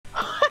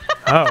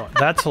Oh,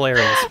 that's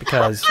hilarious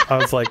because I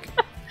was like,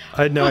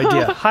 I had no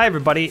idea. Hi,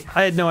 everybody.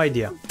 I had no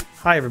idea.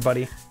 Hi,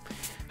 everybody.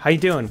 How you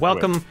doing?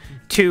 Welcome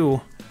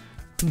to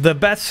the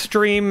best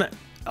stream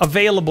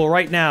available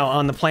right now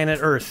on the planet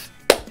Earth.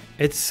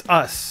 It's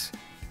us.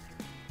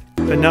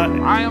 But not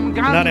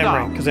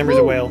Emery, because Emery's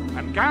a whale.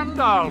 And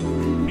Gandalf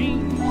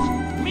means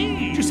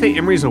me. Did you say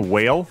Emery's a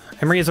whale?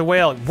 Emery is a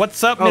whale.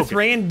 What's up, Miss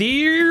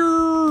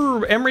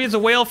Reindeer? Emery is a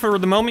whale for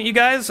the moment, you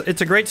guys. It's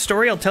a great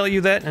story. I'll tell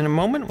you that in a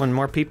moment when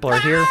more people are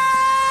here.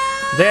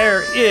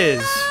 There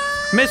is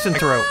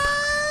Misanthrope.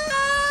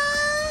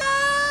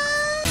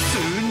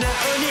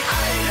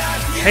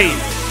 Hey,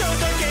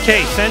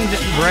 send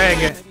Greg.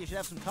 Maybe you should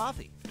have some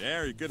coffee.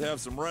 Yeah, you could have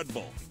some Red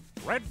Bull.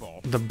 Red Bull?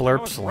 The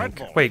Blurps Red link.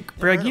 Bull? Wait,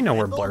 Greg, you know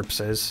where Blurps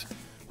is.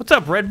 What's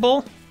up, Red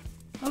Bull?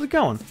 How's it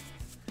going?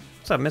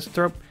 What's up,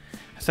 Misanthrope?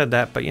 I said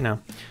that, but you know.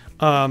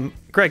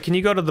 Greg, can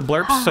you go to the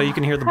Blurps so you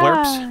can hear the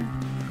Blurps?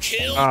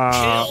 Chill.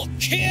 I've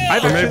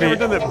actually never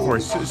done that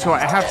before, so I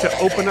have to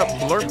open up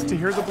Blurp to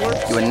hear the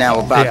Blurps? You are now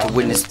about to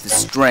witness the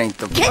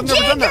strength of... I've never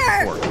done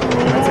that before.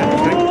 That's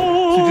interesting.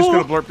 So you just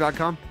go to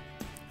blurp.com?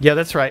 Yeah,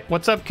 that's right.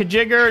 What's up,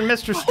 Kajigger and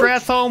Mr.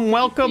 Strathholm?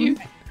 Welcome.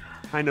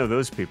 I know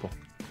those people.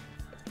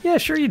 Yeah,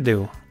 sure you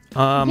do.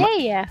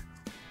 Yeah.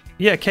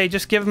 Yeah, Kay,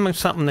 just give him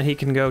something that he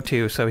can go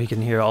to so he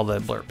can hear all the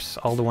blurps,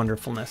 all the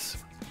wonderfulness.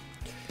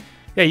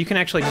 Yeah, you can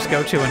actually just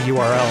go to a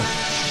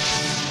URL.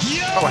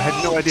 Oh, I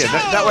had no idea.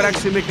 That would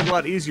actually make it a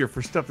lot easier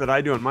for stuff that I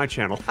do on my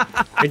channel.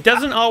 It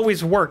doesn't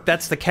always work.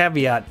 That's the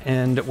caveat.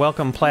 And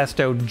welcome,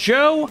 Plasto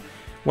Joe.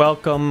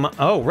 Welcome.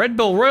 Oh, Red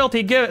Bull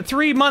Royalty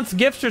 3 months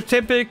gift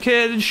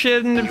certificate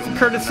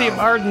courtesy of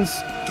Ardens.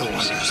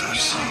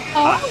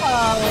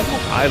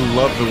 I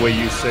love the way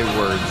you say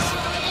words.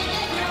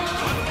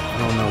 I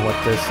don't know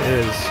what this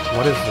is.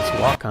 What is this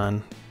walk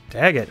on?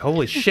 Dag it.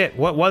 Holy shit.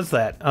 What was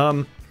that?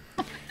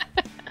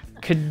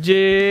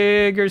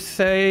 Kajigger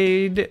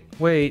said...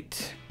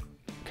 Wait.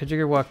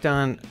 Kajigger walked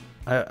on.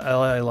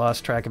 I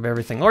lost track of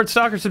everything. Lord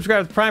Stalker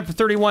subscribed with Prime for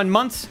 31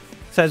 months.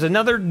 Says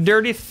another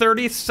dirty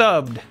 30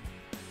 subbed.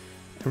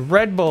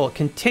 Red Bull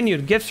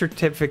continued gift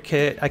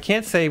certificate. I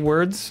can't say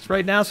words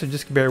right now, so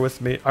just bear with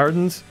me.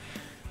 Ardens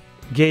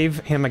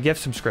gave him a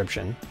gift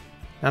subscription.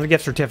 Not a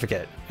gift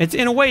certificate. It's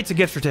in a way, it's a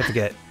gift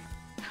certificate.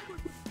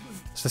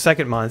 It's the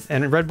second month.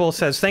 And Red Bull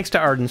says, thanks to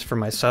Ardens for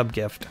my sub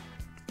gift.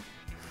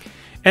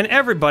 And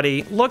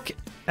everybody, look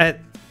at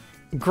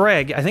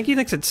Greg. I think he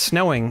thinks it's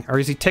snowing. Or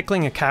is he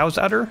tickling a cow's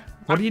udder?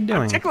 What are you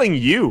doing? I'm tickling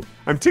you.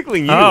 I'm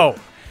tickling you. Oh.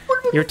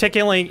 You were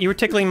tickling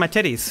my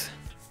titties.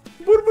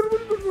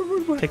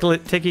 Tickle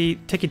it, ticky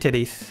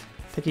titties.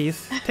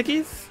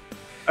 Tickies?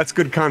 That's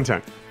good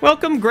content.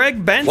 Welcome,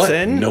 Greg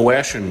Benson. What? No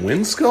Ashen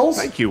Wind Skulls?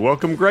 Thank you.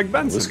 Welcome, Greg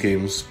Benson. This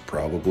game's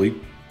probably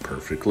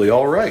perfectly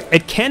all right.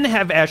 It can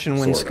have Ashen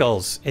Wind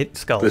skulls.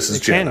 This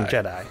is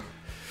Jedi.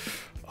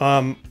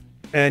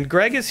 And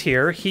Greg is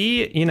here.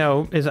 He,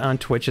 is on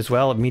Twitch as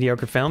well at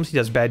Mediocre Films. He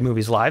does Bad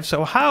Movies Live.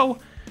 So how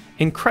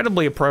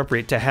incredibly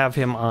appropriate to have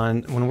him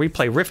on when we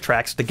play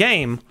Rifftrax, the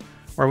game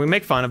where we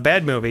make fun of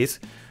bad movies.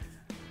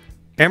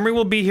 Emery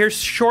will be here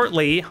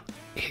shortly.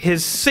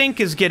 His sink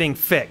is getting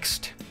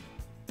fixed.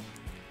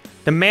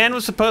 The man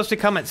was supposed to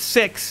come at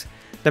 6.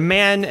 The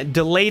man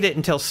delayed it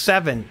until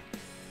 7.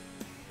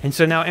 And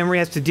so now Emery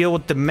has to deal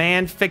with the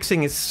man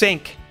fixing his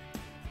sink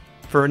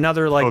for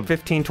another,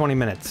 15, 20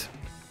 minutes.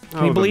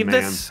 Can you believe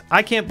this?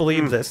 I can't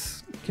believe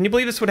this. Can you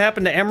believe this would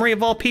happen to Emery,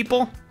 of all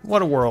people?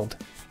 What a world.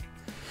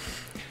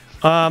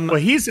 Well,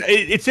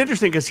 it's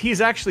interesting because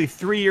he's actually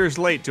 3 years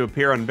late to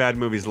appear on Bad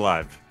Movies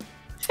Live.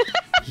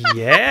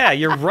 Yeah,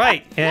 you're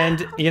right.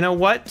 And you know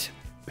what?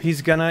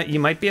 You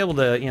might be able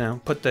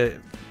to, put the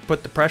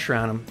pressure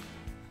on him.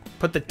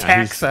 Put the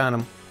tax on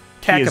him.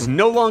 He is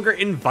no longer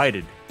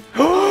invited.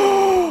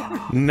 Nice.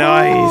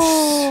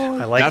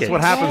 I like it. That's what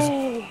happens.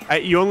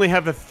 You only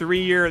have a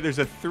 3-year. There's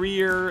a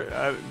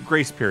 3-year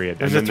grace period.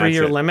 There's a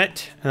 3-year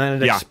limit, and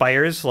then it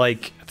expires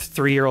like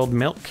 3-year-old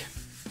milk.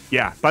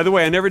 Yeah. By the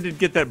way, I never did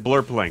get that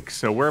blurp link.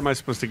 So where am I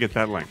supposed to get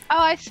that link? Oh,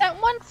 I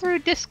sent one through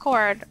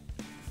Discord.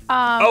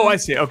 Oh, I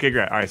see. Okay,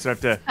 great. All right, so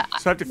I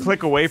have to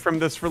click away from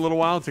this for a little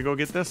while to go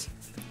get this.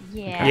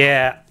 Yeah. Okay.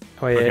 Yeah.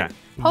 Wait. Okay.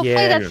 Hopefully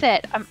that's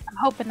it. I'm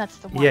hoping that's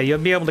the one. Yeah, you'll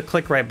be able to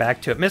click right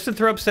back to it.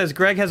 Misanthrope says,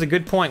 Greg has a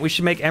good point. We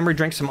should make Emery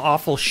drink some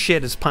awful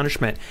shit as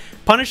punishment.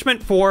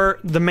 Punishment for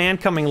the man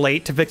coming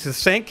late to fix his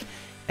sink,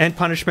 and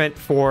punishment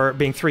for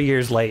being 3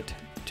 years late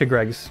to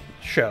Greg's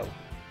show.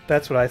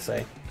 That's what I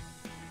say.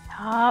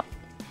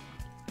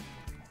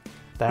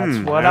 That's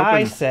what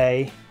I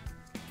say.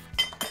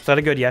 Is that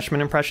a good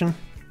Yeshman impression?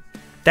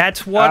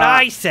 That's what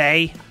I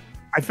say.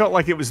 I felt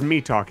like it was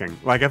me talking.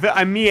 Like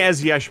I'm me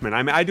as Yeshman.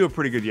 I do a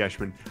pretty good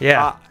Yeshman.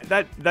 Yeah.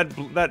 That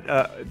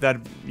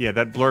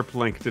blurp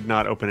link did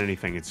not open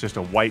anything. It's just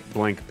a white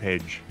blank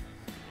page.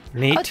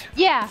 Neat. Oh,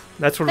 yeah.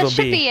 That's what that it'll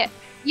should be. be it.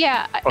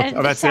 Yeah, and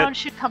the that's sound it?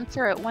 should come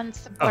through it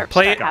once the blurp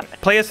start happening.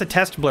 Play us a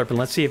test blurp and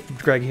let's see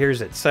if Greg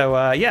hears it.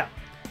 So yeah,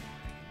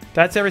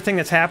 that's everything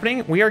that's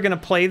happening. We are going to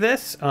play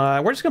this.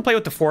 We're just going to play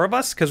with the 4 of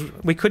us because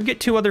we could get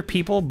 2 other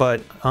people,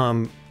 but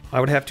I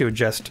would have to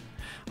adjust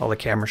all the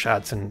camera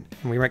shots, and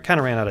we kind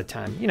of ran out of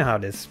time. You know how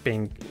it is,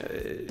 being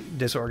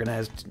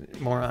disorganized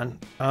moron.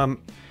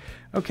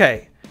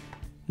 Okay.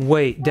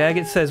 Wait,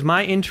 Daggett says,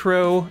 my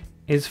intro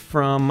is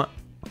from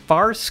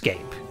Farscape.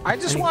 I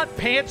just want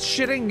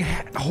pants-shitting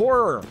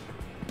horror.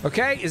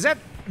 Okay? Is that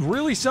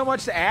really so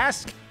much to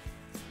ask?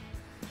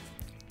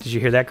 Did you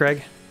hear that,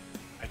 Greg?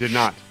 I did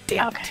not.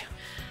 Damn it.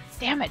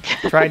 Damn it.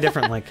 Try a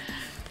different link.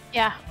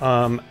 Yeah.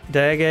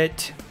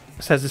 Daggett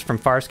says it's from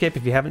Farscape.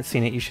 If you haven't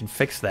seen it, you should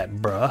fix that,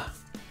 bruh.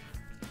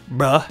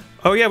 Bruh.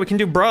 Oh, yeah, we can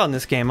do bruh in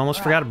this game.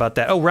 Almost forgot about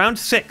that. Oh, round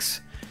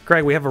 6.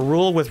 Greg, we have a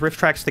rule with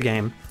Rifftrax the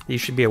game you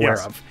should be aware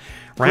of.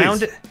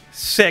 Round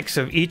 6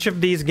 of each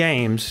of these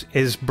games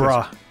is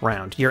bruh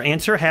round. Your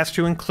answer has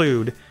to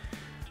include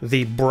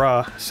the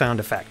bruh sound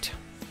effect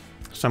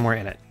somewhere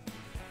in it.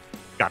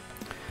 Got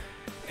it.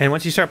 And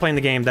once you start playing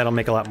the game, that'll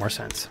make a lot more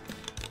sense.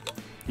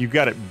 You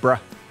got it, bruh.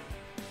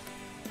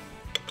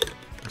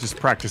 Just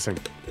practicing.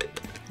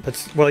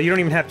 Well, you don't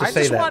even have to say that.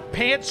 I just want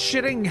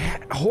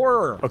pants-shitting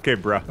horror. Okay,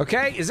 bruh.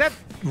 Okay? Is that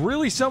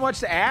really so much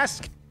to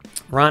ask?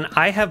 Ron,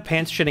 I have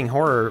pants-shitting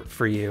horror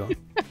for you.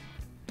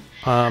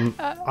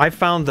 I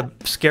found the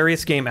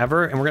scariest game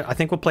ever, and I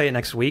think we'll play it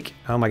next week.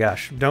 Oh my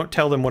gosh. Don't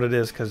tell them what it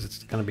is, because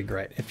it's going to be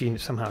great. If you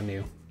somehow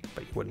knew,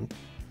 but you wouldn't.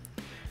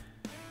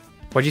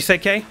 What'd you say,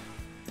 Kay?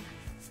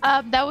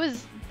 That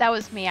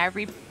was me. I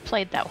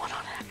replayed that one on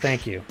accident.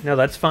 Thank you. No,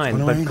 that's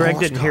fine. But Greg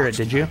didn't hear it,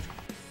 did you?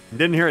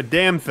 Didn't hear a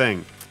damn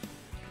thing.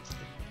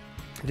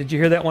 Did you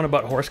hear that one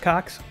about horse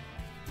cocks?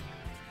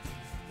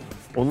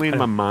 Only in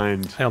my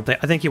mind. I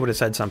think he would have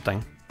said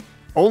something.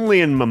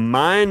 Only in my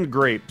mind,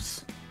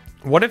 grapes.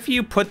 What if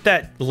you put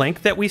that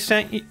link that we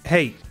sent you?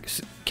 Hey,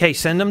 Kay,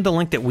 send him the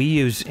link that we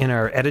use in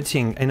our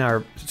editing, in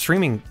our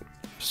streaming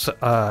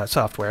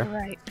software.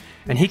 Right.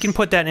 And he can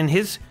put that in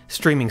his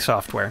streaming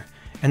software,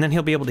 and then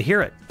he'll be able to hear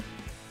it.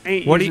 I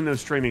ain't using no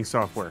streaming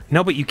software.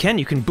 No, but you can.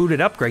 You can boot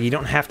it up, Greg. You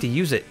don't have to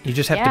use it. You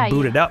just have to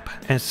boot it up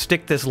and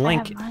stick this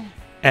link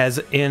as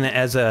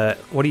a,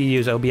 what do you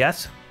use,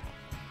 OBS?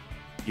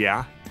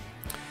 Yeah.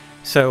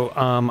 So,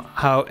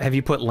 how have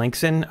you put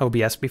links in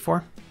OBS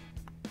before?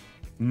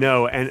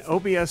 No, and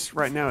OBS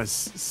right now is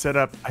set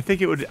up. I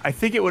think it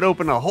would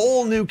open a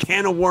whole new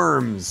can of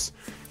worms,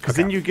 because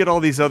then you get all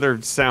these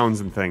other sounds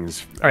and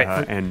things. All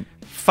right, and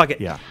fuck it.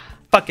 Yeah,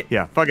 fuck it.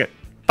 Yeah, fuck it.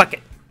 Fuck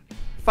it.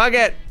 Fuck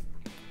it.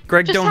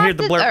 Greg, don't hear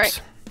the blurps.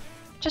 Right.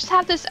 Just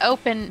have this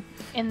open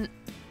and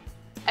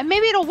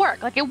maybe it'll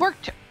work. Like it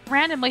worked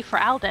randomly for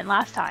Alden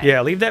last time.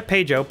 Yeah, leave that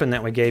page open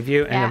that we gave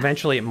you, and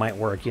eventually it might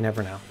work. You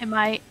never know. It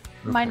might.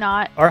 Might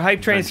not. Our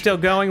hype train is still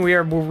going.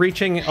 We're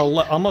reaching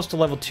almost a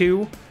level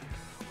 2.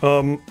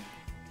 I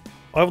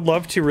would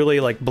love to really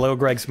like blow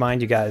Greg's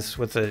mind, you guys,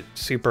 with a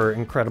super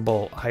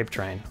incredible hype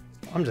train.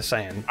 I'm just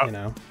saying, you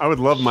know. I would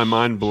love my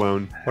mind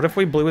blown. What if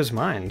we blew his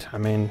mind? I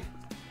mean,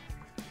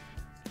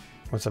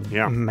 what's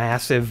a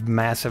massive,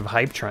 massive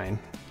hype train?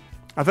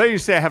 I thought you'd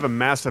say I have a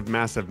massive,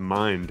 massive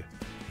mind.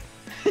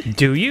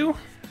 Do you?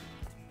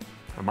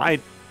 I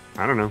might.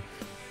 I don't know.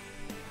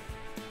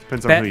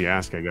 Depends on who you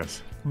ask, I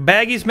guess.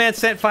 Baggy's Man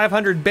sent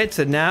 500 bits,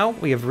 and now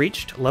we have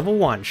reached level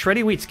 1.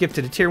 Shreddy Wheats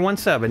gifted a tier 1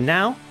 sub, and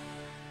now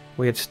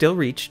we have still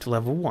reached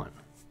level 1.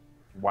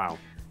 Wow.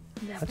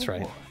 That's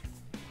right.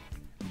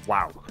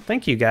 Wow.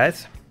 Thank you,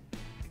 guys.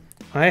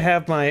 I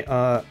have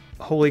my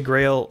Holy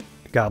Grail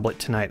goblet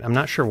tonight. I'm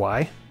not sure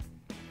why.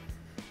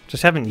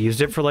 Just haven't used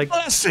it for like...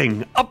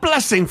 A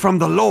blessing from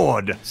the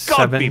Lord.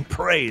 God be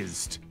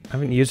praised. I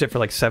haven't used it for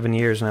like 7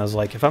 years, and I was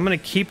like, if I'm going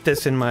to keep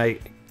this in my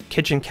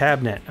kitchen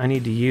cabinet, I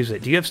need to use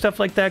it. Do you have stuff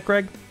like that,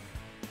 Greg?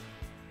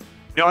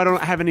 No, I don't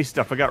have any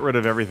stuff. I got rid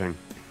of everything.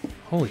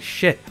 Holy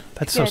shit.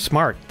 That's so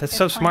smart. That's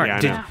so smart.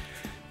 Yeah,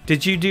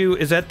 did you do...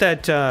 Is that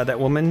that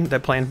woman,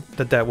 that plan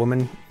that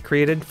woman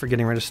created for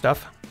getting rid of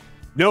stuff?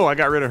 No, I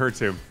got rid of her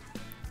too.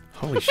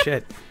 Holy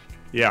shit.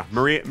 Yeah,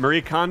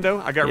 Marie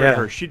Kondo, I got rid of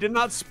her. She did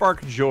not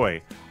spark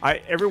joy.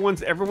 Every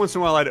once in a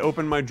while, I'd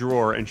open my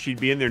drawer and she'd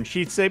be in there and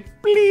she'd say,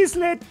 "Please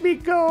let me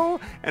go,"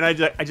 and I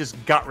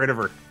just got rid of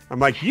her. I'm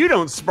like, "You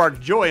don't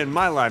spark joy in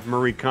my life,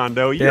 Marie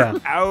Kondo.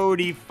 You're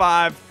Audi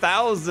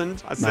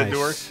 5000." I said to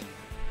her.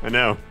 I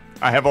know.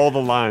 I have all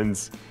the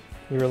lines.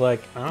 You were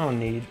like, I don't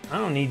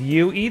need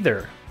you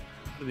either.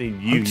 I mean,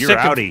 you're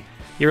Audi.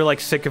 You were like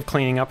sick of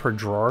cleaning up her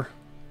drawer.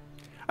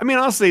 I mean,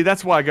 honestly,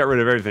 that's why I got rid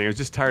of everything. I was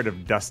just tired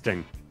of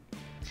dusting.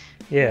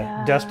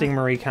 Yeah, dusting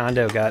Marie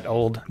Kondo got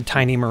old.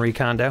 Tiny Marie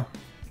Kondo.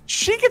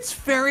 She gets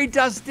very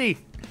dusty.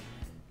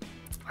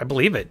 I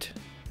believe it.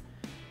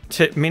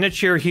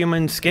 Miniature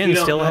human skin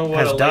still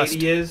has dust.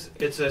 Lady is.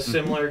 It's a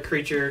similar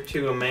creature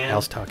to a man.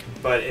 Al's talking.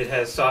 But it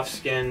has soft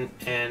skin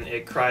and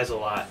it cries a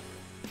lot.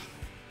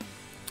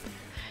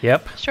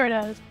 Yep. Sure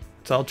does.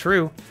 It's all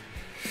true.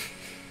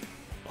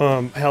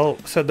 Hell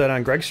said that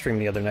on Greg's stream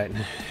the other night,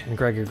 and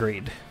Greg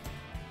agreed.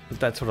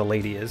 That's what a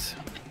lady is.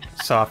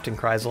 Soft and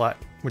cries a lot.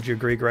 Would you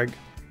agree, Greg?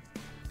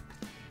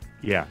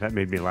 Yeah, that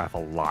made me laugh a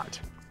lot.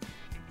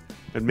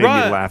 It made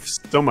me laugh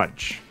so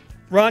much.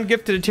 Ron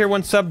gifted a tier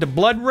 1 sub to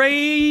Blood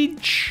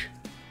Rage.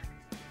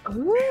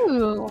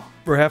 Ooh.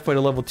 We're halfway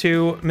to level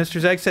 2.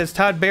 Mr. Zeg says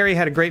Todd Barry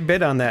had a great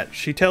bid on that.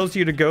 She tells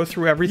you to go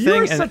through everything.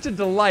 You're and such a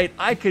delight.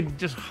 I could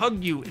just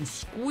hug you and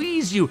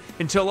squeeze you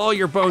until all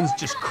your bones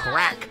just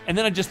crack. And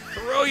then I'd just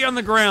throw you on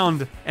the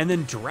ground and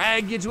then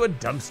drag you to a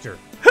dumpster.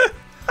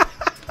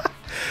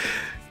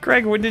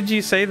 Greg, when did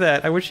you say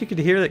that? I wish you could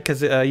hear that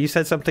because you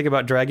said something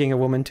about dragging a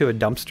woman to a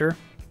dumpster.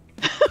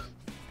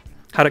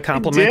 How to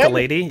compliment a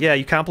lady? Yeah,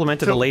 you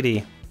complimented a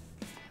lady.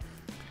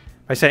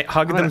 I say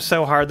hug them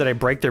so hard that I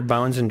break their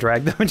bones and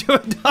drag them into a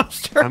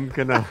dumpster. I'm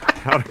gonna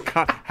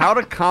how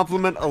to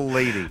compliment a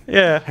lady.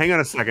 Yeah. Hang on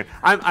a second.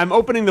 I'm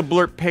opening the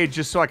blurb page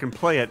just so I can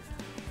play it.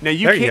 Now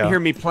you can't hear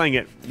me playing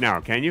it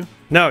now, can you?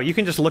 No, you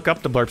can just look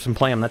up the blurps and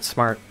play them. That's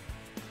smart.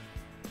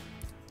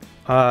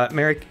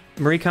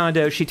 Marie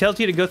Kondo, she tells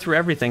you to go through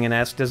everything and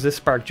asks, does this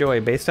spark joy?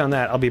 Based on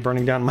that, I'll be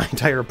burning down my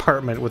entire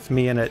apartment with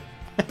me in it.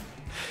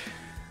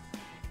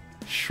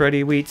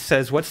 Shreddy Wheat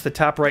says, what's the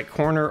top right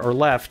corner or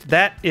left?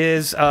 That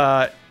is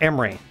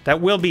Emery. That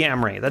will be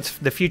Emery. That's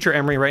the future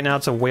Emery. Right now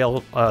it's a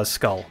whale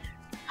skull.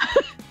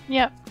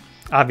 Yep.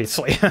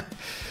 Obviously.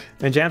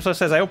 And Jamso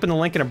says, I opened the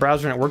link in a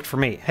browser and it worked for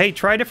me. Hey,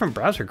 try a different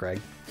browser, Greg.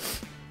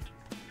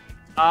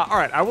 All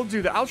right, I will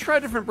do that. I'll try a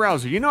different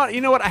browser. You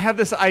know what? I have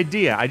this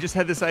idea. I just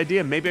had this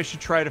idea. Maybe I should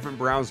try a different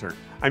browser.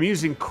 I'm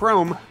using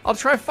Chrome. I'll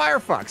try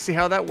Firefox. See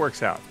how that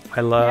works out.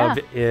 I love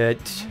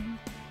it.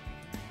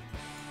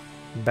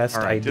 Best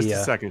All right, idea. just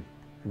a second.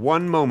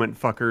 One moment,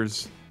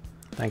 fuckers.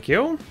 Thank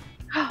you.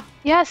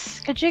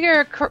 Yes,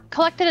 Kajigger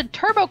collected a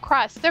Turbo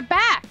Crust. They're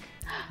back.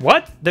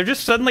 What? They're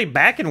just suddenly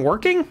back and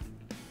working?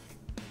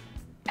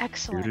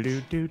 Excellent.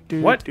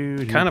 What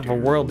kind of a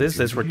world is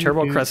this where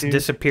Turbo Crust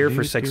disappear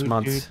for 6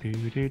 months?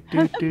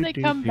 They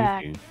come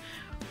back.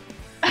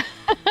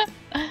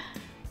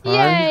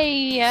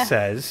 Yay!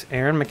 Says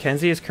Erin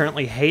McKenzie is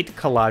currently hate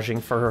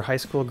collaging for her high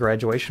school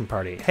graduation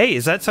party. Hey,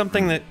 is that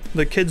something that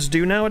the kids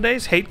do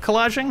nowadays? Hate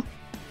collaging?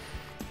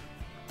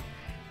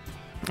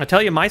 I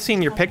tell you, my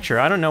senior picture,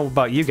 I don't know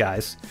about you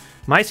guys,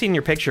 my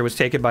senior picture was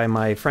taken by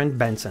my friend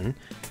Benson,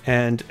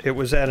 and it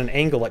was at an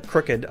angle at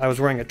crooked. I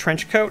was wearing a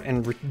trench coat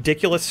and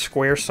ridiculous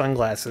square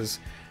sunglasses,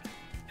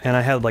 and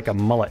I had like a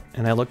mullet,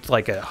 and I looked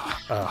like a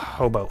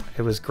hobo.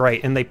 It was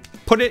great, and they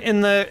put it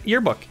in the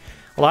yearbook.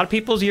 A lot of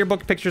people's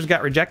yearbook pictures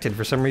got rejected.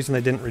 For some reason,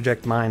 they didn't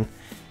reject mine,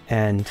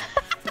 and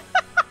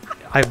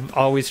I've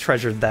always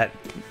treasured that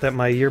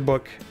my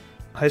yearbook,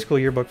 high school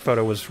yearbook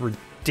photo was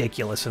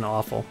ridiculous and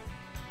awful.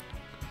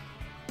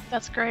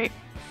 That's great.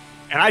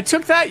 And I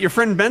took that, your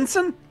friend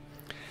Benson?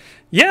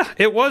 Yeah,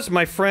 it was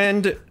my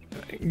friend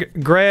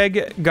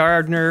Greg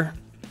Gardner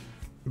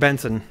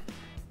Benson.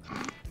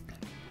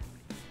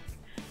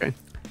 Okay.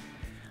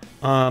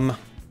 And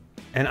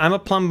I'm a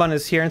Plum Bun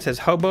is here and says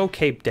Hobo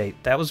Cape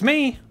Date. That was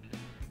me.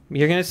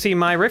 You're going to see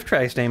my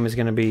Rifftrax name is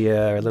going to be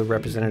a little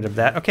representative of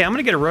that. Okay, I'm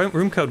going to get a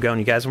room code going,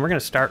 you guys, and we're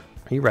going to start.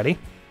 Are you ready?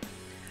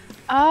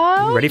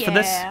 Oh, you ready for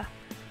this?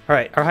 All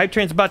right, our hype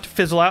train's about to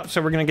fizzle out, so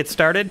we're going to get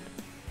started.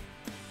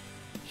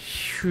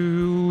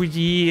 Okay,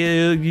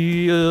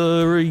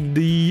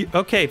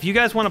 if you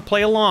guys want to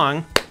play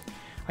along,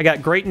 I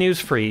got great news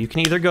for you. You can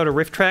either go to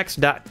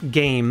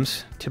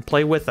rifftrax.games to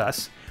play with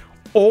us,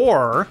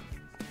 or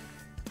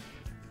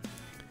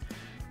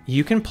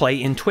you can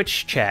play in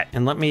Twitch chat,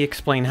 and let me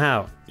explain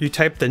how. You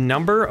type the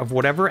number of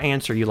whatever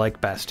answer you like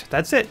best.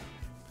 That's it.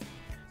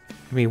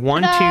 I mean,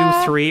 1,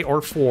 2, 3,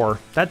 or 4.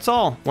 That's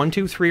all. 1,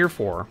 2, 3, or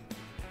 4.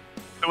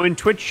 So in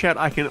Twitch chat,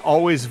 I can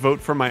always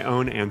vote for my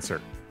own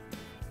answer.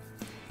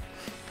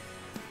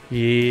 Yes,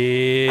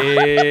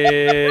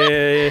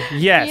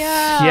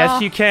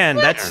 you can.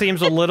 That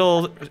seems a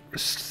little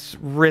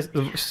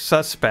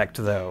suspect,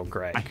 though,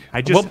 Greg.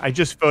 I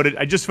just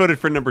voted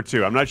for number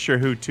 2. I'm not sure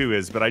who 2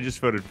 is, but I just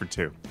voted for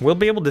 2. We'll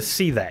be able to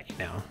see that, you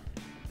know.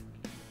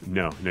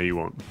 No, you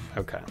won't.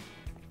 Okay.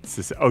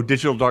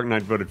 Digital Dark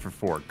Knight voted for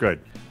 4. Good.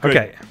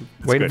 Okay.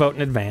 Way to vote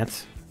in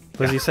advance.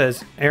 Lizzie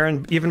says,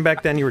 Aaron, even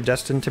back then you were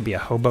destined to be a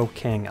hobo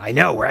king. I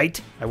know,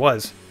 right? I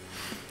was.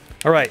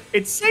 All right.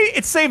 It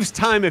saves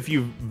time if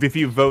you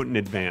vote in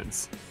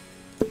advance.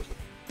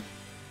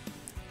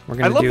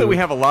 I love that we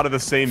have a lot of the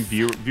same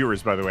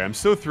viewers, by the way. I'm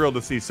so thrilled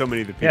to see so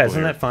many of the people. Yeah,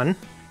 isn't that fun?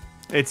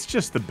 It's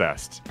just the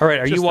best. All right,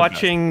 are you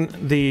watching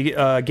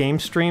the game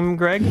stream,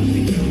 Greg?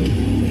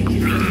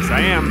 Yes, I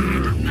am.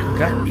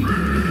 Okay.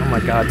 Oh my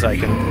God,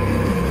 Zyken.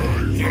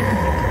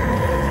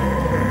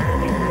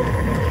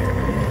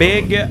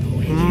 Big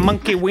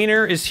Monkey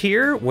Wiener is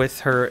here with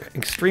her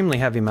extremely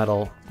heavy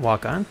metal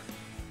walk-on.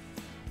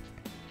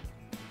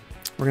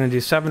 We're going to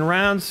do 7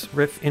 rounds.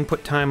 Riff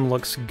input time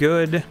looks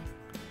good.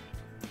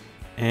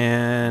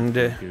 And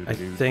I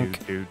think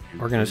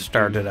we're going to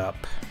start it up.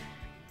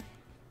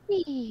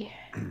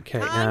 Okay,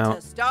 now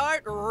to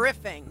start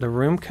riffing. The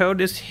room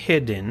code is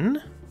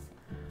hidden.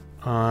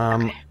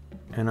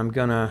 And I'm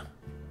going to...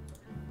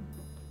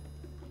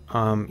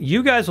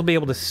 you guys will be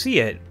able to see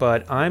it,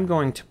 but I'm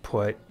going to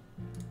put...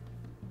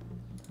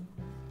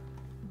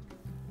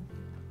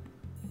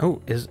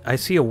 Oh, I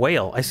see a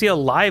whale. I see a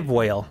live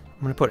whale.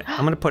 I'm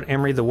gonna put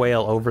Emery the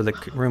whale over the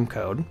room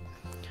code.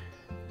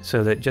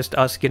 so that just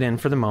us get in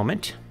for the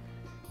moment.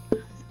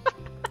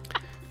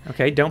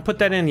 Okay, don't put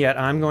that in yet.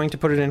 I'm going to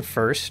put it in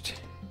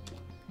first.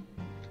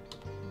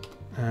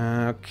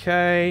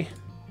 Okay.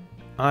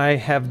 I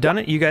have done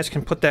it. You guys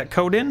can put that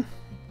code in.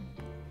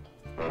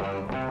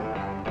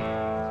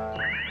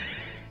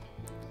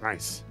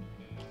 Nice.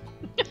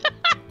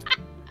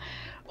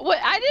 What?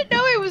 I didn't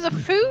know it was a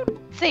food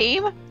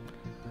theme.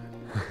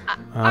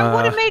 I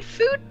would have made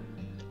food.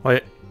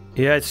 Wait.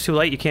 Yeah, it's too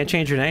late. You can't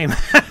change your name.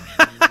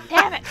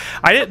 Damn it.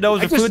 I didn't know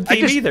it was a food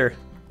theme either.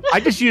 I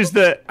just used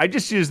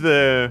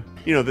the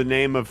you know, the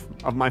name of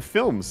my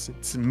films.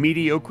 It's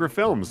Mediocre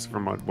Films,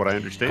 from what I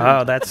understand.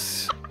 Oh,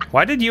 that's...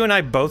 Why did you and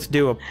I both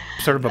do a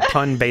sort of a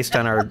pun based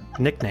on our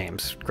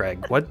nicknames,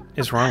 Greg? What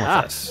is wrong with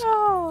us?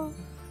 Oh,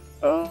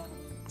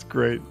 it's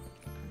great.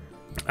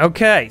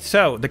 Okay,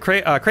 so the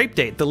crepe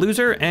date, the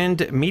loser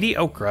and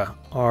mediocre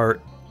are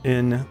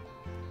in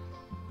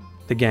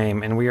the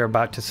game, and we are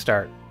about to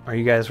start. Are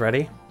you guys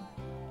ready?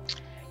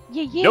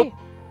 Yeah, yeah. Nope.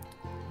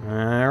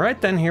 All right,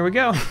 then, here we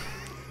go.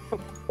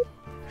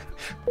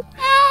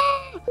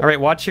 All right,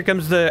 watch. Here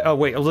comes the... Oh,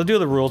 wait, we'll do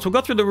the rules. We'll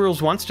go through the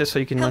rules once just so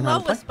you can learn how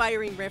to Hello, play.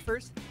 aspiring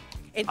riffers.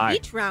 In Hi.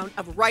 each round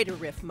of Write a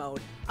Riff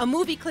mode, a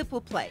movie clip will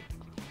play.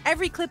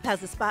 Every clip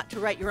has a spot to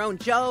write your own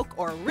joke,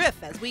 or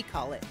riff as we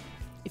call it.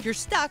 If you're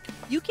stuck,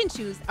 you can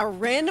choose a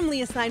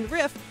randomly assigned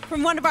riff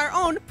from one of our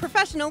own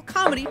professional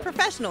comedy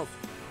professionals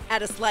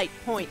at a slight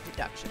point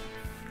deduction.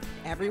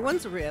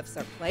 Everyone's riffs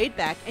are played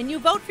back and you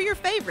vote for your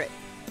favorite.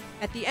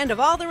 At the end of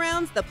all the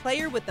rounds, the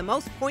player with the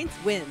most points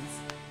wins.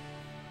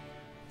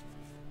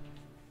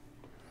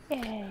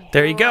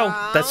 There you go.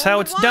 That's how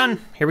it's Round done.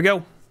 one. Here we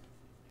go.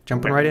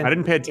 Jumping right in. I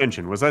didn't pay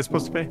attention. Was I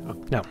supposed to pay? Oh.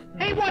 No.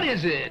 Hey, what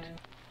is it?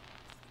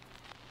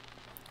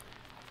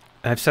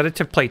 I've set it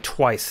to play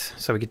twice,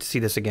 so we get to see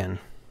this again.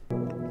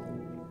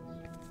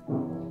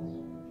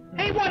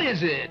 Hey, what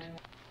is it?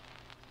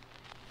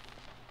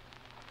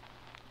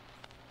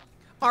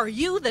 Are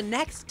you the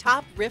next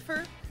top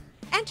riffer?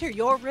 Enter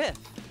your riff.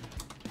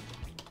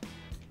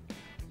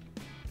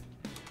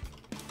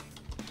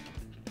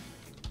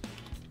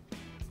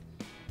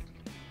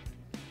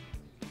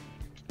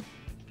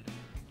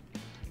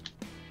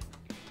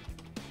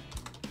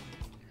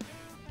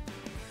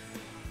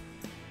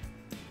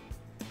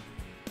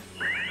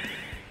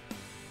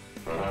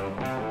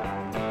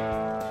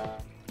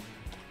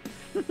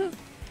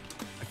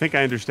 I think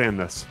I understand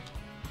this.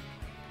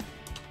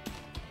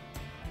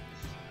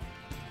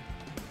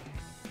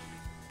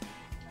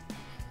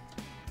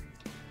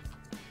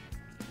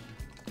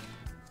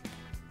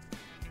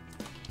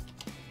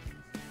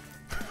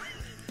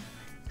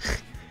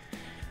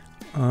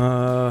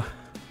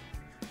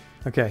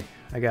 Okay,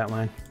 I got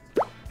mine.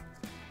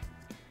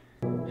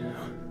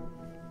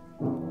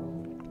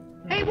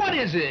 Hey, what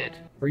is it?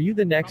 Are you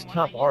the next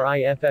top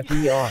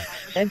RIFFER?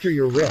 Enter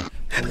your riff.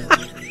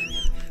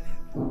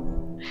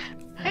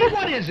 Hey,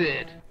 what is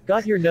it?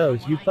 Got your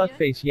nose, you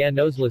fuckface, yeah,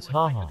 noseless,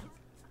 haha.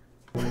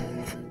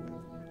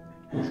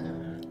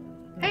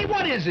 Hey,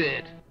 what is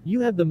it? You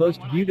have the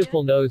most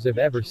beautiful nose I've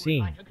ever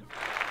seen.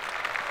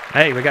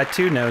 Hey, we got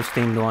two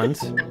nose-themed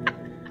ones.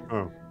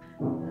 Oh.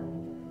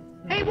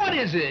 Hey, what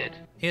is it?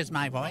 Is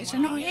my voice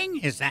annoying?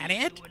 Is that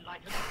it?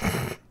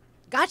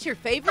 Got your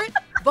favorite?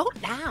 Vote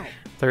now.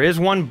 There is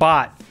one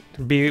bot.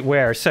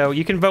 Beware. So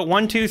you can vote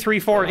 1, 2, 3,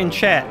 4 in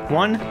chat.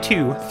 1,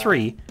 2,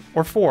 3,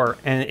 or 4,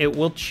 and it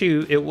will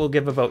choose. It will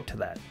give a vote to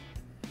that.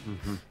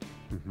 Mm-hmm.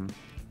 Mm-hmm.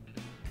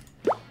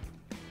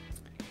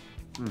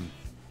 Hmm.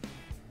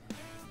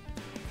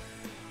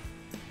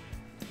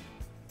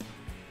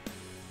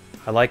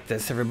 I like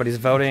this. Everybody's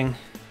voting.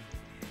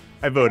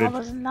 I voted.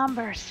 All those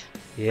numbers.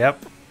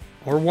 Yep.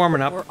 We're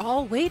warming up. We're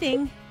all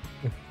waiting.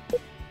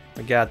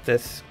 We got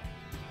this.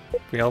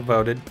 We all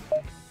voted.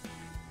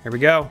 Here we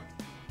go.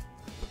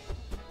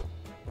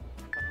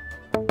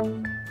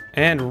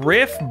 And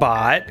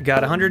Riffbot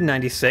got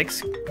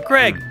 196.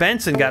 Greg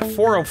Benson got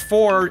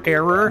 404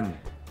 error.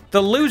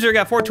 The loser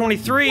got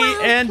 423.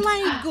 Well and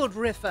played, good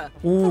riffer.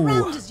 Ooh. The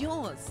round is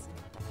yours.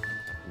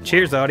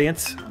 cheers,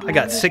 audience. I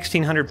got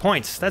 1,600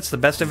 points. That's the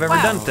best I've ever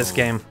done at this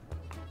game.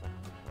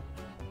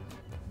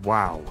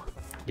 Wow.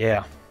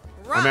 Yeah.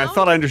 I mean, I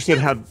thought I understood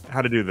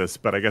how to do this,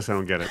 but I guess I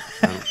don't get it.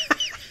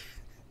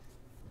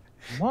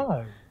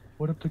 My,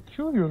 what a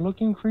peculiar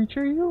looking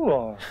creature you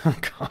are. Oh,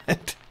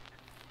 God.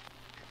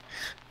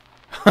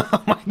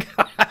 Oh, my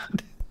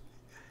God.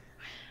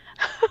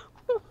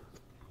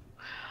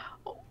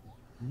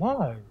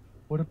 My,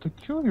 what a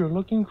peculiar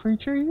looking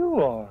creature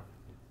you are.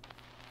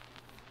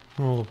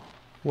 Oh,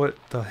 what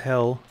the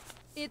hell?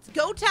 It's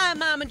go time,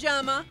 Mama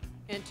Jama.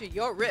 Enter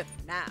your riff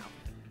now.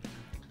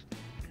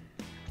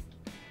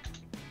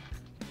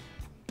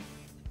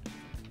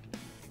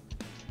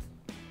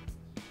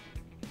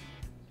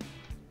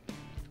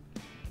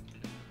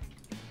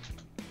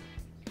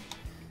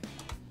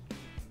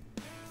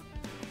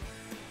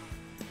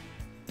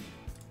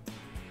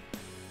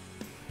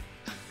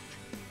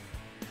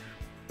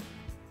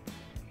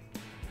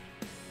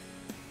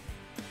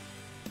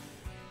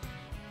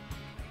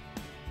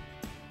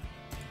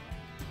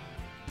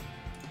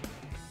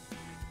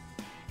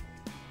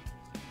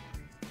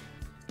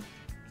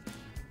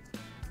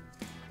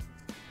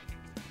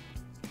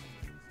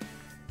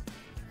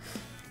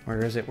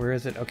 Where is it? Where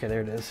is it? Okay,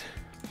 there it is.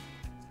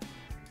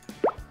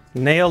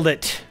 Nailed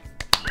it.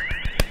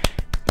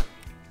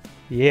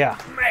 Yeah.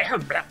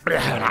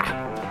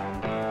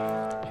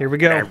 Here we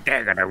go.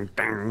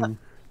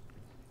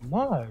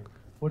 My,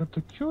 what a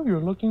peculiar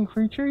looking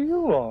creature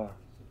you are.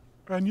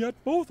 And yet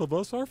both of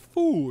us are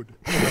food.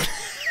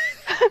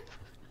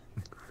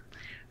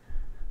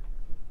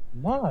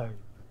 My,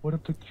 what a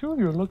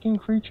peculiar looking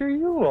creature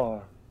you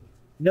are.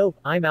 Nope,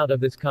 I'm out of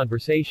this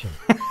conversation.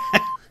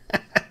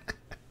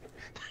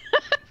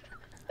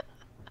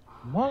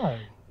 My,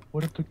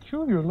 what a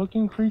peculiar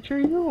looking creature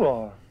you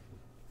are.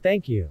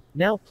 Thank you.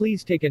 Now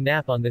please take a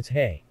nap on this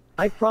hay.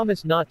 I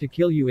promise not to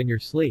kill you in your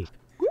sleep.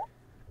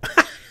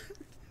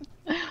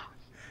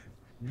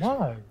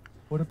 My,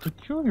 what a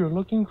peculiar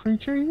looking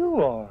creature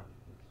you are.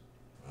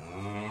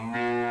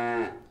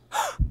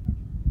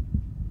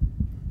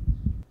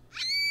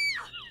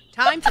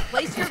 Time to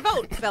place your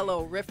vote,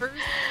 fellow riffers.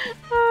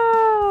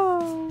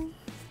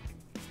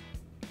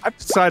 I've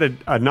decided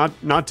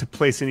not to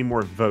place any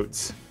more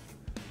votes.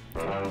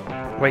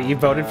 Wait, you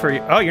voted for...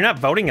 Oh, you're not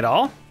voting at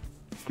all?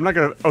 I'm not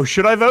gonna... Oh,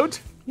 should I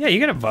vote? Yeah, you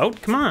gotta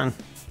vote. Come on.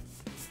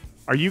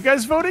 Are you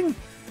guys voting?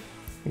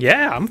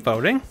 Yeah, I'm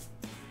voting.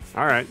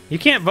 All right. You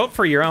can't vote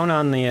for your own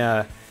on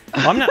the...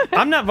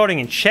 I'm not voting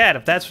in chat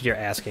if that's what you're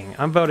asking.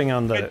 I'm voting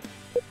on the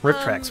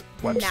Rifftrax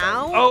website.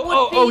 Now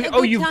would be a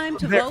good time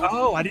to vote.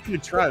 Oh, I didn't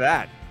even try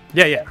that.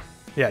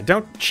 Yeah,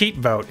 don't cheat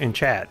vote in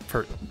chat.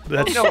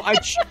 That's... No,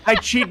 I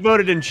cheat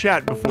voted in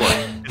chat before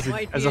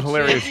as a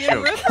hilarious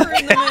joke. Riffer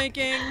in the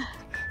making.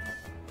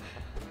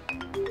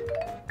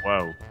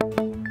 Whoa.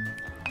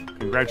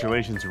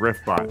 Congratulations,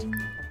 Riffbot.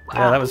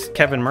 Yeah, that was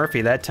Kevin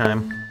Murphy that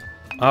time.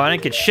 Oh, I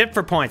didn't get shit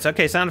for points.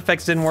 Okay, sound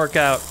effects didn't work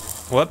out.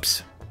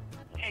 Whoops.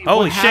 Hey,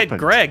 Holy what shit, happened?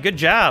 Greg, good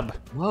job.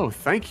 Whoa,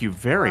 thank you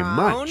very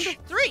much. Round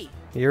 3.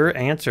 Your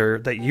answer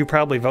that you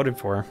probably voted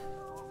for.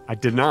 I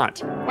did not.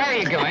 Where are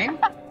you going?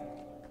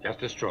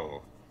 Just a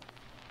stroll.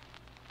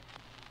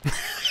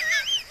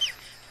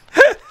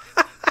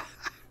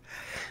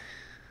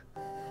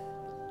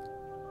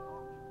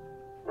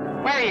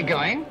 Where are you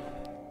going?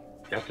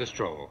 Just a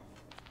stroll.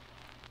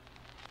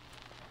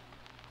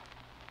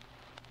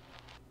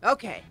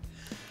 Okay.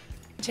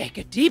 Take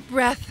a deep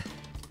breath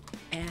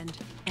and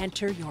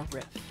enter your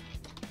riff.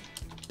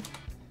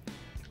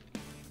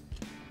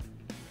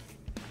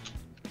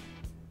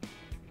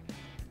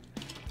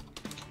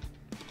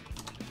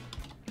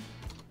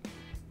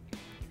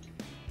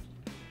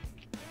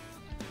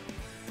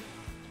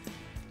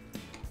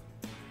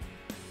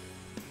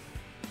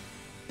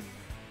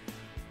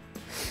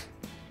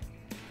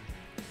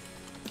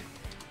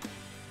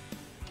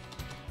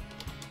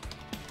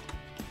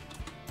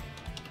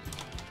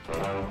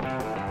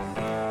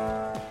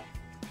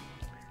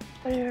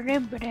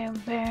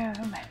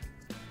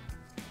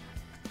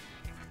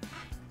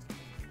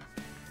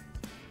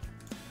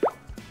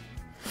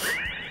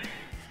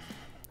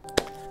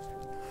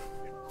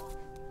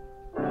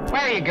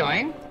 Where are you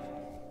going?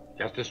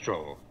 Just a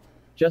stroll.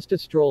 Just a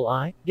stroll,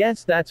 I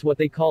guess that's what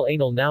they call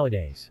anal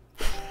nowadays.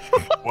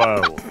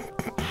 Whoa.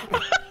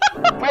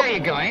 Where are you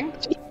going?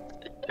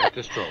 Just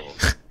a stroll.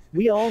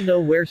 We all know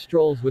where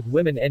strolls with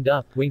women end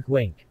up, wink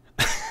wink.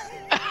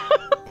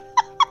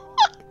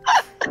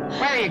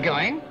 Where are you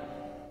going?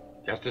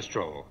 Just a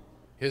stroll.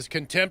 His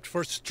contempt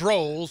for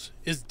strolls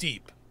is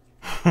deep.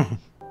 Where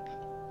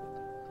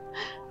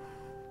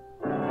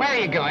are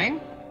you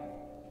going?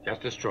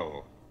 Just a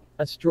stroll.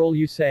 A stroll,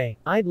 you say?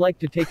 I'd like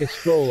to take a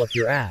stroll up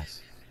your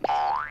ass.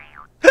 Time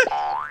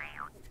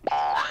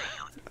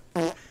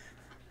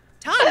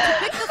to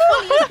pick the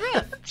funniest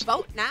riff.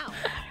 Vote now.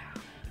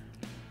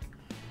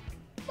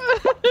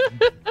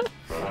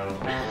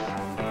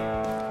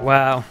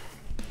 Wow.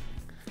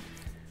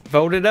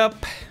 Voted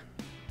up.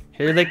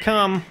 Here they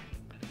come.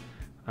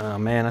 Oh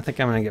man, I think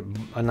I'm gonna get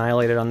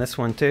annihilated on this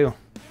one too.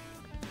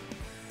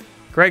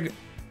 Greg,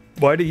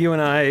 why do you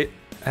and I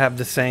have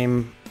the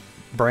same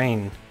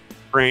brain?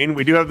 Brain.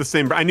 We do have the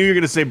same. I knew you were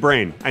gonna say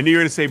brain. I knew you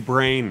were gonna say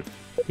brain.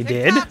 You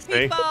did?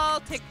 People,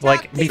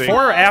 Like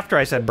before or after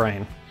I said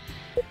brain?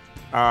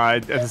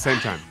 At the same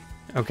time.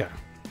 Okay.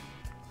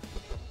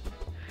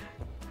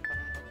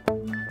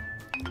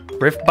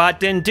 Riffbot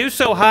didn't do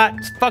so hot.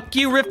 Fuck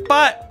you,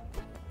 Riffbot.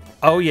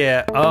 Oh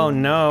yeah. Oh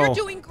no. You're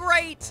doing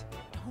great.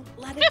 Don't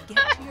let it get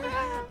to your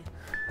head.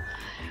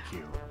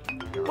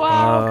 Thank you.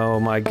 Wow. Oh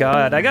my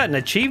god. I got an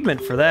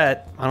achievement for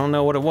that. I don't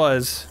know what it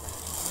was.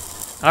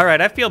 All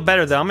right, I feel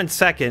better though. I'm in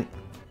second.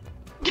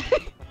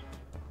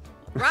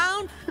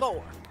 Round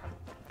 4.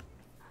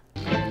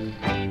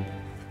 Jim,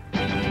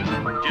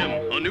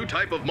 a new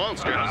type of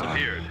monster has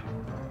appeared.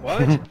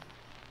 What?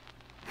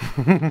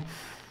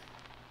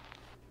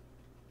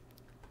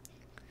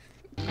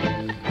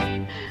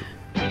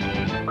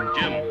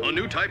 Jim, a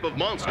new type of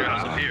monster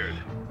has appeared.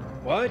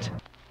 What?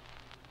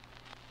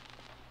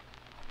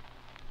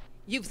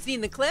 You've seen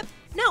the clip?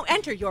 Now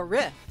enter your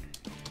riff.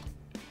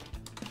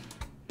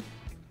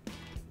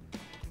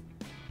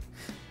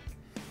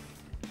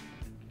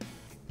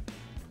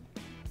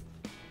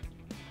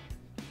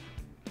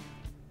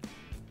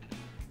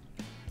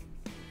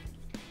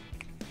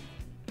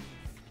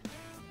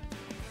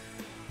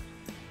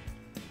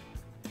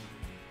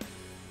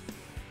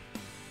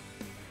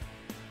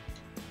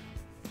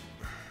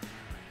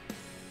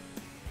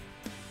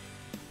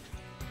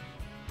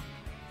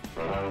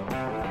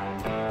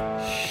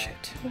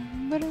 Shit.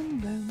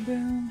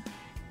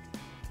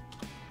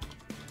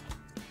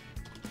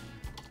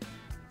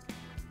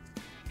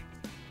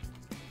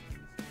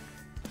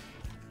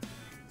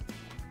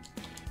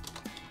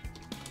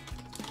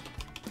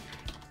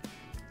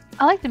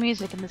 I like the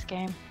music in this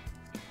game.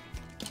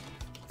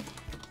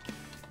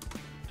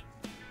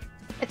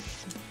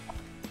 It's.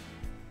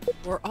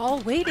 We're all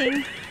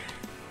waiting.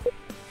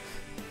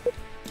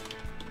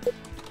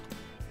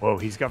 Whoa,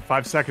 he's got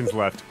 5 seconds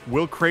left.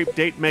 Will Crepe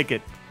Date make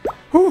it?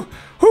 Oh,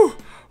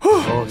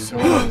 so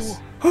close.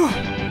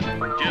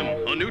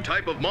 Jim, a new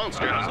type of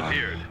monster has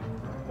appeared.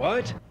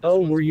 What? Oh,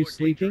 were you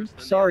sleeping?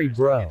 Sorry,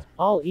 bro.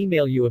 I'll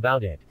email you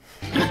about it.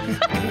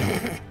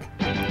 Jim,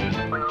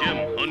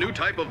 a new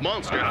type of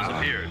monster has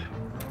appeared.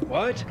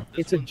 What?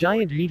 It's a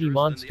giant meaty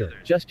monster,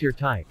 just your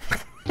type.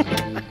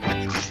 Jim,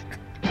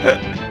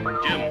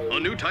 a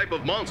new type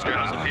of monster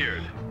has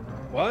appeared.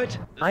 What?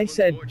 I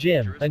said,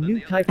 Jim, a new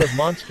type of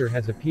monster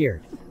has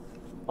appeared.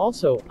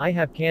 Also, I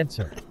have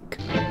cancer.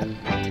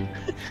 Jim,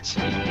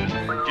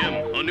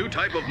 a new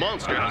type of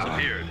monster has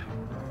appeared.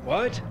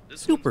 What?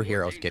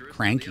 Superheroes get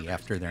cranky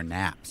after their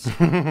naps.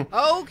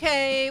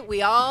 Okay,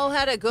 we all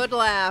had a good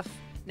laugh.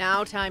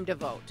 Now time to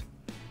vote.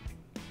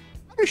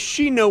 How does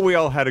she know we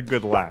all had a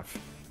good laugh?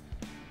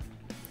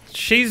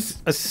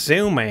 She's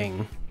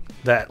assuming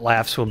that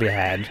laughs will be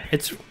had.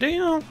 It's, you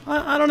know,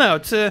 I don't know.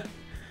 It's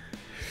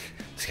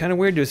kind of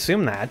weird to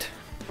assume that.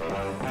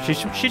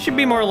 She should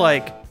be more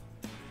like,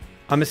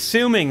 I'm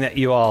assuming that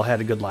you all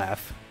had a good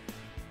laugh.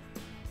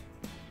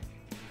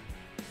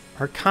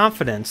 Her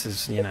confidence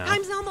is, you know,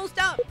 Time's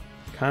almost up.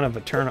 kind of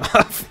a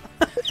turnoff.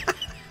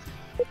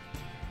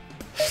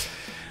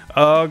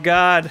 Oh,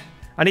 God.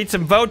 I need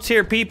some votes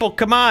here, people.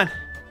 Come on.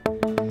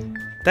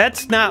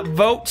 That's not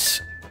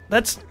votes.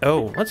 That's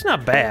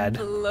not bad.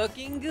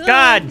 Looking good.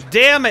 God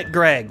damn it,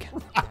 Greg.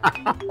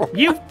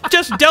 You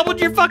just doubled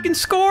your fucking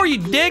score, you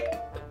dick.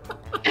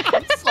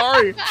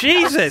 Sorry.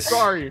 Jesus.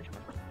 Sorry.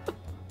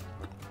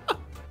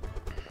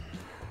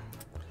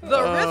 The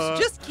riffs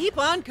just keep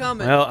on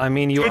coming. Well, I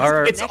mean, you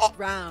are Next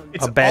round.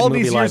 It's a bad all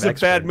movie these live years of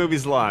expert. bad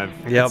movies live.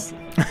 Yep.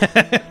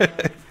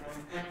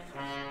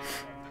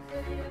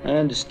 I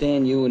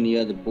understand you and the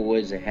other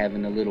boys are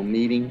having a little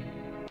meeting.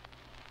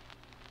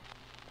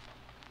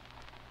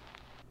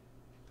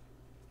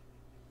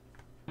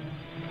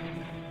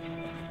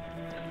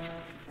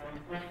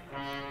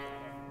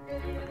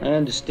 I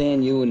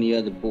understand you and the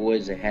other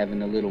boys are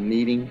having a little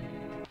meeting.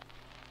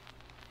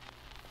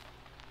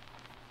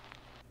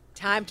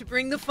 Time to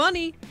bring the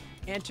funny.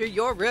 Enter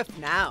your riff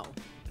now.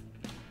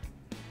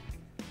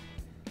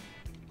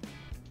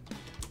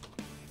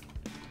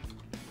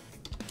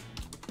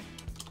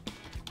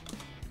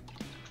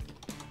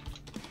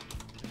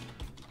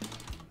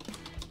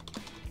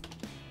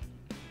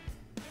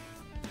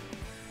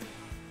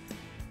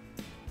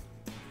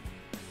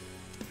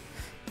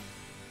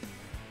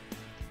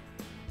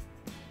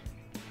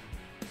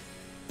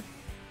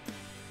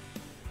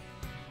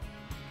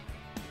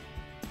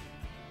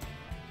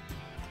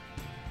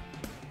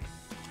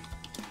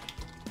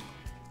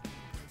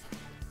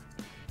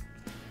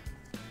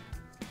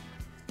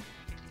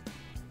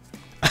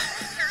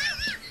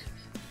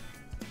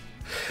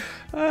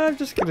 I'm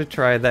just gonna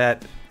try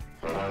that.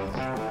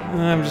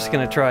 I'm just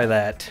gonna try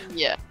that.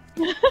 Yeah.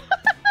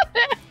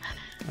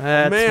 That's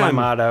my Man.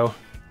 motto.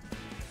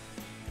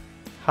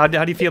 How do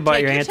you feel about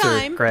Take your your answer,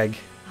 time. Greg?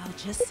 I'll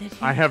just sit here.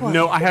 I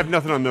have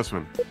nothing on this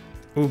one.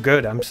 Ooh,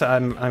 good. I'm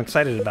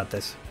excited about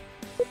this.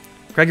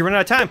 Greg, you're running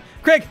out of time.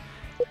 Greg,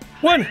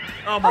 one.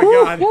 Oh my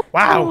God.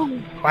 Wow.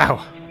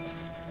 Wow.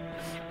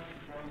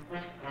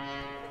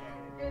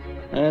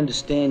 I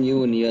understand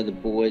you and the other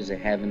boys are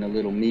having a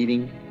little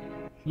meeting.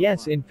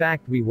 Yes, in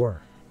fact, we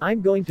were. I'm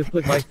going to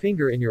put my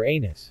finger in your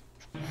anus.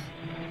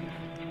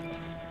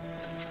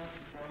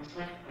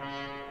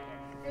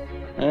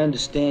 I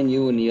understand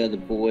you and the other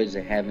boys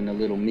are having a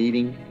little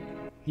meeting.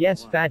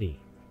 Yes, fatty.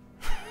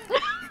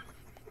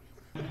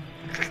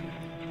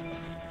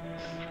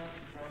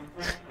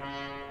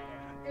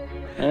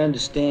 I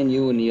understand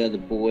you and the other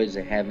boys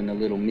are having a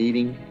little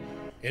meeting.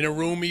 In a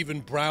room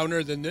even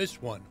browner than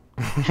this one.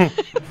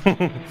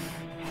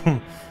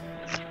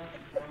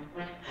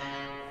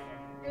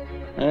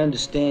 I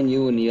understand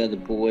you and the other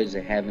boys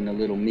are having a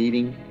little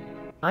meeting.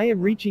 I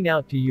am reaching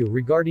out to you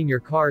regarding your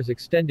car's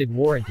extended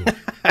warranty.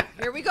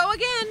 Here we go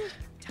again.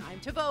 Time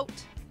to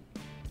vote.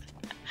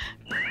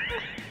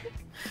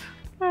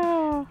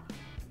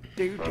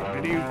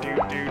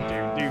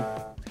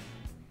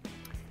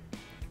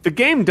 The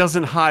game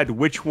doesn't hide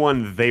which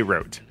one they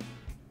wrote.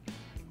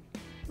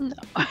 No.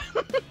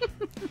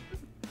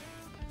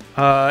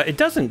 It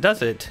doesn't,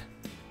 does it?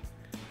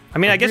 I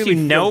mean, I guess really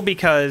you know feel-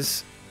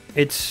 because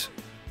it's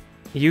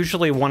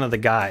usually one of the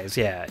guys.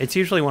 Yeah, it's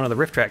usually one of the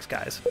Rifftrax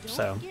guys.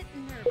 So. Get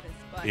nervous,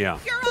 but Yeah.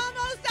 you're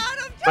almost out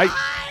of time.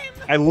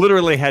 I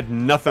literally had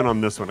nothing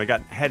on this one.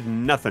 Had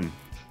nothing.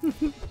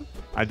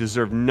 I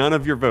deserve none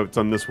of your votes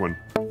on this one.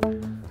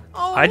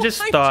 Oh, I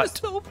just thought- I'm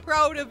just so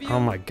proud of you. Oh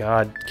my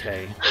God,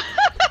 Kay.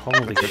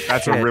 Holy shit.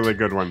 That's a really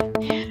good one.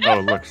 Oh,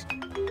 it looks.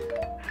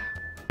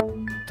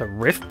 The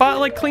riff bot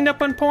like cleaned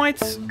up on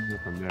points?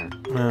 I'm there.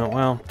 Oh,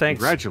 well, thanks.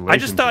 Congratulations, I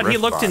just thought he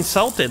riff looked bot.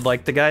 insulted,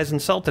 like the guys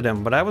insulted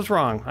him, but I was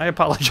wrong. I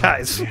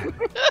apologize.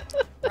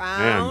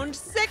 Round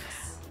 6.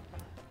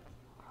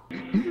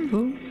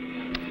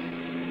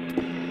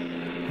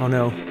 Oh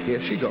no.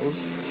 Here she goes.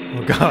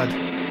 Oh god.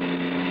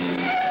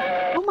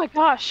 Oh my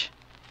gosh.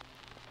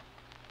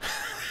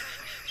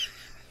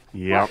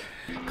 Yep.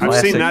 I've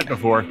Classic. seen that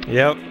before.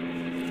 Yep.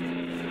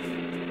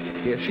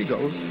 Here she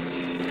goes.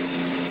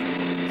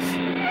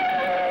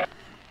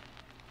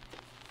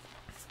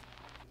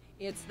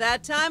 It's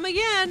that time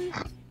again.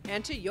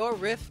 Enter your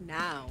riff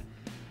now.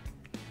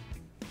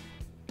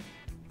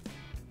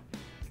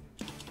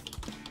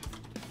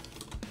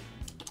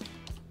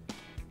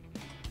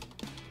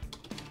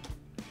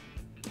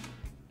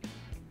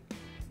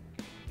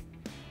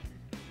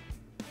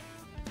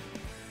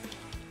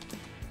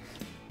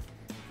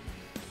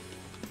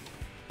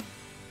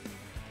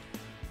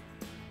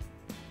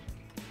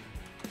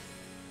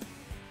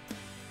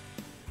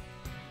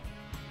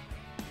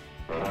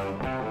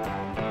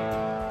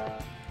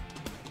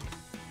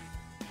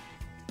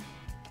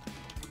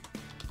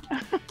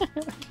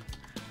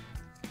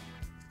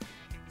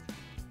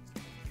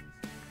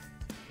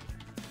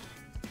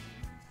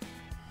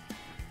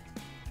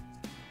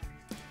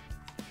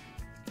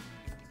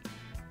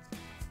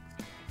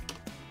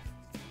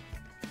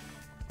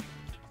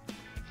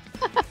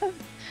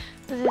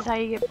 This is how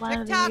you get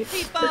blinded. TikTok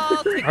people,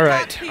 All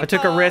right, I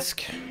took a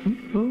risk.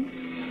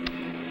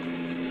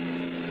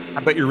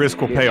 I bet your risk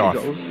will pay off.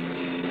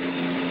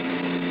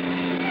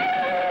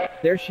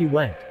 There she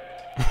went.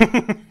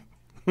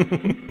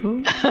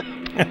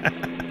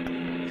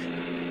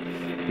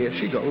 Here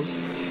she goes.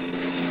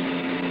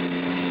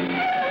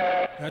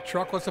 That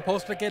truck was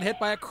supposed to get hit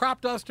by a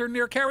crop duster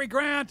near Cary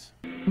Grant.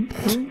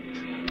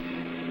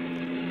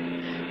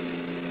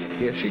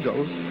 Here she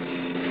goes.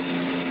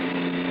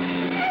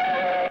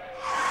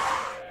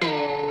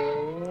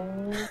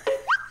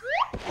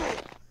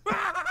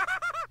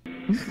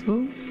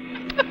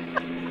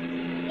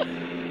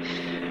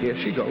 Here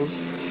she goes.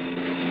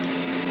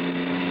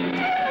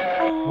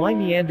 Why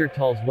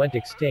Neanderthals went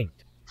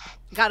extinct.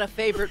 Got a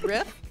favorite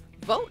riff?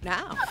 Vote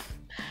now.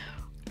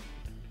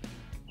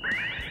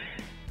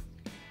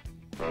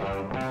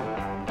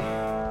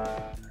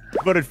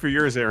 Voted for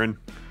yours, Aaron.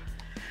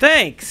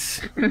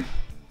 Thanks.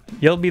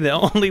 You'll be the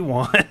only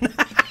one.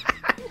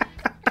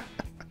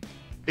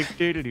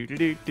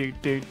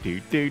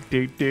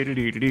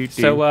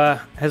 So,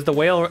 has the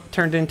whale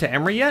turned into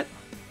Emery yet?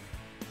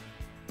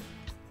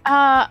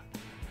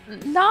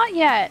 Not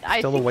yet. I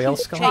Still a think whale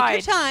he's skull? tried.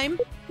 Take your time.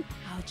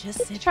 I'll just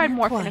sit He's tried here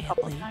morphing a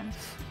couple of quietly. times.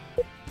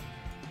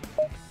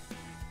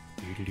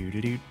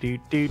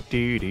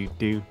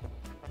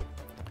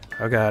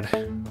 Oh god.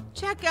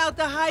 Check out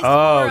the high score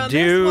Oh, on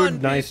dude, this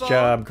one, nice people.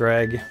 job,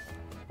 Greg.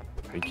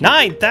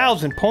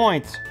 9,000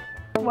 points.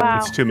 Wow.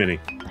 It's too many.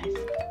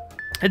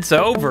 It's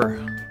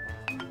over.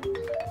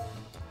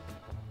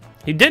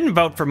 You didn't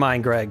vote for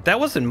mine, Greg.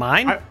 That wasn't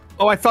mine.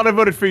 I thought I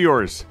voted for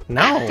yours.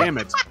 No. Damn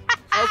it.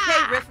 Okay,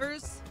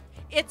 riffers,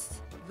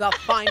 it's the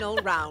final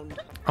round.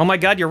 Oh my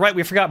god, you're right.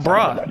 We forgot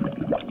bra.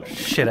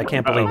 Shit, I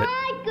can't believe it.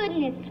 My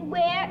goodness,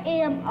 where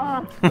am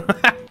I?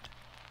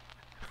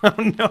 Oh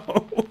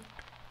no.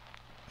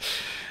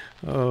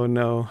 Oh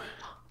no.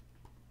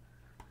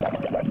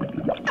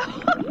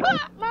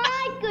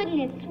 My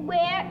goodness,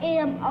 where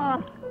am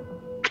I?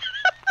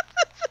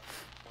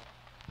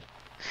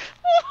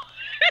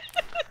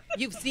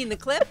 You've seen the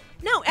clip?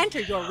 Now enter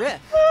your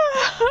riff.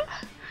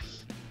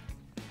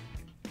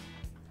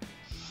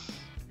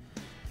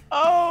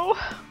 Oh.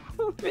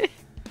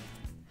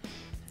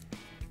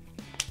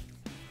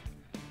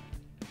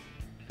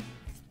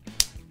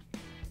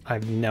 I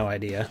have no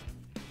idea.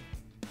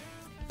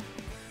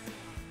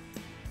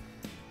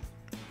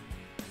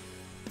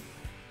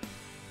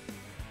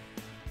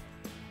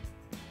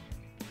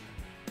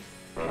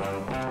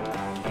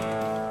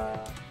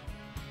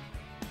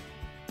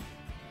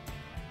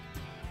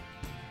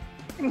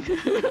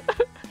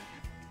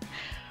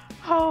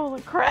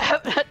 Holy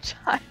crap, that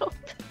child.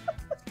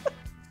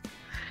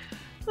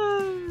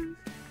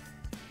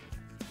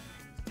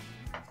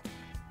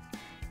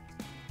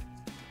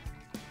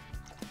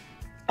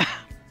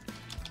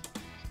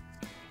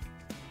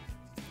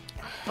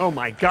 Oh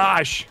my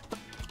gosh.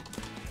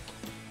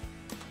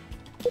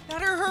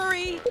 Better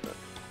hurry.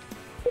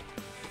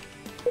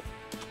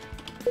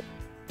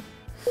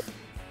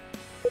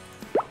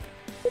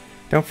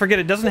 Don't forget,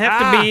 it doesn't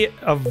have to be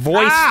a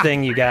voice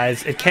thing, you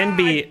guys. It can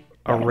be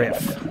a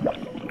riff.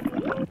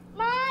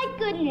 My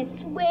goodness,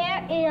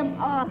 where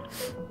am I?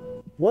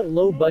 What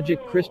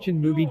low-budget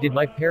Christian movie did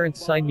my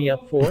parents sign me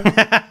up for?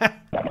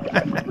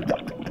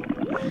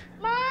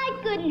 My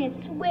goodness,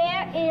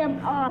 where am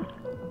I?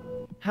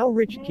 How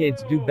rich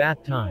kids do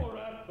bath time.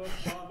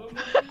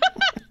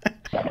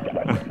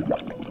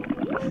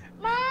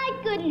 My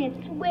goodness,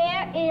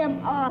 where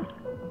am I?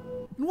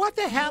 What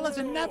the hell is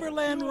a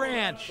Neverland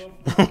Ranch?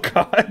 Oh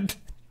god.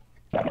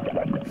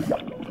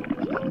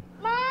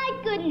 My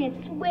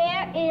goodness,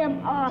 where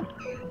am I?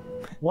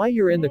 Why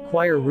you're in the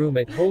choir room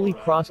at Holy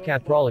Cross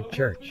Catholic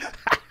Church.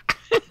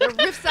 The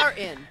riffs are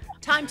in.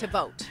 Time to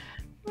vote.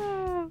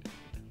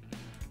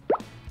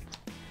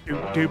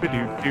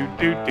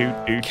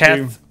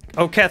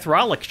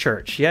 Catholic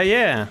Church.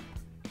 Yeah.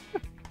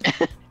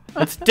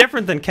 That's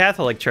different than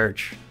Catholic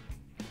Church.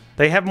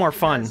 They have more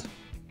fun.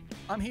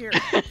 I'm here.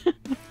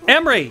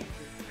 Emery!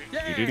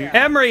 Yeah.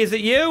 Emery, is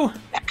it you?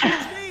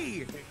 It's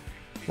me.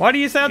 Why do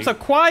you sound so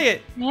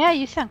quiet? Yeah,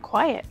 you sound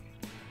quiet.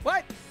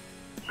 What?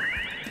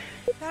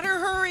 Better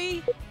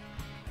hurry.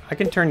 I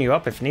can turn you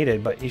up if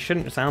needed, but you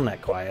shouldn't sound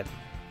that quiet.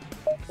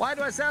 Why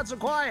do I sound so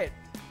quiet?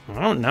 I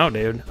don't know,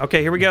 dude.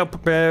 Okay, here we go.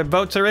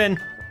 Votes are in.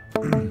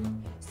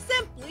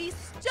 Simply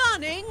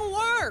stunning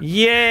work.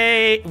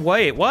 Yay!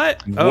 Wait,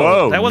 what?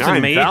 Whoa, Oh, that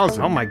wasn't me.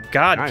 9,000. Oh my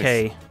God, Nice.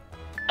 Kay.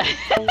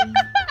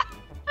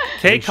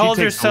 Kay She calls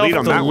takes the herself lead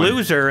on the that one.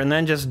 loser and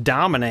then just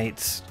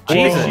dominates. Whoa.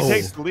 Jesus. She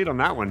takes the lead on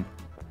that one.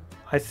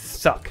 I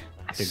suck.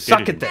 I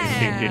suck at this.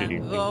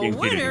 The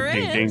winner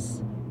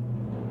is...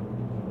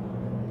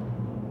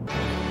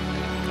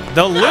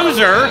 The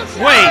loser?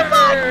 Wait.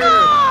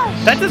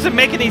 That doesn't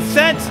make any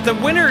sense. The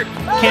winner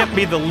can't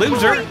be the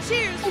loser.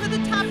 Cheers for the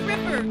top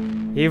ripper.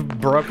 You've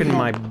broken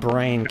my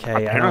brain,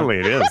 Kay. Apparently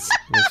it is.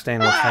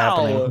 Understand what's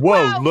happening.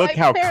 Whoa, look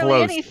how barely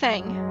close.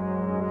 anything.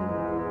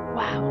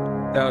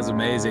 Wow. That was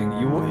amazing.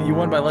 You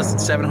won by less than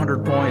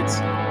 700 points.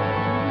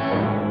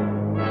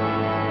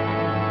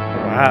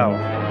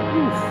 Wow.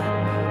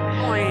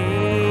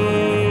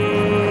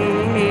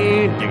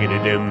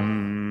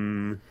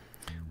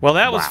 Well,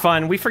 that was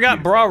fun. We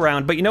forgot bra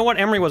round, but you know what?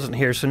 Emery wasn't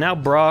here, so now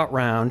bra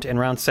round and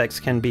round 6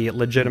 can be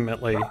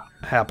legitimately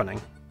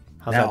happening.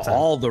 How's Now that sound?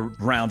 all the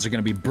rounds are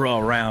going to be bro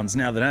rounds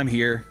now that I'm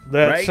here.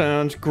 That right?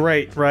 sounds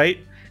great, right?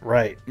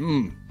 Right.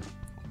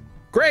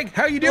 Greg,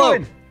 how you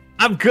doing?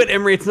 I'm good,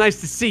 Emery. It's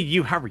nice to see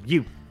you. How are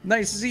you?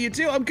 Nice to see you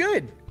too. I'm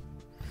good.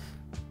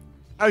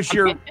 How's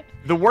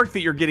the work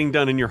that you're getting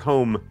done in your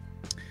home?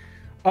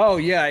 Oh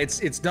yeah, it's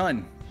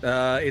done.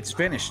 It's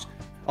finished.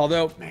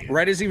 Although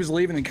right as he was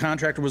leaving, the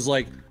contractor was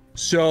like,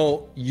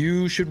 "So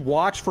you should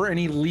watch for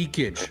any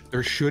leakage.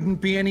 There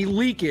shouldn't be any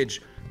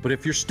leakage, but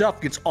if your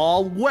stuff gets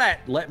all wet,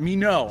 let me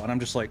know." And I'm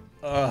just like,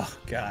 "Oh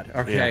God,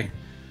 okay." Yeah.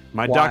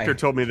 My Why? doctor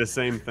told me the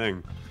same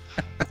thing.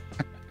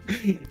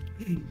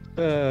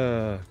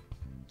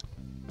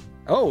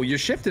 Oh, you're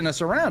shifting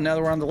us around. Now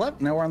that we're on the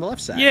left. Now we're on the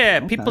left side. Yeah,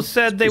 Okay. people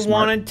said they Pretty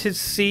smart. wanted to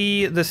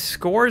see the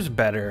scores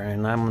better,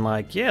 and I'm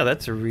like, yeah,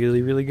 that's a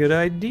really, really good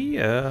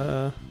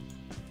idea.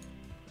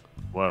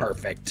 Whoa.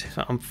 Perfect.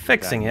 So I'm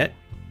fixing it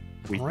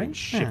We've been right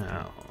shifting.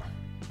 now.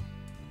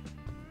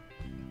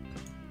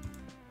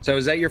 So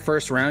is that your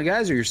first round,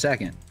 guys, or your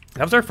second?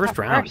 That was our first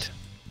round.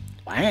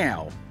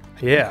 Wow.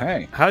 Yeah.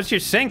 Okay. How's your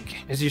sync?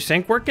 Is your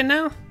sync working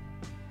now?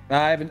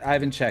 I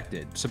haven't checked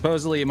it.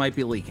 Supposedly it might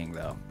be leaking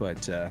though,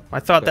 but I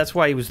thought that's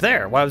why he was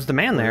there. Why was the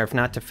man there if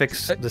not to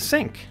fix the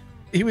sink?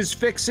 he was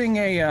fixing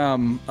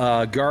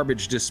a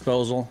garbage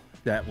disposal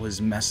that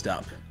was messed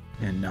up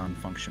and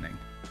non-functioning.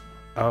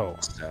 Oh.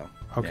 So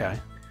okay.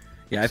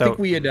 Yeah, I So- think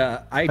we had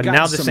I but got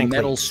now the some sink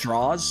metal leaks.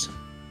 straws.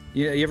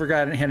 Yeah, you ever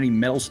had any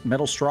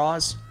metal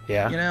straws?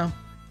 Yeah. You know?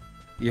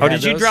 Oh,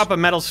 did you drop a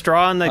metal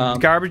straw in the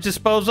garbage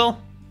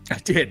disposal? I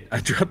did. I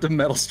dropped a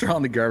metal straw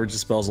in the garbage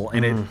disposal,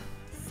 and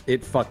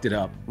it fucked it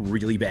up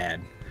really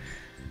bad.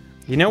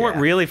 You know what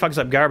really fucks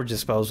up garbage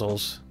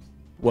disposals?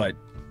 What?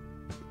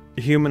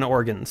 Human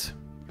organs.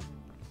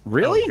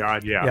 Really? Oh,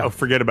 God, yeah. Yeah. Oh,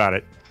 forget about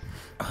it.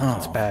 Oh,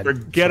 It's bad.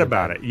 Forget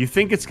about it. You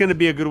think it's going to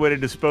be a good way to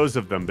dispose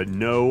of them, but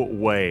no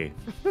way.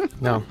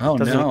 No. Oh,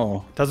 doesn't,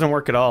 no. Doesn't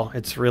work at all.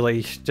 It's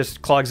really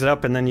just clogs it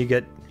up, and then you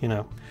get,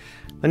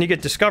 then you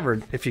get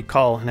discovered if you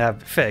call and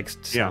have it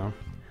fixed. So. Yeah.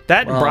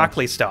 That and Well-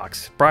 broccoli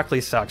stalks. Broccoli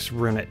stalks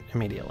ruin it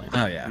immediately.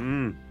 Oh yeah.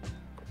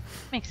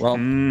 Makes Well,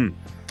 sense.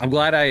 I'm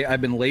glad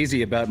I've been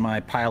lazy about my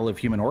pile of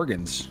human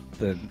organs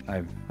that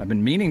I've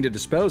been meaning to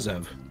dispose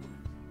of.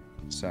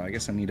 So I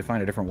guess I need to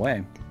find a different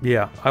way.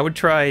 Yeah, I would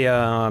try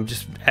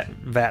just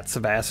vats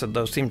of acid.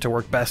 Those seem to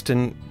work best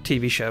in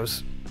TV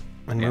shows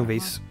and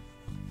movies.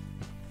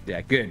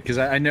 Yeah, good, because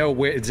I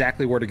know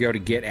exactly where to go to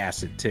get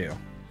acid too.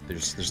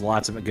 There's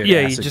lots of good.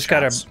 Yeah, you acid just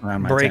shops gotta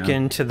around my break town.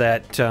 into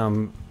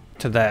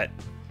that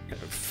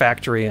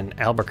factory in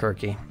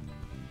Albuquerque.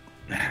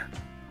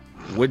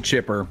 Wood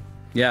chipper.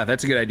 Yeah,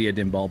 that's a good idea,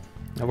 Dimbulb.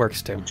 That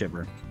works too. Wood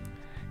chipper.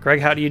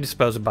 Greg, how do you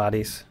dispose of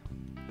bodies?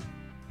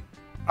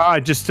 I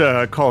just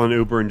call an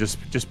Uber and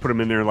just put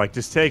him in there. Like,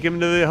 just take him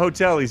to the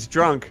hotel. He's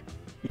drunk.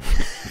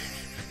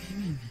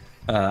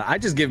 I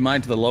just give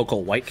mine to the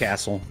local White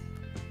Castle.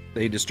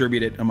 They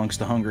distribute it amongst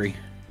the hungry.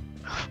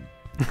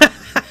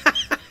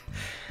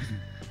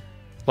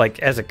 Like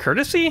as a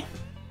courtesy?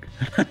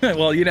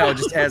 Well,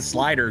 just as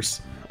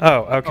sliders.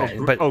 Oh, okay.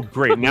 Oh,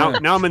 great. Now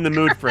I'm in the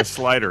mood for a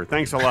slider.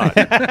 Thanks a lot.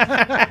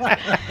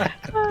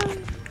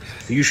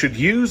 You should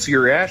use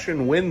your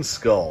Ashen Wind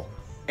Skull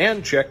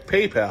and check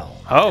PayPal.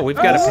 Oh, we've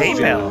got a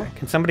PayPal.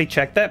 Can somebody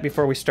check that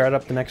before we start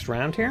up the next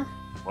round here?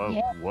 Whoa,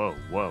 whoa,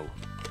 whoa.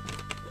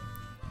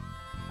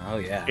 Oh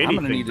yeah. Anything I'm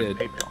gonna need but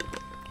to. PayPal.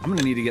 I'm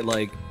gonna need to get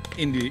like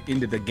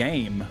into the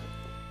game.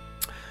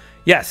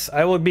 Yes,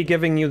 I will be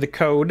giving you the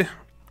code.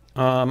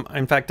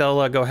 In fact,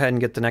 I'll go ahead and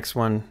get the next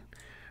one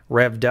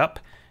revved up.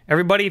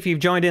 Everybody, if you've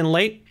joined in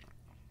late,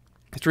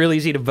 it's really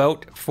easy to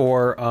vote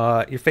for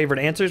your favorite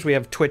answers. We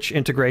have Twitch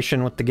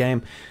integration with the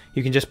game.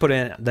 You can just put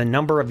in the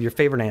number of your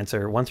favorite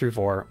answer, 1 through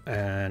 4,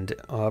 and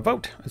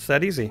vote. It's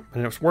that easy.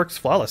 And it works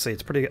flawlessly.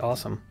 It's pretty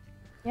awesome.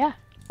 Yeah.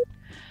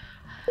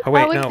 Oh,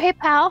 wait, with no.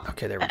 PayPal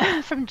Okay, there we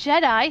go. from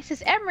Jedi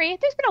says, Emery,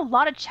 there's been a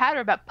lot of chatter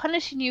about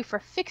punishing you for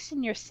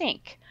fixing your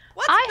sink.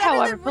 I,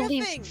 however,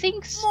 believe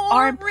sinks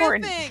are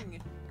important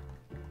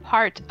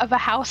part of a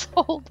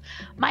household.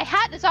 My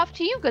hat is off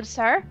to you, good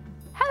sir.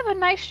 Have a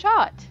nice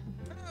shot.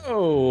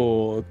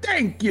 Oh,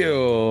 thank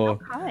you.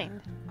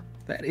 Kind.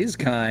 That is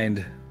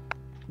kind.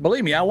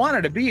 Believe me, I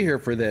wanted to be here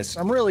for this.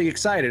 I'm really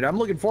excited. I'm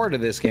looking forward to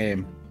this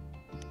game.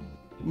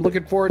 I'm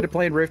looking forward to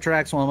playing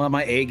Rifftrax while I'm on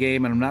my A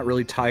game and I'm not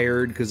really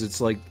tired because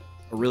it's like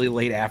a really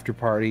late after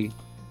party.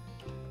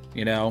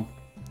 You know?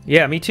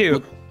 Yeah, me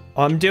too.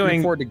 I'm doing...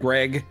 Looking forward to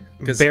Greg.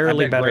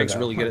 Barely better, Greg's though,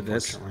 really good at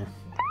this.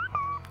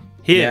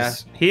 He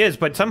is,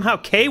 but somehow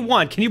Kay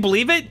won. Can you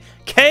believe it?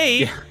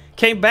 Kay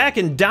came back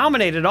and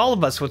dominated all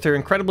of us with her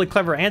incredibly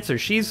clever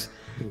answers. She's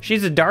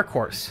a dark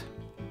horse.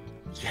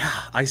 Yeah,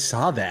 I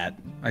saw that.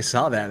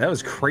 That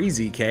was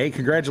crazy, Kay.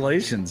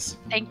 Congratulations.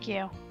 Thank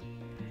you.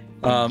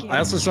 I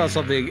also saw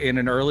something in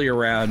an earlier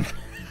round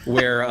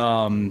where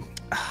I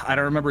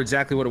don't remember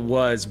exactly what it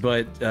was,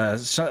 but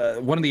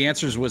one of the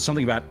answers was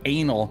something about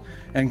anal.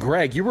 And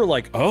Greg, you were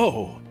like,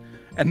 oh.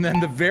 And then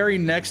the very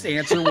next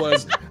answer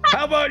was,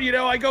 how about,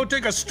 I go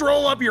take a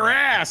stroll up your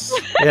ass?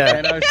 Yeah.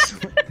 And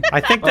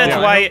I think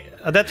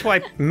that's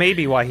why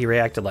maybe why he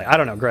reacted like, I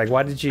don't know, Greg,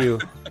 why did you...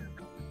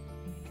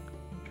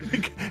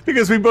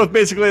 Because we both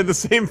basically had the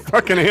same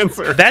fucking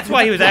answer. That's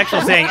why he was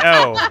actually saying,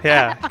 oh,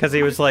 yeah, because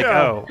he was like,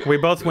 oh, we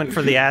both went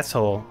for the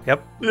asshole.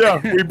 Yep. Yeah,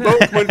 we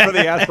both went for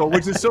the asshole,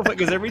 which is so funny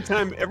because every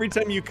time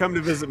you come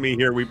to visit me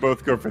here, we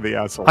both go for the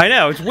asshole. I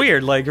know, it's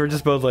weird. Like, we're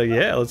just both like,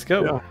 yeah, let's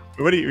go. Yeah.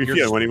 What do you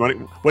feel? What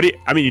are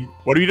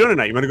you doing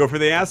tonight? You want to go for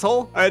the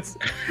asshole?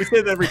 We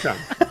say that every time.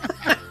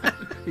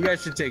 You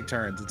guys should take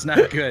turns. It's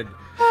not good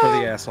for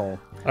the asshole.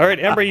 All right,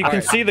 Ember, you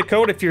can see the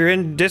code if you're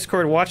in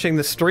Discord watching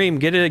the stream.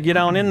 Get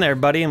on in there,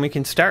 buddy, and we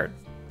can start.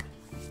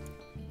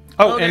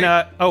 Oh, okay.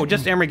 And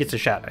just Emery gets a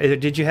shot.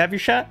 Did you have your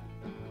shot?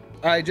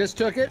 I just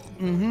took it.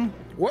 Mm-hmm.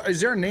 What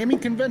is there a naming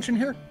convention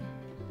here?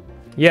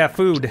 Yeah,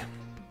 food.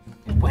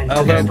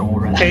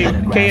 Although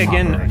Kay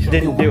again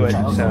didn't do it,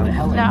 so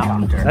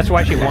no. That's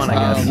why she won,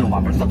 I guess.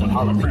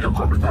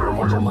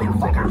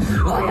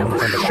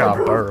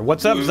 Shopper.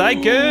 What's up,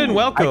 Zyken?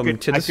 Welcome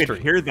to the stream. I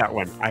could hear that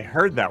one. I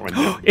heard that one.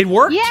 It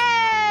worked. Yay!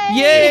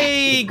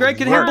 Yay! Greg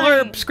can hear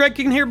blurps. Greg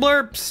can hear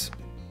blurps.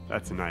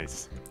 That's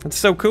nice. That's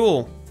so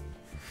cool.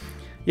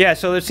 Yeah,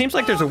 so it seems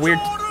like there's a weird...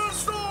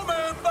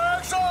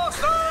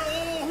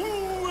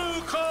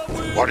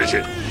 What is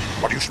it?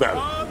 What do you smell?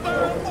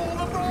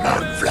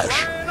 Man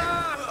flesh.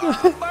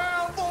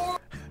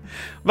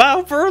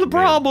 Vow for the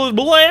problems,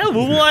 blah,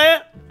 blah.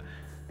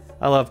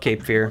 I love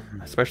Cape Fear,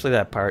 especially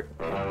that part.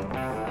 Welcome,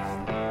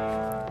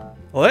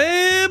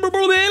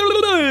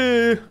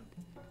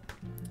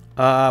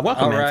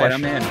 all right, Flesh.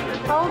 I'm in.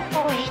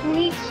 Toad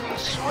needs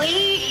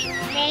sweet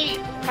meat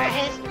for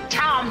his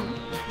tum.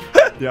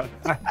 Yeah,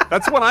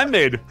 that's what I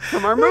made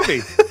from our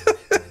movie.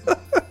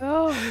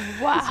 Oh,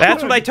 wow.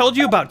 That's what I told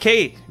you about,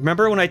 Kate.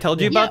 Remember when I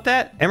told you about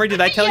that? Emery,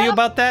 did I tell you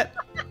about that?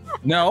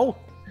 No.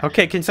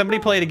 Okay, can somebody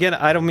play it again?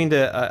 I don't mean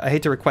to, I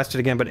hate to request it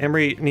again, but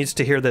Emery needs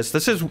to hear this.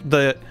 This is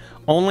the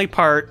only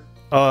part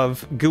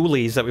of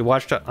Ghoulies that we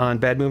watched on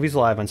Bad Movies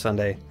Live on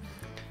Sunday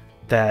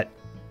that,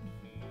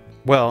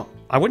 well,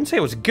 I wouldn't say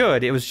it was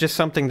good. It was just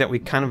something that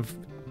it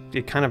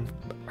kind of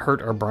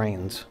hurt our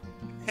brains.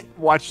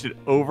 Watched it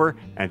over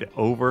and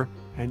over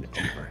and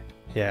over.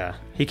 Yeah,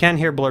 he can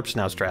hear blurps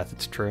now, Strath.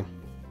 It's true.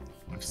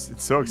 It's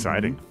so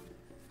exciting.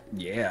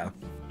 Yeah.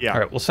 Yeah. All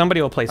right, well,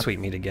 somebody will play Sweet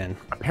Meat again.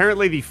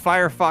 Apparently, the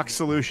Firefox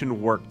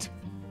solution worked.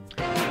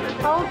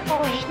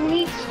 Toad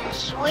needs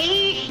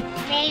sweet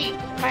meat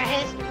for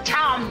his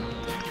tum.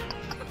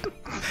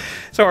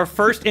 So our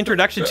first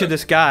introduction to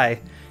this guy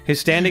who's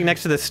standing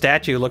next to the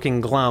statue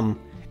looking glum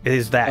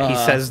is that. He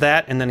says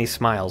that, and then he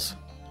smiles.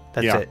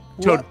 That's it.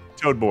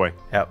 Toad Boy.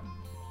 Yep.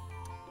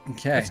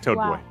 Okay. That's Toad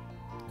Boy.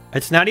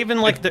 It's not even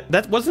like...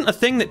 that wasn't a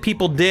thing that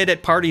people did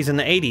at parties in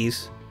the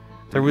 80s.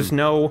 There was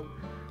no...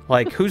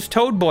 Like, who's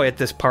Toad Boy at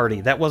this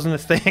party? That wasn't a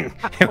thing.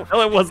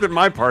 Well, it wasn't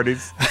my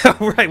parties.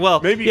 Right,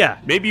 well, maybe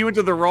you went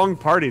to the wrong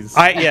parties.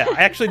 I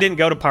actually didn't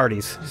go to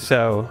parties,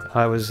 so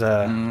I was,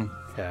 yeah.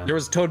 There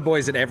was Toad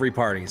Boys at every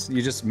parties.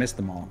 You just missed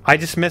them all. I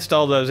just missed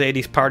all those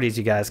 80s parties,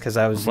 you guys, because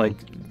I was, like,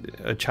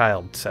 a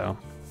child, so.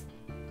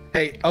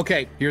 Hey,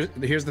 okay,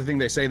 here's the thing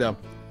they say, though.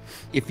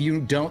 If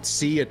you don't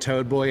see a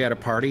Toad Boy at a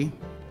party,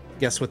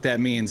 guess what that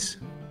means?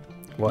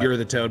 What? You're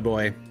the Toad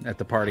Boy at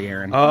the party,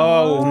 Aaron.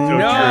 Oh, so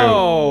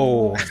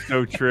no! True.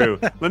 So true.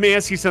 Let me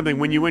ask you something.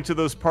 When you went to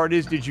those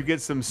parties, did you get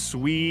some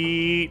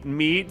sweet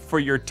meat for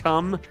your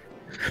tum?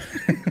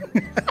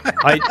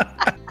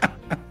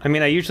 I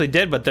mean, I usually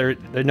did, but there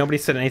nobody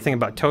said anything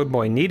about Toad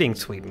Boy needing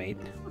sweet meat.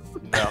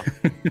 Well,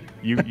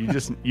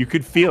 you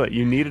could feel it.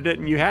 You needed it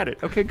and you had it.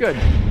 Okay, good.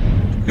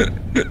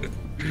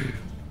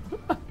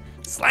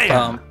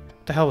 Slam.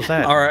 What the hell was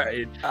that? All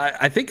right,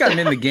 I think I'm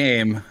in the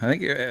game. I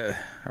think.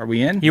 Are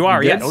we in? You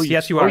are. You Yes. good?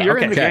 Yes, you are. You're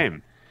okay. in the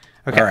game.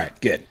 Okay. All right.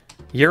 Good.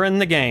 You're in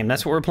the game.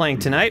 That's what we're playing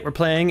tonight. We're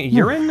playing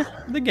You're in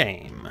the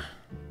Game.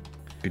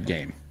 Good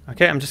game.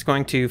 Okay, I'm just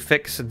going to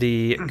fix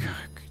the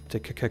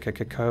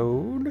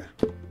code.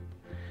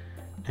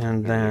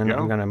 And then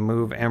I'm going to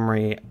move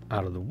Emery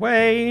out of the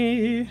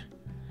way.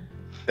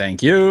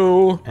 Thank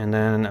you. And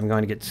then I'm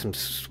going to get some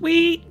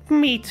sweet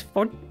meat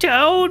for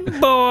Toad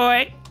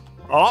Boy.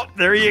 Oh,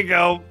 there you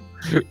go.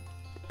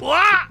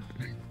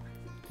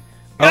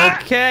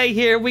 Okay,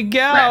 here we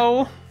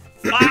go.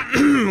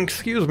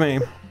 Excuse me.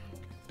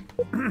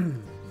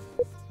 I'm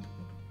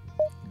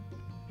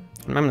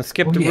going to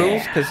skip the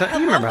rules because you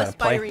remember how to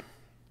play.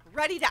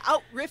 Ready to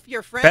out-riff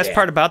your friend? Best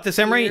part about this,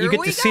 Emery, you Here get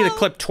we to see the go.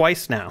 clip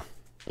twice now.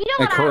 You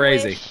know what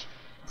Crazy. I wish?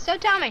 So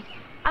tell me,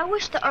 I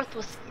wish the Earth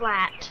was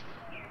flat.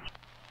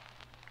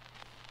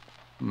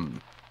 You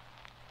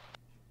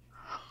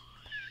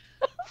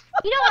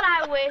know what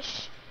I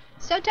wish?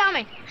 So tell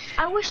me,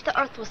 I wish the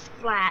Earth was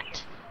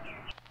flat.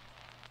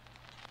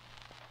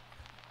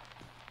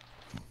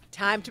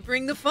 Time to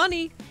bring the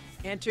funny.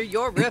 Enter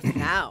your riff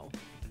now.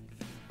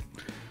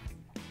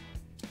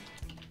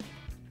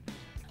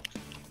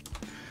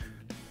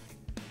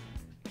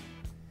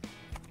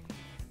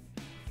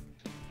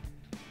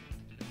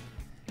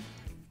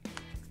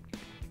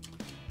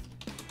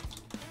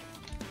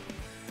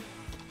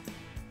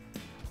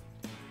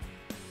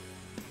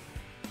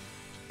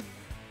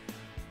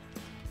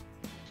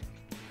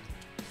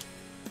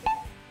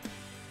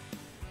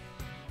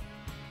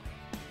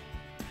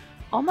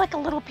 I'm like a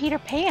little Peter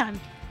Pan.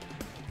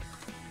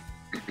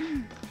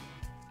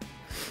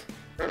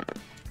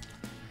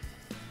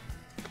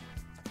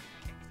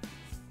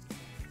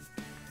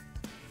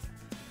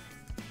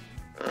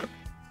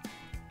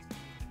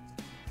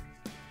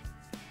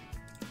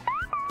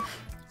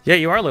 Yeah,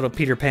 you are a little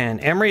Peter Pan.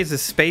 Emery is a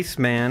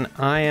spaceman.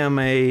 I am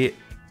a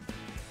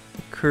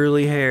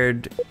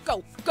curly-haired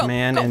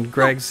man, and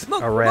Greg's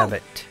a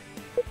rabbit.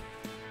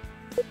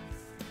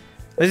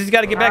 Lizzie's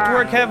got to get back to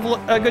work. Have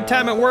a good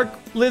time at work,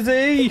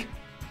 Lizzie.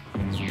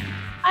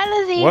 Hi,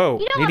 Lizzie. Whoa,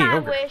 you know what I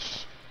mediocre.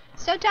 wish?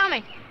 So tell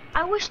me,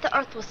 I wish the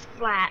Earth was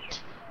flat.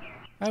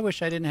 I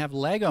wish I didn't have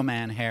Lego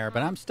Man hair,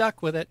 but I'm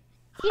stuck with it.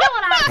 You know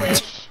what I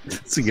wish?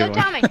 That's a So good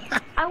tell one. me,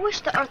 I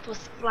wish the Earth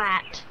was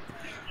flat.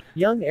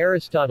 Young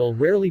Aristotle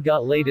rarely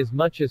got laid as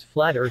much as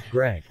Flat Earth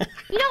Greg.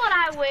 You know what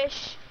I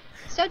wish?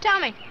 So tell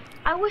me,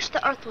 I wish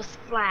the Earth was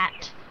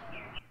flat.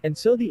 And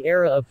so the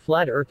era of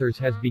flat earthers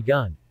has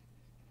begun.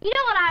 You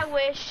know what I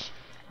wish?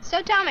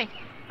 So tell me,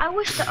 I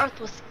wish the Earth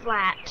was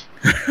flat.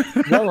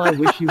 Well, I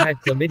wish you had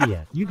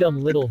chlamydia, you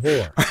dumb little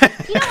whore.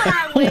 You know what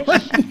I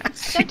wish?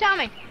 So tell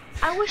me,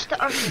 I wish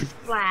the Earth was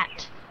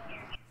flat.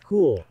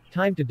 Cool,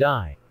 time to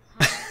die.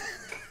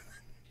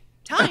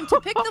 Time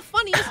to pick the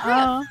funniest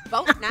riff.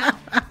 Vote now.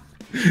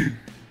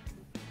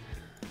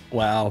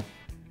 Wow.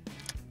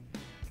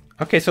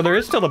 Okay, so there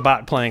is still a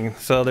bot playing.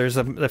 So there's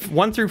the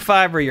 1 through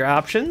 5 are your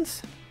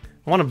options.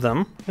 One of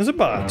them is a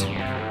bot.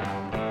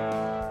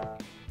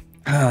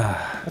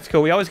 That's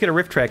cool. We always get a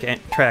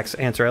Rifftrax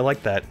answer. I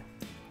like that.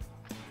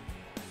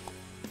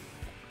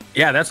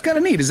 Yeah, that's kind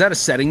of neat. Is that a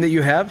setting that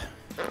you have?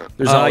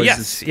 There's always yes.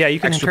 this Yeah, you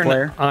can extra turn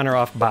player. on or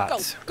off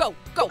bots. Go.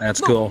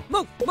 That's move,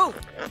 cool. Move.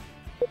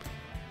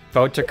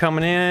 Votes are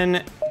coming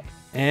in,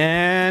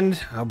 and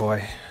oh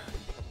boy,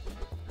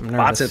 I'm nervous.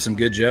 Bots had some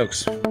good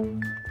jokes.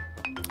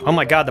 Oh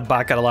my god, the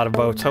bot got a lot of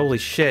votes. Holy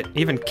shit!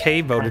 Even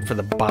Kay voted for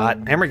the bot.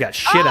 Emery got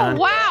shit on.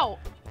 Wow!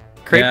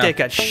 Crepe Yeah. Dick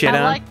got shit I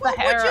on. like the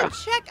hair.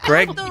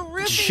 Greg out the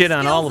riffing shit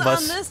on all of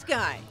skills us. on this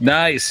guy.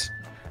 Nice.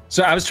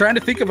 So I was trying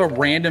to think of a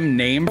random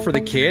name for the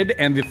kid,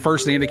 and the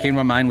first name that came to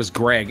my mind was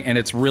Greg, and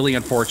it's really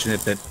unfortunate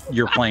that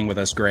you're playing with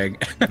us,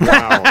 Greg.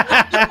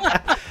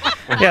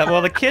 Yeah,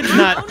 well, the kid's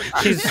not.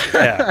 She's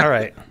yeah. All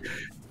right.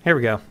 Here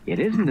we go. It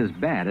isn't as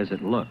bad as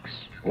it looks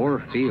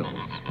or feels.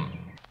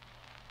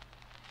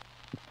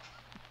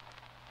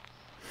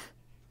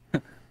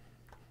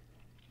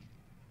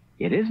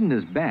 It isn't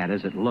as bad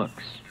as it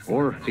looks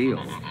or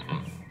feels.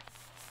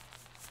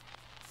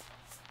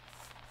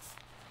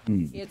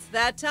 It's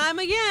that time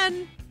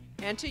again.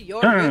 Enter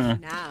your riff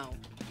now.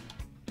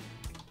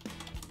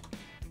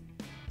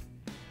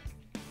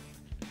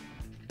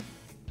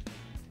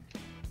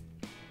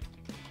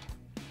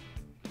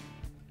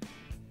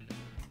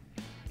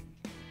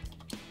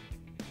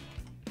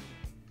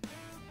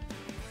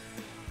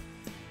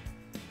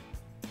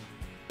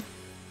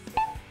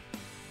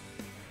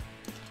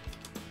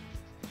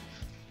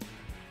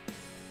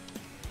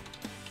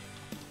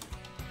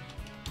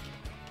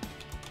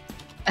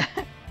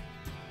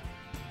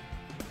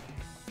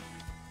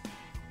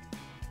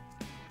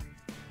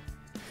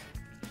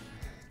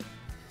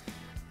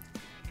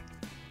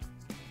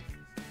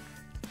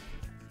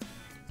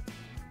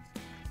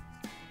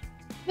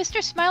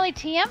 Mr. Smiley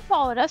TM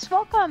followed us.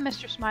 Welcome,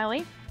 Mr.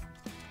 Smiley.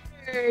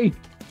 Yay!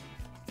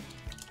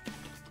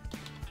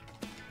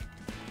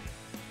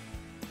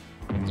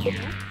 Don't get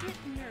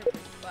nervous,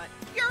 but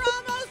you're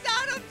almost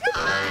out of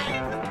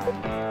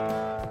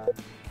time!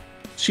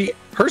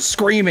 Her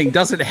screaming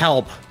doesn't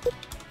help.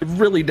 It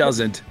really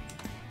doesn't.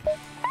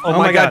 Oh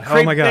my god!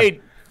 Oh my god!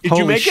 Did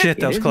Holy you make shit, it?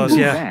 that was It close.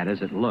 isn't as Yeah. bad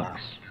as it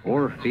looks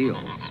or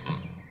feels.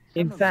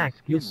 In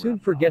fact, you'll soon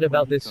forget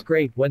about this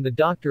scrape when the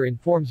doctor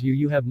informs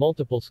you have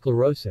multiple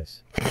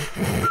sclerosis.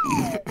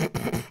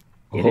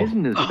 It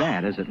isn't as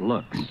bad as it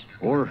looks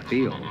or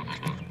feels.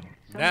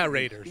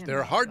 Narrators,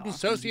 they're hardened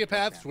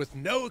sociopaths with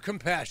no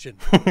compassion.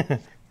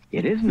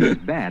 It isn't as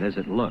bad as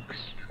it looks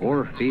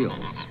or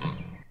feels.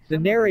 The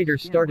narrator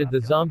started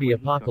the zombie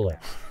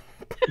apocalypse.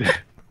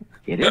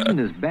 It isn't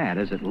as bad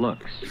as it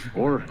looks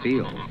or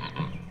feels.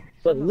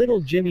 But little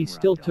Jimmy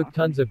still took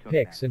tons of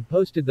pics and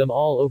posted them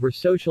all over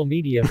social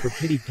media for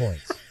pity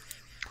points.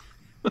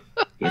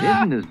 It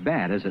isn't as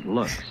bad as it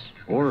looks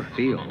or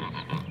feels.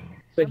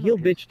 But he'll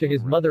bitch to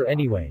his mother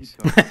anyways.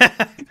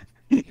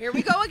 Here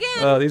we go again.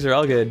 Oh, these are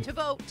all good. To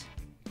vote.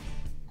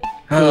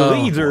 Oh,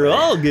 these are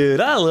all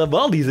good. I love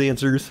all these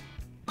answers.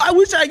 I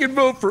wish I could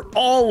vote for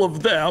all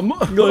of them.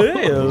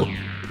 Yeah.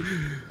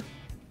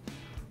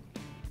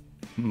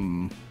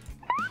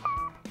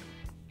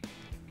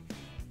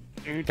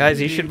 Guys,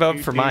 you should vote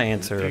for my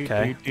answer,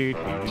 okay?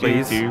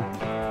 Please.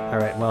 All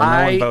right. Well,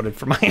 no one voted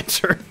for my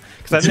answer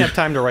because I didn't have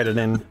time to write it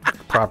in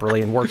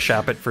properly and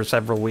workshop it for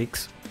several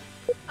weeks.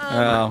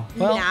 Well,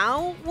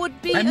 Now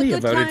would be I a may good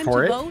have voted time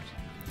for to it. vote.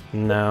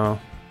 No.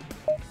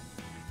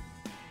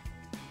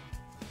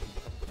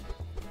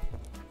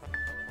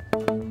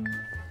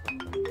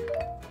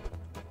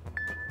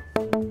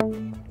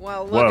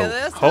 Well, look Whoa. at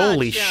this.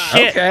 Holy hotshot.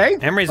 shit. Okay.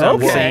 Emery's on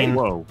the Okay. scene.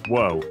 Whoa,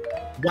 whoa.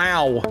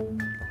 Wow.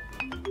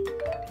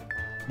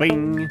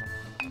 Bing.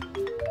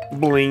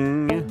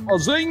 Bling. Oh,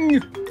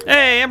 zing!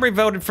 Hey, Emery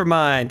voted for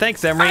mine.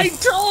 Thanks, Emery. I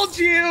told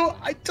you!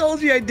 I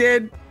told you I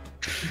did.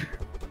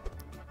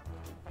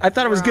 I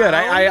thought it was good.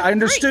 I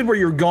understood where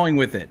you were going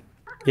with it.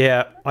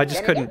 Yeah, I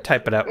just couldn't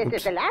type it out. This is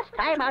Oops. the last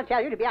time I'll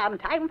tell you to be on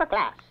time for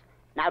class.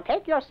 Now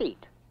take your seat.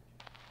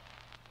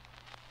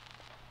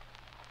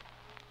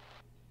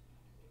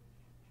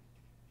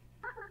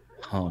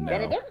 Oh, no.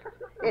 Benedict,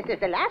 this is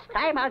the last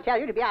time I'll tell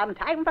you to be on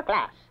time for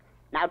class.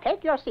 Now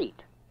take your seat.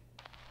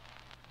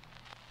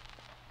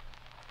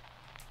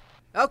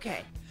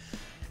 Okay.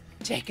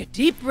 Take a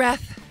deep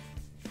breath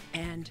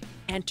and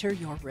enter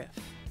your riff.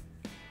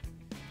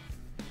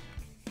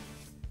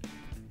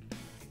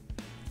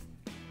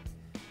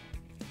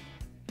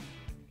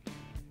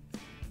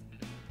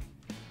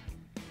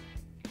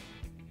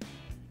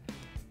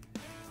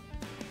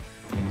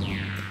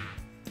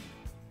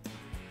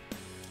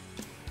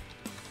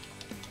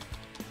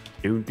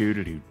 Do do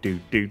do do do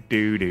do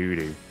do do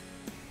do.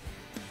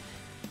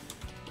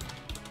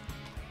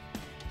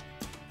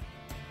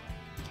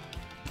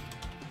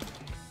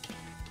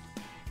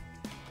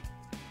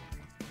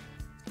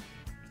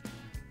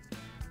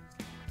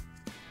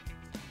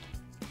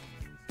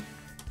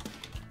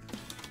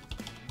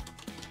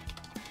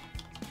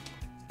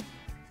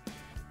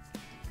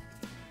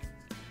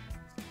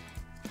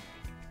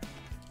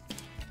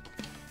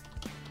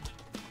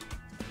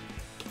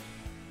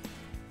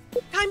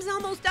 Time's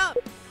almost up.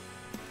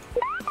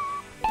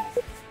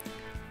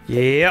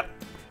 Yep.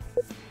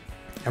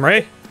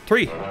 Emery,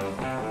 3.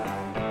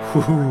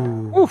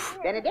 Whew. Oof.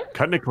 Benedict,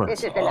 Cutting it close.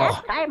 this is the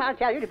last time I'll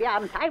tell you to be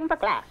on time for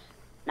class.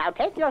 Now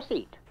take your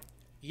seat.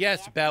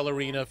 Yes,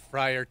 ballerina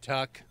Friar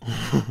Tuck.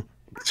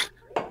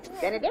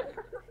 Benedict,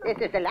 this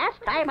is the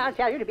last time I'll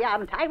tell you to be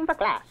on time for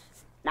class.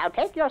 Now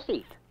take your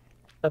seat.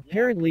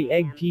 Apparently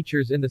egg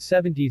teachers in the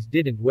 70s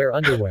didn't wear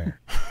underwear.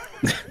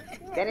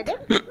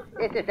 Benedict,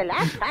 this is the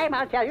last time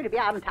I'll tell you to be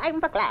on time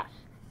for class.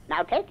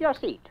 Now take your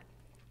seat.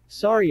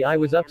 Sorry, I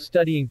was up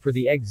studying for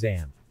the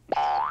exam.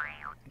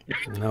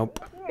 Nope.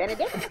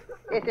 Benedict,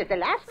 this is the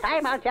last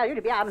time I'll tell you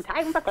to be on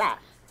time for class.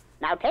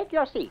 Now take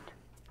your seat.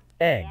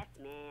 Egg.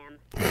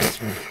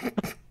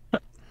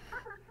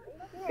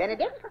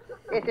 Benedict,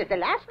 this is the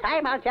last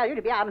time I'll tell you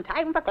to be on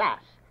time for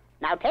class.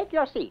 Now take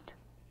your seat.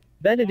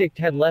 Benedict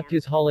had left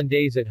his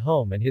hollandaise at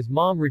home and his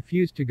mom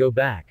refused to go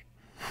back.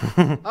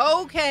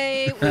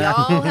 Okay, we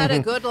all had a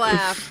good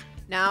laugh.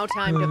 Now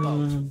time to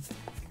vote.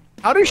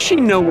 How does she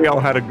know we all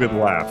had a good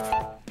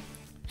laugh?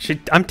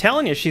 I'm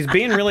telling you, she's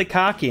being really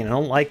cocky and I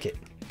don't like it.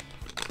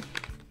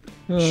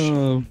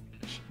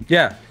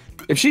 Yeah.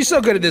 If she's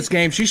so good at this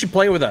game, she should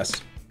play with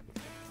us.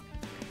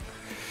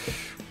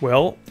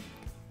 Well,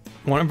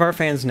 one of our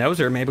fans knows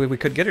her. Maybe we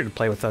could get her to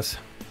play with us.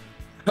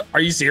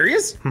 Are you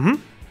serious? Mm-hmm.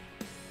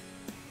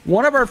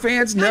 One of our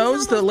fans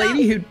knows the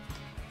lady who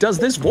does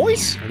this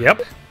voice?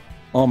 Yep.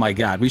 Oh my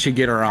god, we should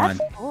get her on.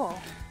 Cool.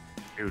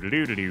 Do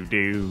do do do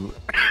do.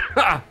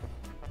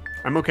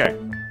 I'm okay.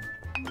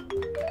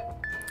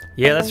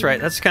 Yeah, that's right.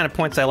 That's the kind of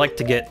points I like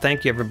to get.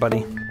 Thank you,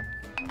 everybody.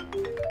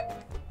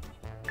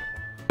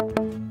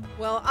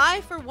 Well,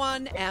 I, for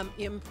one, am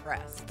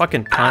impressed.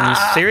 Fucking puns.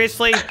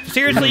 Seriously?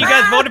 Seriously, you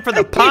guys voted for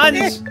the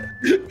puns?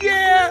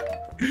 Yeah.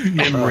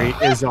 Emery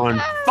is on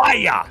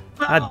fire.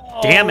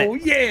 God damn it. Oh,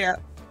 yeah.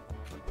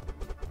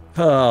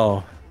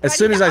 Oh. As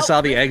soon as I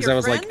saw the eggs, I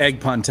was like, egg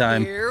pun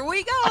time. Here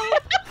we go.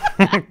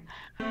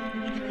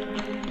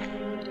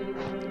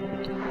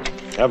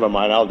 Never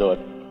mind, I'll do it.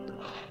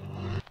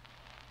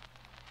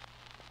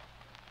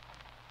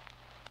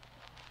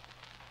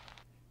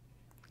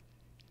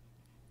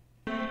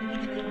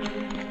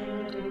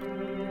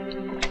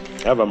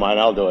 Never mind,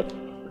 I'll do it.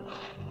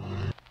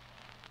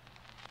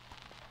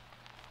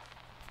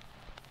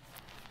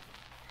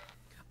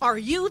 Are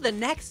you the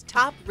next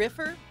top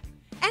riffer?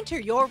 Enter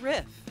your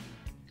riff.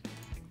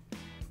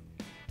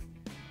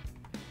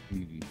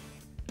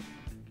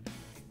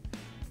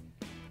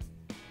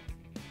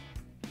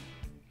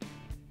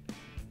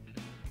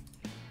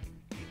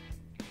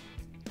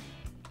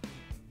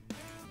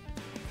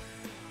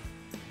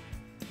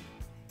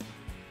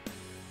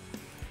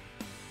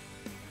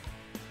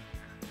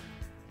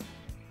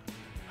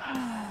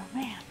 Oh,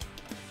 man.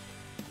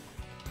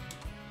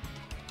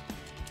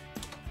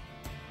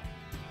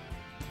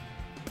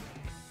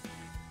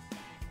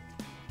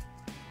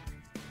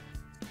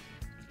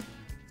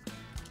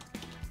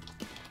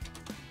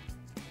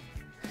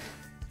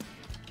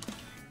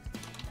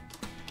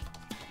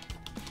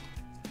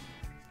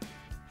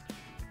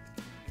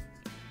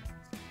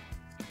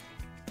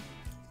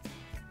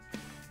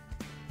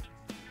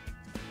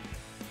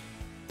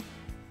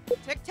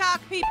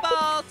 TikTok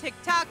people,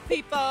 TikTok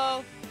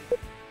people.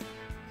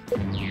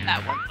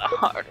 That one's a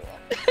hard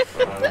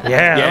one.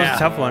 Yeah, that was a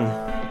tough one.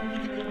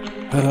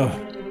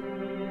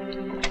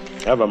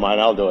 Never mind,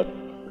 I'll do it.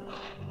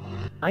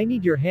 I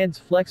need your hands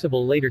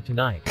flexible later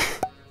tonight.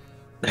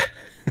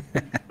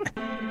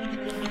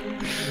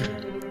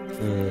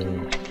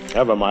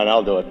 Never mind,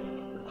 I'll do it.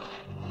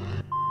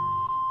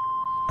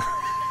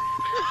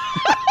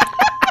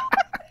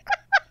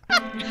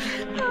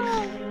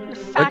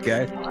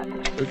 Okay.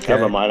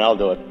 Never mind, I'll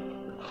do it.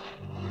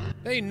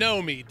 They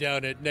know me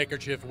down at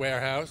Neckerchief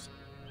Warehouse.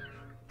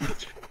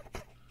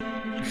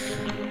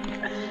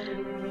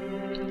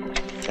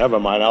 Never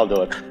mind, I'll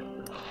do it.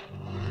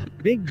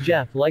 Big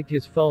Jeff liked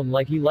his phone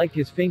like he liked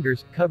his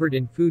fingers covered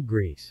in food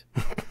grease.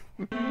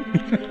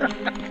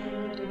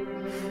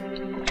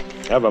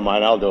 Never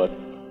mind, I'll do it.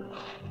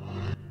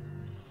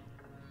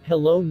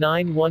 Hello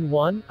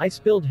 911, I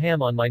spilled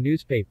ham on my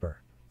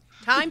newspaper.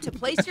 Time to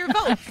place your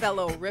vote,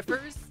 fellow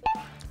riffers.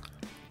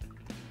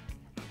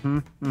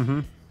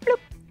 Mm-hmm.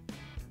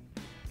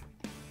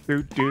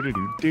 Do do do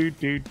do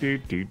do do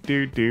do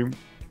do do.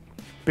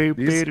 Boop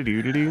do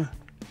do do do.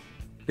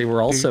 They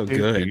were all so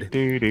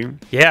good.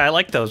 Yeah, I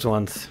like those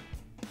ones.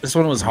 This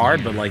one was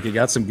hard, but like, you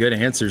got some good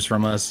answers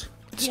from us.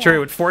 It's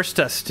true. It forced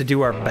us to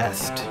do our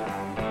best.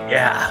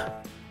 Yeah.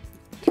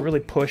 To really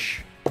push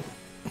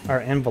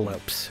our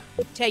envelopes.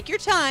 Take your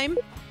time.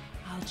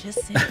 I'll just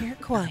sit here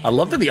quiet. I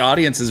love that the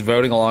audience is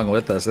voting along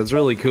with us. That's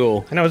really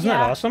cool. I know, isn't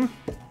that awesome?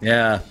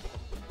 Yeah.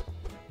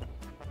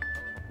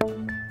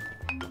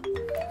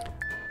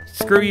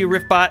 Screw you,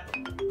 Riffbot.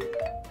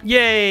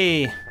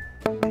 Yay!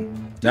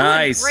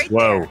 Nice. Right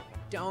Whoa. there.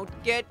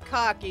 Don't get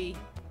cocky.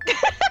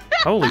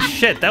 Holy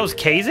shit, that was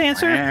Kay's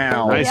answer?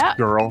 Wow. Nice Yeah.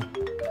 girl.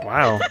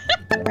 Wow.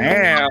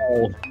 Wow.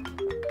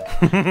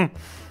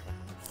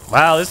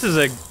 Wow, this is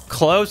a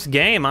close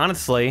game,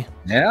 honestly.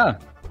 Yeah.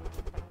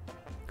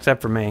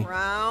 Except for me.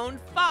 Round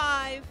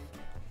 5.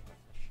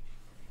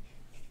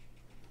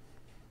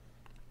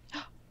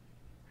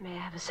 May I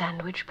have a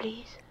sandwich,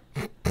 please?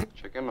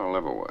 Chicken or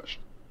liverwurst?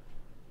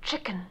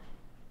 Chicken.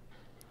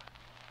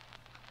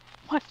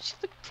 Why did you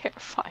look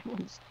terrified when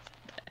you said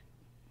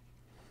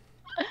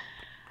that?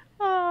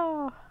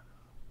 Oh.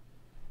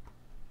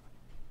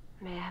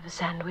 May I have a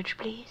sandwich,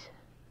 please?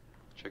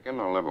 Chicken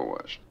or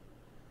liverwurst?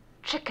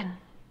 Chicken.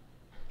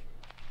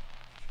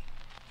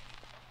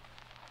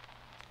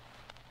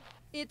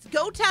 It's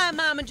go time,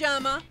 Mama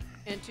Jama.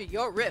 Enter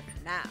your riff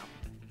now.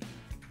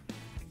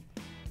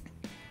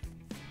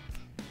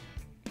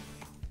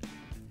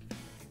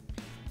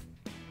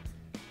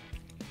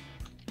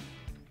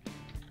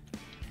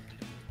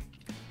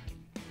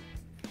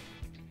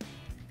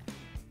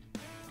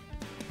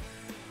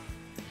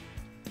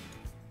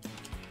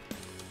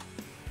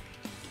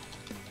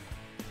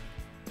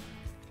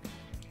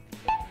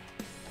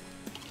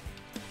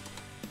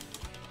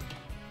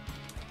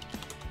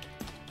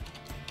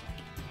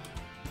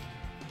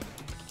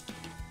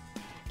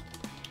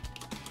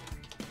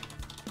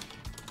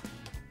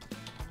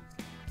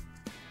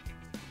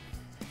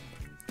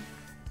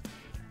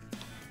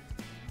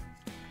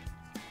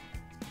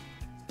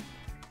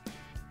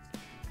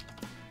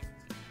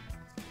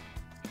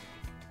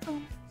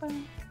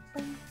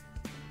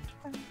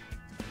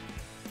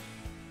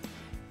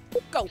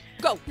 Go,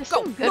 go, There's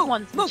go. some good move,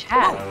 ones in move,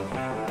 chat.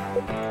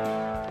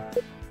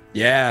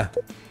 Yeah.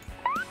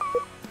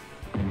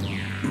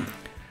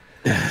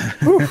 May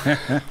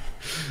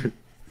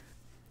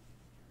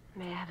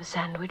I have a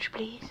sandwich,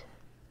 please?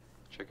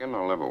 Chicken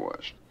or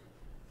liverwurst?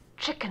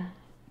 Chicken.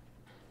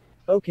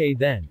 Okay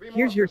then,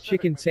 here's your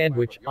chicken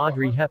sandwich,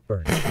 Audrey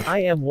Hepburn. I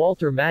am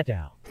Walter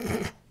Matthau.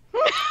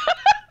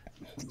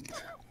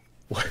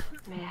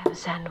 have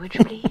a sandwich,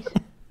 please?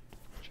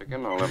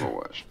 Chicken or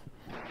liverwurst?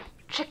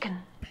 Chicken.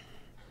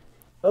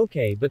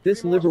 Okay, but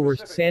this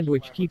liverwurst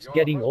sandwich keeps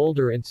getting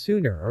older, and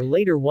sooner or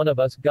later one of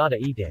us gotta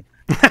eat it.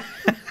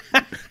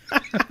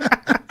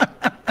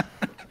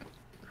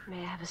 May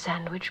I have a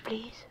sandwich,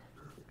 please?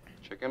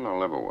 Chicken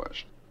or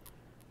liverwurst?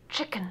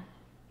 Chicken.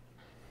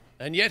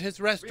 And yet his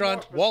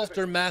restaurant,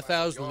 Walter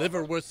Matthau's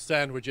Liverwurst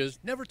Sandwiches,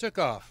 never took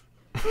off.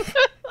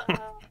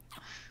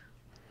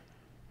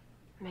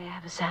 May I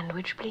have a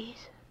sandwich,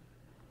 please?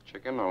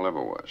 Chicken or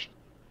liverwurst?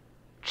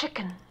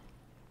 Chicken.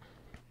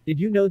 Did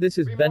you know this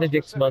is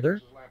Benedict's mother?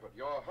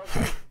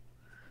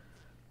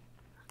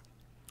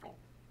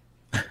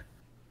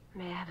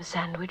 May I have a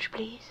sandwich,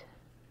 please?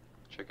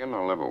 Chicken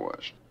or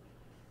liverwurst?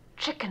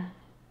 Chicken.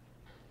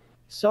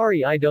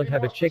 Sorry, I don't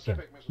have a chicken.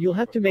 You'll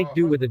have to make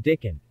do with a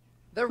dickin.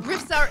 The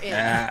riffs are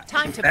in.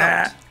 Time to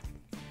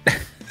vote.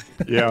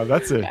 Yeah,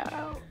 that's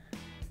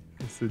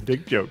a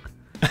dick joke.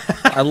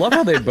 I love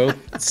how they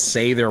both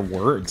say their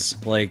words,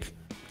 like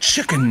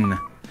chicken and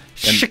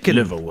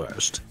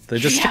liverwurst. They're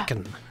just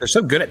they're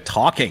so good at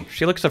talking.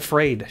 She looks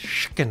afraid.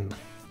 Chicken.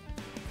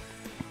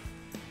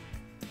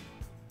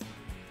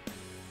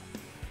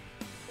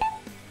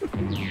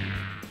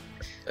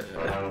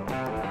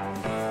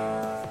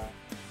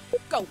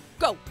 Go,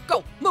 go,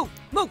 go. Move,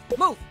 move,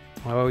 move.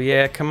 Oh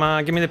yeah, come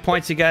on, give me the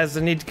points, you guys.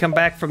 I need to come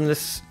back from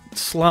this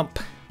slump.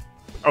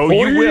 Oh,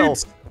 you will.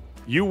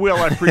 You will,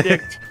 I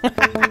predict.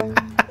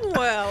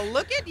 Well,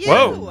 look at you.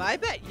 Whoa. I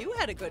bet you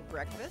had a good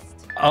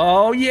breakfast.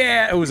 Oh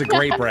yeah, it was a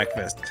great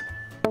breakfast.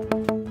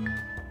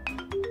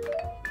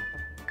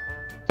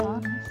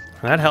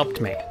 That helped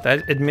me.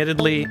 That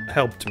admittedly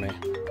helped me.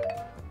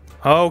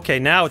 Okay,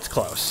 now it's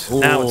close.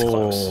 Now it's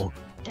close.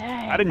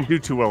 I didn't do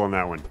too well on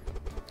that one.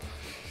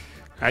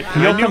 I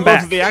You'll knew come both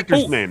back. of the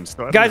actors' Oh, names.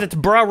 So guys, it's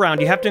bra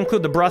round. You have to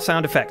include the bra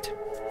sound effect.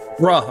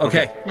 Bruh,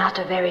 okay. Not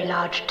a very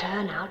large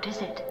turnout, is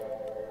it?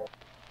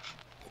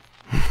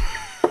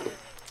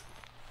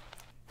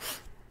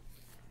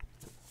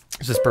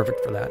 This is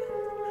perfect for that.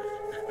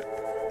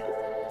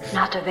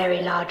 Not a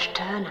very large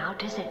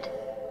turnout, is it?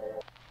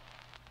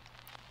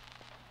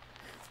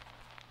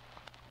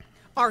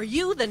 Are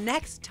you the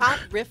next top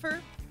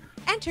riffer?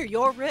 Enter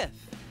your riff.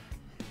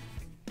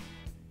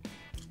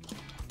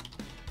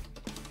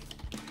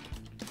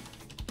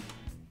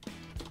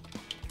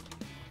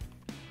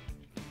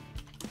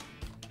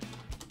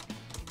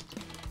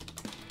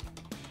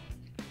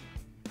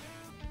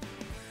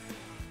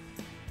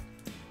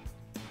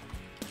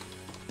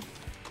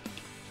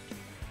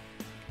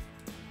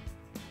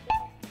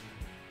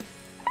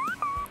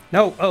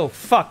 No, oh,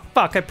 fuck,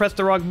 I pressed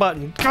the wrong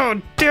button.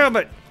 God damn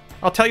it!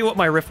 I'll tell you what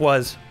my riff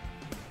was.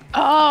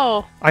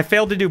 Oh. I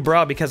failed to do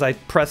bra because I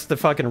pressed the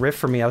fucking riff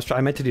for me.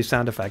 I meant to do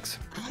sound effects.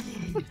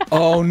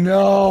 Oh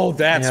no,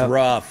 that's Yeah.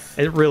 rough.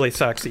 It really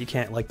sucks that you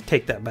can't, like,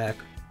 take that back.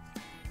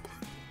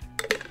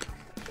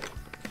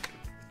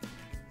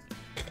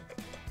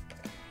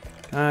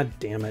 God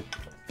damn it.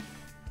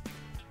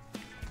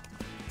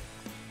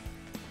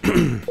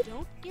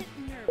 Don't get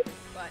nervous,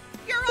 but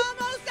you're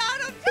almost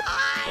out of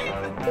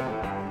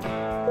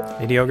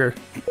time! Mediocre.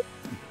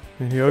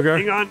 Mediocre.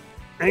 Hang on.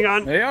 Hang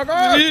on.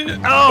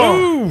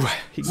 Oh!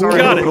 He Sorry,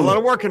 got I it. put a lot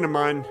of work into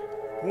mine.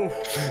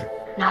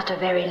 Not a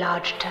very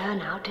large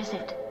turnout, is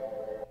it?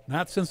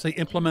 Not since they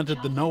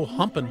implemented the no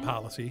humping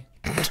policy.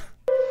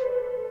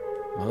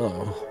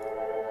 Oh.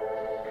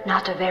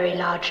 Not a very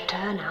large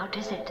turnout,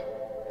 is it?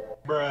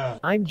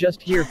 I'm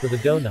just here for the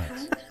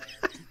donuts.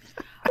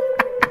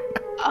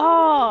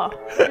 Oh,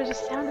 there's a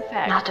sound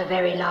effect. Not a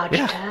very large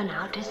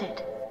turnout, is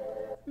it?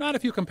 Not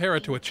if you compare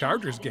it to a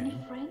Chargers game.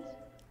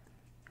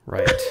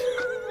 Right.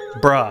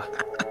 Bruh.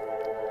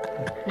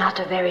 Not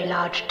a very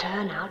large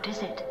turnout, is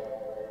it?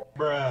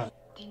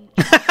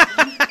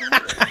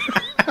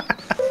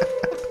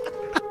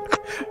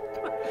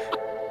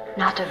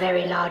 Not a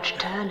very large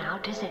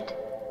turnout, is it?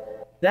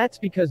 That's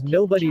because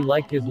nobody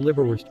liked his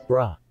liverwurst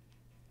bra.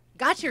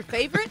 Got your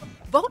favorite?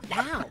 Vote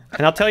now.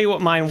 And I'll tell you what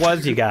mine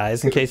was, you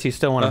guys, in case you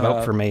still want to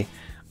vote for me.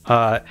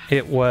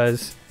 It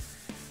was...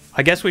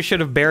 I guess we should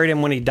have buried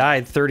him when he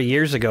died 30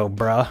 years ago,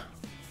 bruh.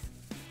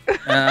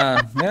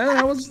 Yeah,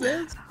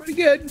 that's pretty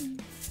good.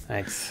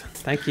 Thanks.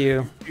 Thank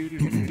you.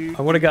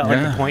 I would have got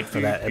like a point for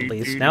that at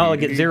least. Now I'll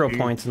get 0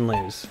 points and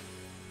lose.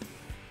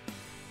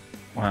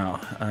 Wow.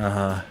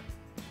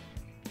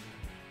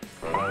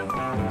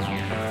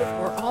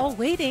 We're all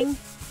waiting.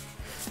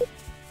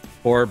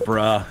 Poor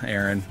bruh,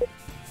 Aaron.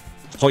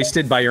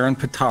 Hoisted by your own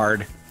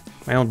petard.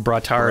 My own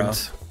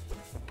bratards.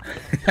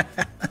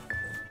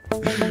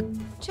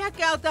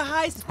 Check out the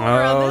high score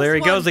on Oh, this there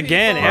he one, goes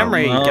again. people.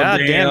 Emery, Oh, god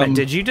damn it. damn.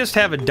 Did you just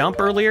have a dump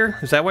earlier?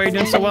 Is that why you're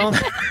doing so well?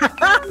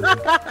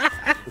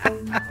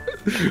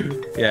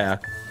 Yeah.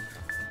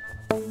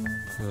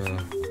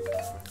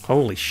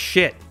 Holy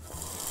shit.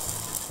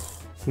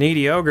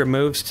 Needy Ogre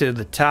moves to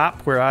the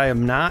top where I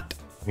am not.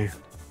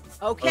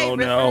 Okay, Oh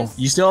no. Riffers,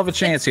 You still have a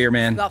chance here,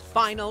 man. the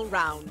final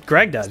round.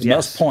 Greg does, Most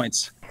yes.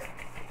 points.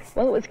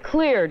 Well, it was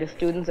clear to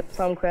students at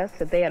Suncrest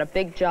that they had a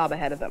big job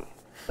ahead of them,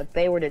 but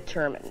they were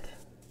determined.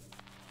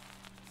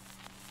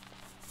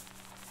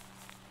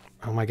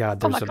 Oh my God!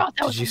 Oh There's my God, that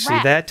Did was you a see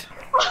rat. that?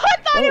 I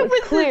thought Well, it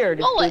was clear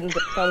to bullet. students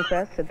at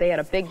Suncrest that they had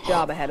a big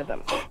job ahead of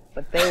them,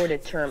 but they were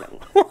determined.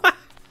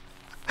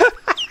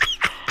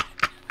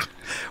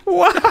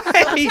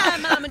 Why?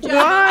 Time, Mama Jama.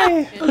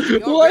 Why? It's your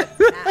What?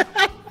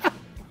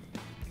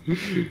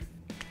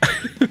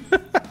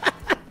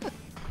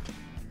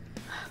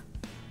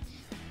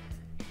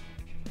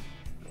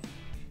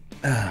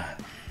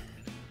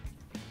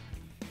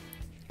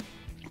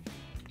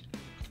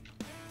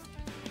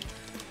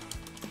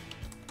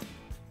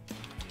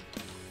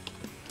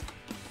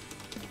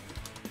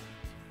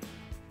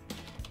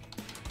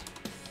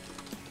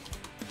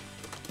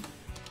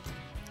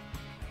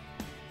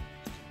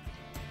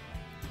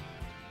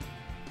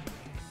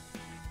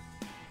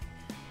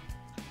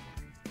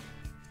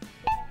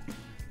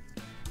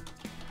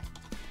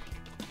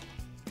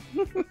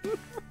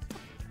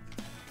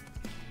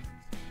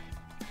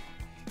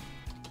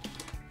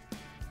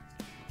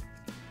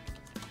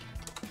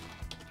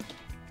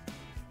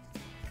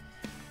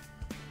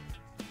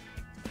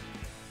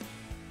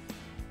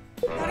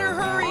 Better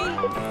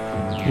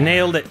hurry.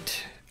 Nailed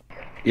it.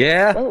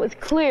 Yeah. Well, it was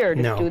clear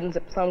to No. students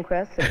at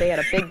Suncrest that they had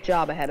a big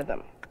job ahead of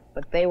them,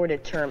 but they were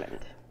determined.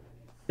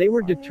 They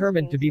were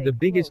determined to be the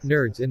biggest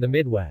nerds in the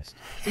Midwest.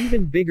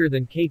 Even bigger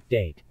than Cape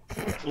Date.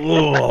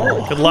 Well, it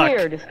was Good luck.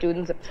 clear to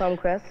students at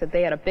Suncrest that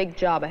they had a big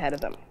job ahead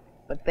of them,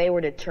 but they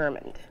were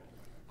determined.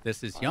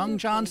 This is young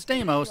John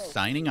Stamos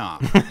signing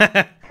off.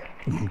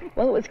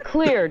 Well, it was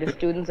clear to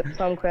students at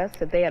Suncrest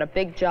that they had a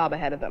big job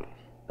ahead of them,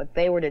 but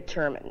they were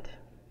determined.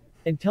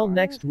 Until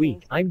next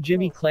week, I'm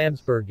Jimmy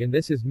Clamsburg and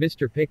this is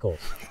Mr. Pickles.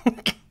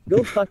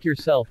 Go fuck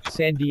yourself,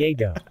 San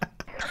Diego.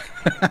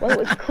 Well, it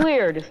was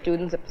clear to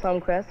students at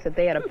Suncrest that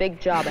they had a big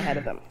job ahead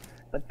of them,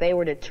 but they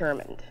were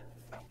determined.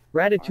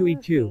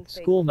 Ratatouille 2,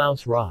 School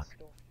Mouse Rock.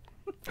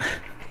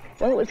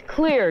 Well, it was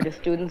clear to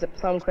students at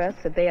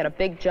Suncrest that they had a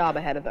big job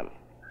ahead of them,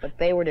 but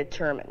they were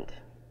determined.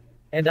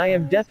 And I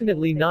am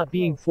definitely not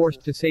being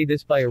forced to say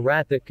this by a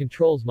rat that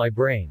controls my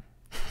brain.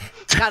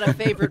 Got a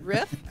favorite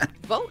riff?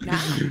 Vote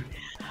now.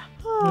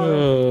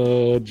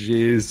 Oh,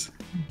 jeez.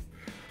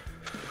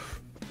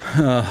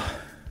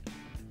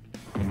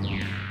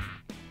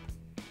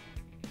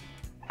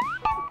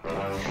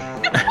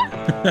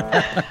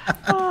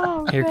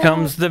 Here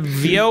comes the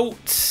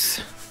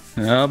votes.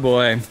 Oh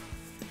boy.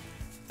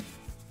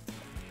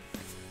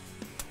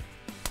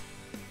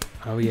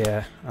 Oh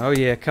yeah. Oh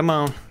yeah. Come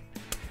on.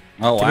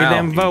 Oh Give me wow.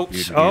 them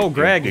votes. Oh,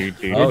 Greg, you're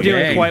doing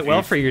dang. quite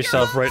well for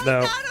yourself right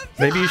now.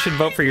 Maybe you should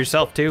vote for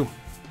yourself too.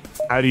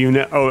 How do you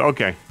know? Oh,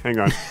 okay. Hang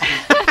on.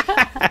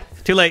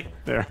 Too late.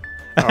 There.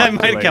 I too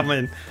might have late. come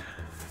in.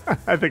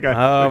 I think I.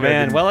 Oh think I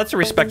man. did. Well, that's a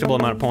respectable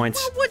amount of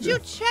points. Would you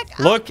check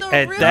Look out the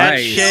at riff that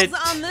skills shit.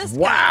 on this guy?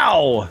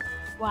 Wow.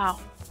 Wow.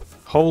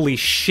 Holy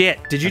shit!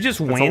 Did you just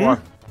That's win?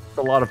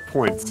 a lot of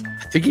points.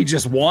 I think he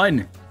just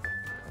won.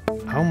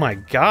 Oh my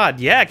god!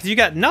 Yeah, because you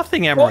got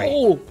nothing, Emery.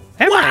 Oh,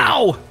 Emery.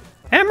 wow.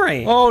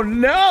 Emery. Oh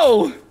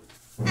no.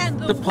 And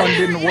The pun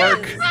didn't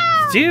work.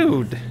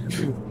 Dude.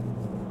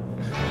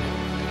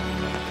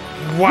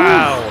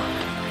 Wow.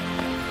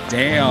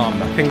 Damn.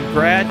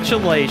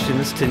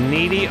 Congratulations to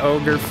Needy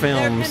Ogre There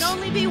Films. can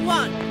only be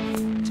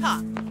one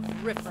top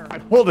riffer. I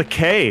pulled a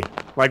K.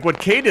 Like what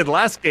K did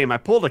last game. I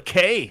pulled a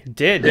K.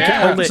 Did.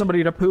 Yeah, Pulled it,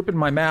 somebody to poop in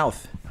my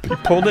mouth.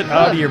 pulled it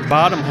out of your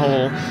bottom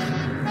hole.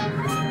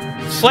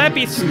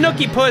 Slappy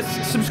Snooky Puss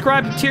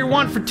subscribed to Tier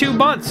 1 for 2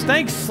 months.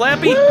 Thanks,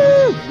 Slappy.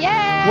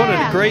 Yeah. What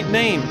a great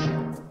name.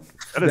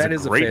 That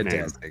is a great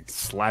fantastic name.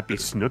 Slappy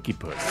Snooky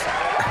Puss.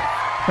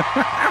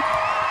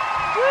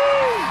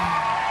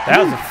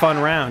 That was a fun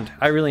round.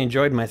 I really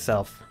enjoyed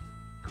myself.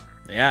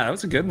 Yeah, that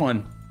was a good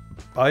one.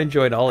 I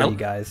enjoyed all of you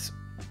guys.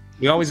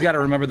 We always got to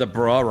remember the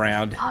bra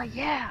round. Oh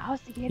yeah, I was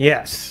thinking.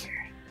 Yes.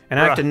 And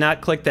I have to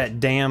not click that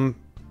damn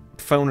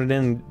phone it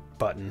in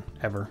button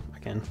ever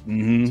again.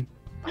 Mm-hmm.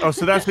 Oh,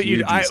 so that's what you.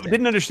 Huge I mistake.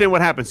 didn't understand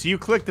what happened. So you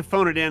clicked the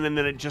phone it in, and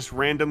then it just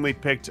randomly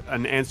picked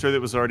an answer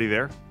that was already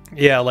there.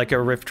 Yeah, like a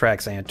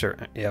Rifftrax answer.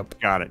 Yep.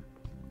 Got it.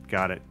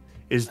 Got it.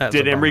 That's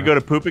Did a Emery bummer. go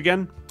to poop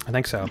again? I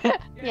think so.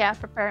 Yeah,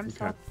 prepare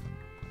himself.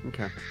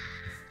 Okay.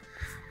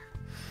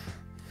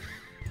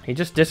 He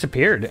just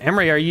disappeared.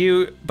 Emery, are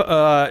you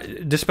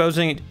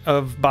disposing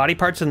of body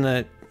parts in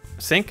the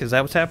sink? Is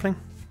that what's happening?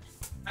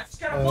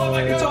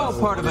 It's all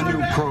part of a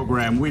new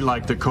program we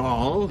like to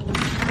call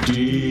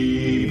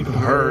Deep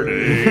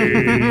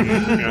Hurting.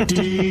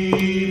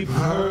 Deep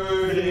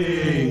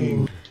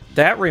Hurting.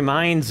 That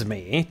reminds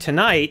me,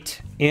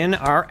 tonight in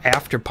our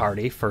after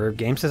party for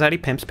Game Society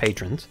Pimps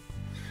patrons,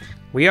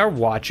 we are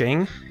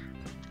watching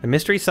the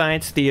Mystery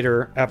Science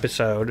Theater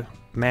episode,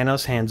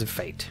 Manos Hands of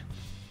Fate.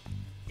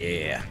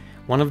 Yeah.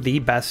 One of the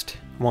best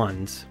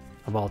ones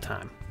of all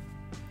time.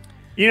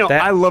 You know,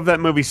 I love that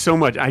movie so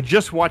much. I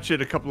just watched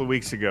it a couple of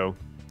weeks ago.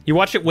 You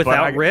watched it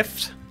without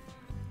riffs?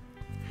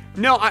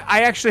 No,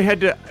 I actually had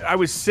to. I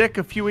was sick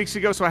a few weeks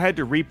ago, so I had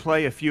to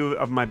replay a few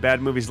of my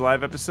Bad Movies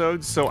Live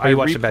episodes. So I you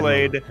watched the Bad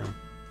replayed. Movie,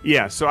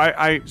 Yeah, so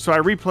I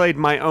replayed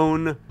my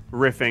own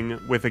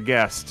riffing with a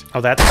guest.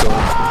 Oh, that's cool.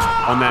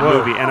 On that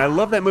movie. And I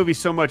love that movie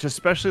so much,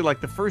 especially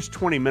like the first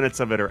 20 minutes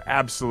of it are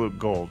absolute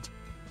gold.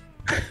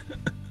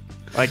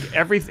 Like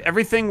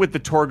everything with the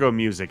Torgo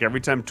music.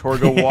 Every time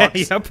Torgo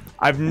walks, Yep.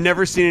 I've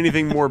never seen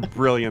anything more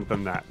brilliant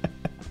than that.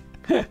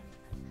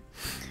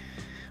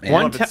 I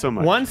love it so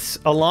much. Once,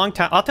 a long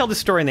time... I'll tell this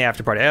story in the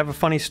after party. I have a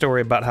funny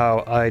story about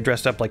how I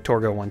dressed up like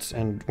Torgo once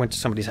and went to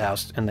somebody's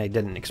house, and they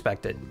didn't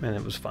expect it, and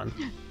it was fun.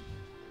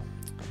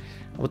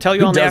 We'll tell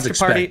you on the after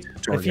party.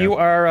 If you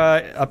are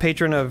a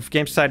patron of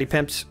Game Society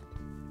Pimps,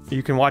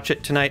 you can watch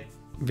it tonight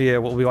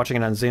via... We'll be watching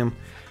it on Zoom.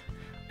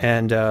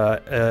 And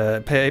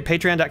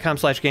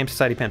patreon.com/Game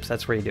Society Pimps.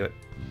 That's where you do it.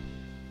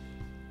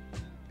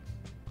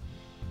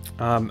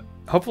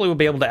 Hopefully we'll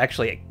be able to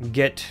actually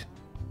get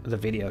the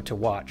video to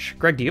watch.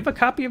 Greg, do you have a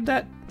copy of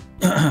that?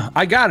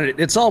 I got it.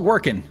 It's all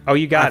working. Oh,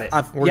 you got it.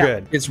 We're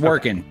good. It's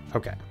working.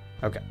 Okay.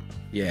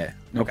 Yeah,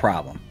 no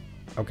problem.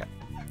 Okay.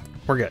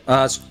 We're good.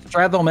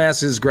 Strathville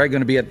Mass, is Greg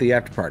going to be at the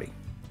after party?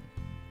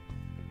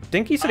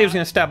 Dinky said he was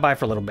going to stop by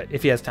for a little bit,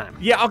 if he has time.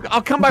 Yeah,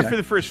 I'll come by for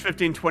the first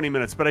 15-20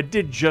 minutes, but I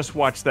did just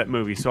watch that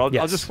movie, so I'll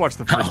just watch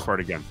the first part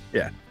again.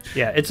 Yeah.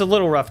 Yeah, it's a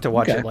little rough to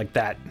watch it like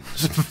that,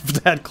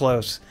 that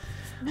close.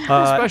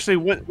 Especially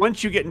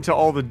once you get into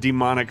all the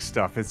demonic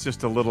stuff, it's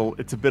just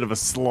it's a bit of a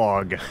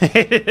slog.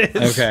 It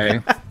is.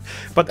 Okay.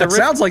 But that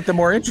sounds like the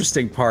more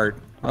interesting part.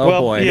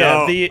 Oh, boy.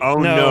 Yeah,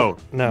 no.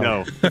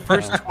 The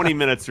first 20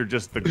 minutes are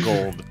just the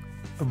gold.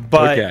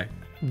 But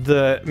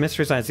the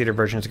Mystery Science Theater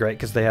version is great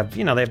because they have,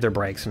 they have their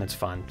breaks and it's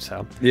fun.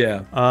 So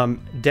yeah.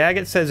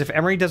 Daggett says if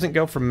Emery doesn't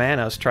go for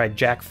Manos, try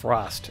Jack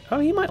Frost. Oh,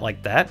 he might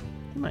like that.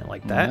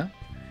 Yeah.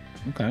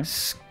 Okay.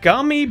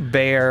 Scummy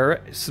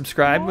Bear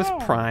subscribed with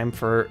Prime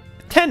for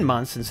 10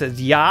 months and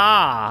says,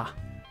 yeah,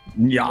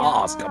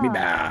 Scummy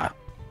Bear.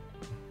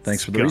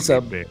 Thanks for the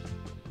resub.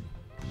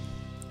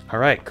 All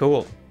right,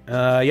 cool.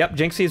 Yep,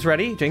 Jinxie is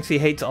ready. Jinxie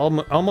hates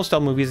almost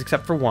all movies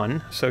except for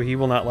one, so he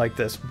will not like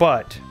this,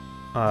 but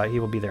he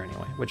will be there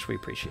anyway, which we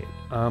appreciate.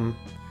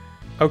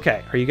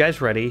 Okay, are you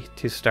guys ready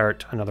to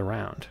start another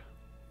round?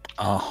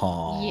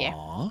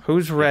 Yeah.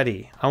 Who's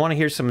ready? I want to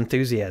hear some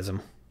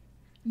enthusiasm.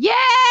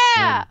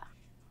 Yeah!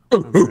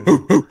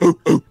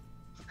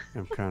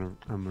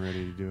 I'm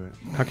ready to do it.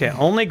 Okay,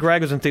 only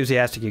Greg was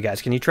enthusiastic, you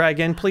guys. Can you try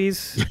again,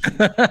 please?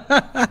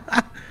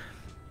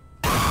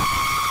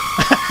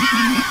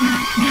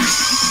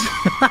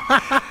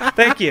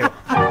 Thank you.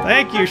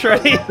 Thank you,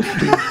 Shreddy.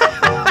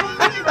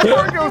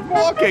 There goes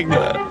walking.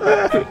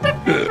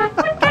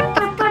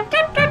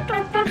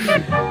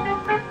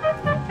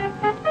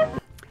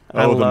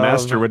 The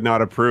master would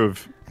not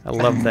approve. I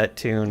love that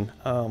tune.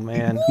 Oh,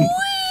 man.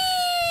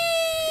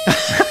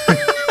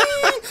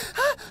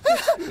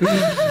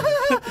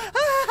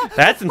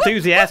 That's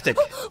enthusiastic.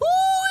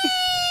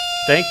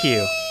 Thank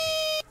you.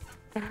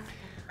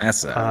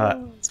 That's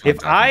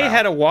if I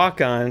had a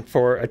walk-on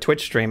for a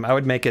Twitch stream, I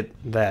would make it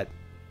that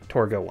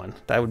Torgo one.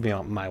 That would be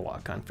my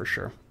walk-on for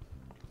sure.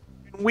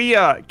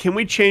 Can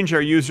we change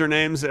our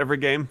usernames every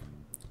game?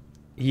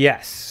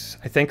 Yes,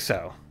 I think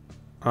so.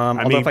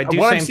 Although if I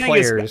do same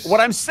players... What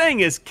I'm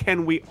saying is,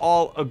 can we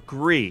all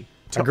agree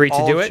to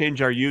do it?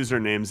 Change our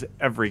usernames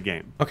every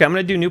game? Okay, I'm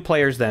going to do new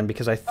players then,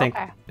 because I think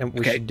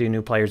we should do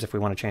new players if we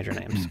want to change our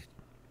names.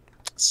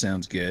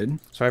 Sounds good.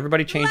 So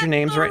everybody change your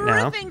names right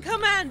now.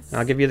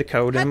 I'll give you the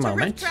code in a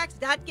moment.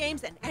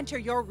 Rifftrax.games and enter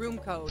your room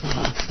code.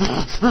 My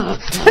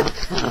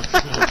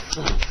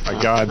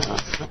God.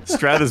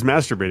 Strat is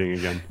masturbating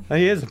again. Oh,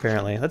 he is,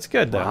 apparently. That's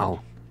good, though.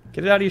 Wow.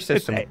 Get it out of your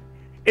system.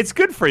 It's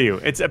good for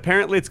you.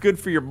 Apparently it's good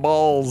for your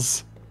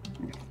balls.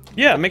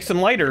 Yeah, makes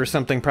them lighter or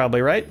something,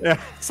 probably, right?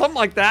 Yeah, something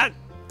like that.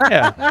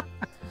 Yeah.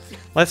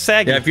 Less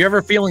saggy. Yeah, if you're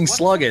ever feeling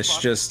sluggish,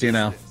 just,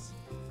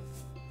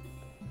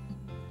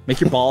 make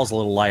your balls a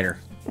little lighter.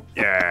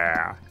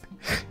 Yeah.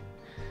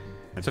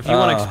 So if you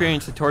want to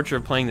experience the torture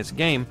of playing this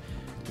game,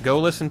 go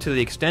listen to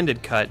the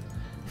extended cut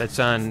that's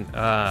on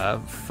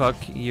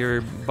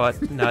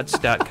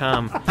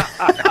fuckyourbuttnuts.com.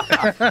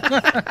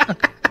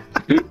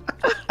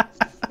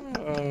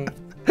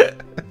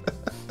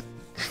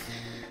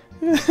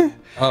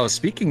 Oh,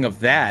 speaking of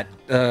that,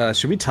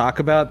 should we talk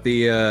about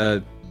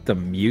the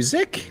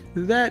music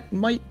that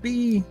might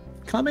be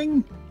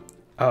coming?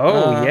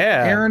 Oh,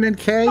 yeah. Aaron and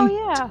Kay? Oh,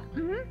 yeah.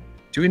 Mm-hmm.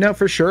 Do we know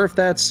for sure if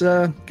that's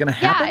gonna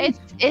happen? Yeah,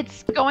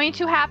 it's going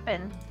to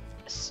happen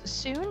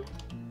soon.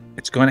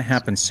 It's going to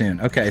happen soon.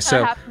 Okay,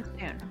 so happen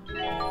soon.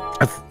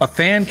 A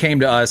fan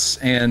came to us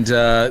and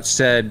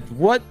said,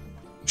 "What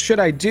should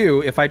I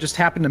do if I just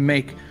happen to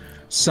make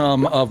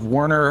some of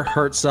Werner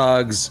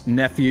Herzog's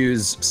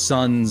nephew's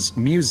son's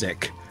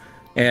music,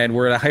 and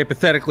we're to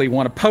hypothetically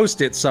want to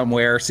post it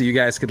somewhere so you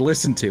guys could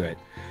listen to it?"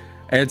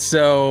 And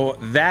so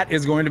that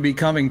is going to be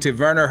coming to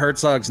Werner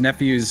Herzog's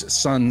nephew's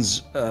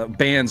son's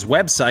band's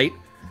website.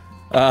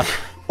 And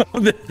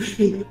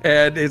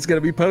it's going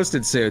to be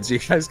posted soon, so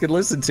you guys can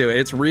listen to it.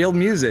 It's real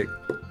music.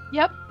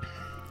 Yep.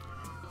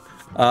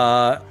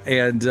 Yeah,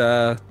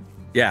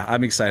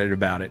 I'm excited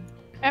about it.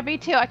 Yeah, me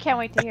too. I can't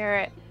wait to hear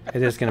it.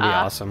 It is going to be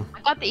awesome.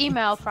 I got the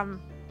email from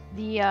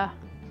the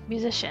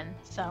musician,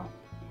 so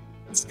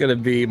It's gonna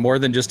be more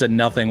than just a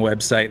nothing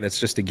website that's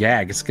just a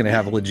gag. It's gonna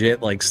have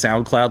legit like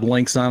SoundCloud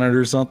links on it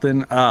or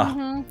something.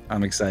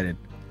 I'm excited.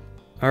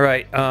 All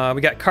right, we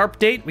got carp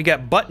date, we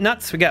got butt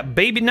nuts, we got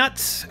baby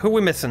nuts. Who are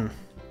we missing?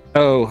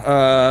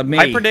 Oh, me.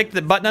 I predict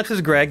that butt nuts is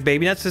Greg,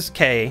 baby nuts is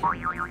Kay,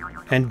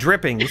 and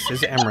drippings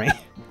is Emery.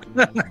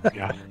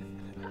 Yeah.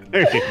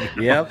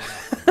 Yep.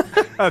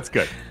 That's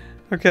good.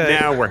 Okay.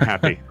 Now we're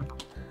happy.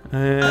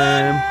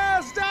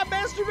 Stop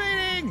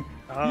masturbating!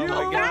 Oh you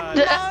my God.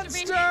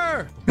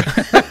 monster!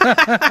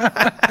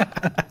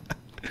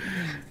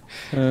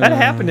 That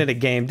happened in a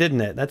game, didn't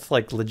it? That's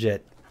like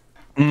legit.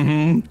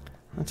 Mm-hmm.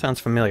 That sounds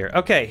familiar.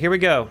 Okay, here we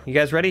go. You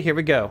guys ready? Here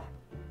we go.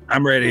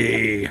 I'm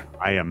ready.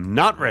 I am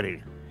not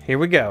ready. Here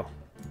we go.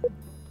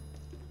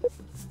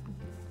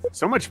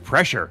 So much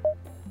pressure.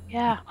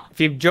 Yeah. If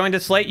you've joined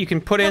us late, you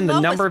can put in the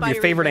Hello, number of your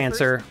aspiring favorite riffers.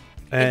 answer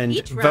In and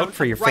each vote round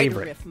for your of writer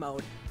favorite. riff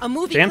mode, a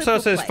movie clip Jamso will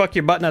says play.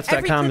 Every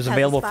fuckyourbuttnuts.com clip is has a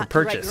available for spot to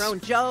write purchase. your own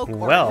joke or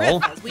Well,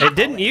 riff, as we it call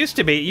didn't used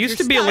to be. It used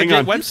to be a You're legit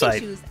stuck. You website.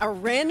 can choose a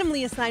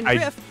randomly assigned I-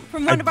 riff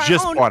from one of our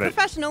just own bought it.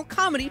 professional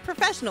comedy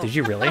professionals. Did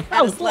you really?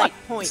 At a slight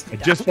point. I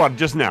just bought it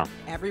just now.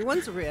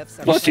 Everyone's riffs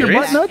are What's your played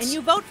butt back, nuts? and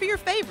you vote for your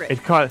favorite.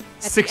 It cost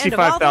At the end of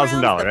all the rounds,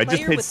 $65,000. the I just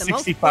player paid with the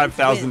most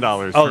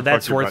 $65,000. Oh,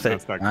 that's worth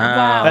it.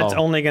 Wow. That's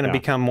only going to Yeah.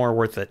 become more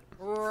worth it.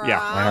 Yeah.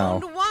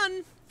 Round Wow.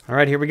 one. All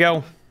right, here we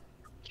go.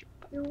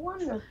 You're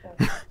wonderful.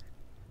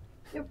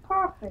 You're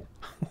perfect.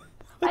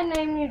 I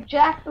name you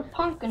Jack the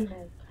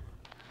Pumpkinhead.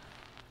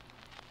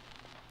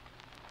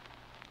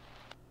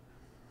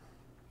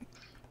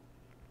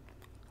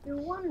 You're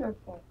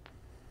wonderful.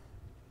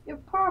 You're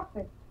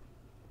perfect.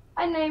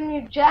 I name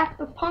you Jack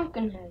the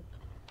Pumpkinhead.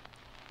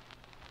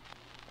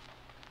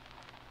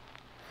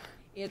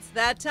 It's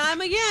that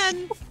time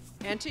again.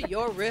 Enter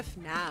your riff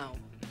now.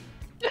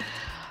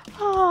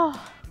 Oh.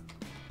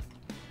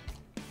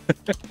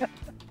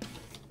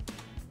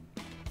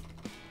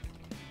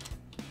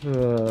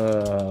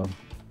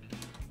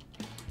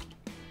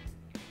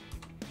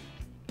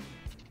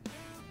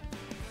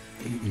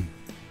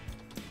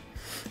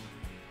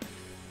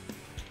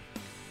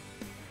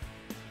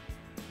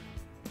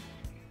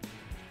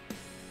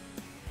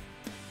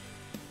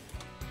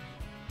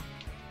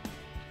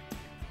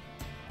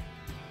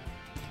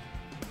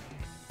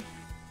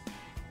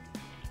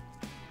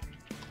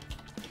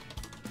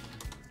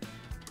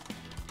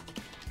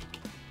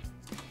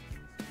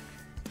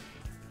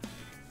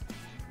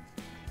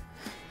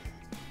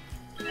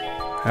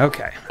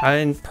 Okay, I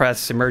didn't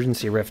press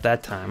emergency riff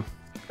that time.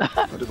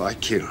 What if I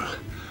kill,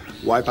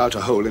 wipe out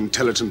a whole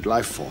intelligent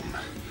life form?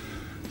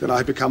 Then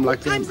I become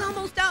like them. Time's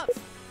almost up.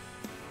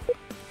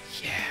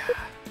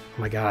 Oh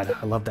my God,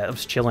 I love that. It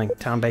was chilling.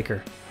 Tom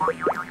Baker.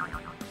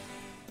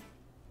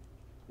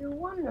 You're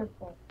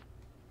wonderful.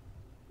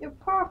 You're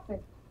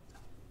perfect.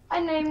 I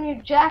name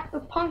you Jack the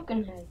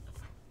Pumpkinhead.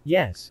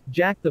 Yes,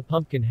 Jack the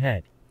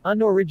Pumpkinhead.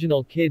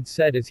 Unoriginal kid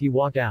said as he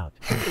walked out.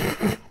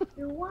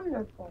 You're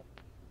wonderful.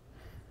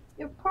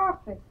 You're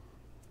perfect.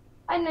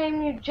 I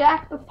name you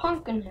Jack the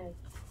Pumpkinhead.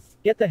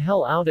 Get the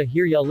hell out of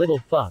here, ya little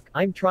fuck.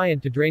 I'm trying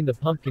to drain the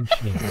pumpkin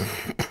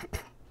schneeze.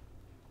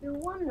 You're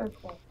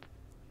wonderful.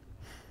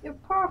 You're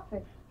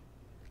perfect.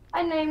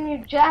 I name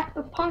you Jack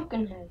the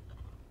Pumpkinhead.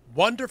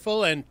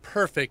 Wonderful and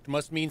perfect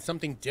must mean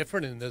something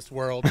different in this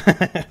world.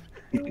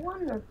 You're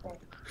wonderful.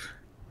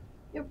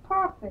 You're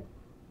perfect.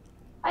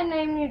 I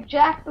name you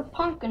Jack the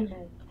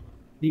Pumpkinhead.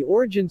 The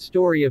origin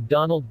story of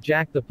Donald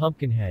Jack the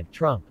Pumpkinhead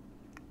Trump.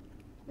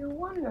 You're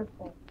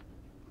wonderful.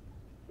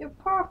 You're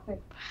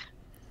perfect.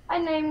 I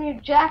name you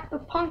Jack the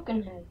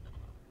Pumpkinhead.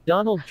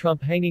 Donald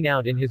Trump hanging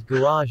out in his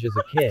garage as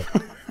a kid.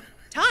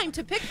 Time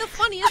to pick the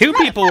funniest. Two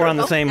riff. people were on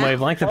the Vote same now.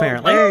 wavelength,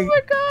 apparently. Oh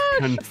my gosh.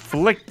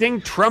 Conflicting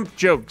Trump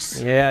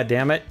jokes. Yeah,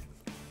 damn it.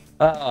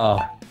 Uh-oh.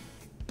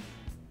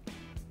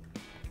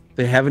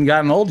 They haven't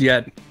gotten old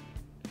yet.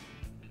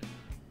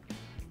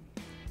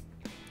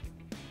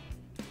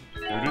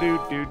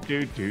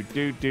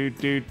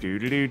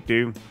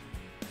 Do-do-do-do-do-do-do-do-do-do.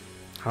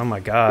 Oh my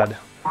God.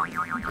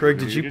 Greg,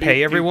 did you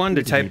pay everyone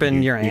to type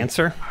in your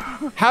answer?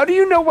 How do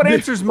you know what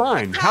answer's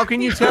mine? How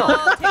can you tell?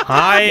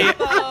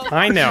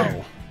 I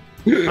know.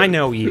 I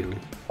know you.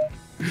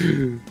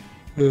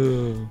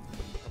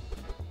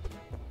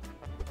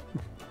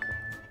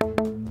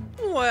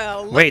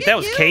 Well, look Wait, at that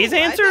was you. Kay's I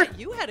answer? bet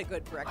you had a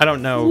good breakfast. I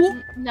don't know.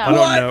 No. I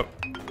don't know.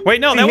 Wait,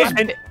 no, that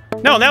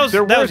was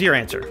that was your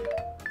answer.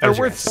 That They're was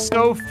your worth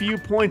so few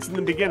points in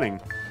the beginning.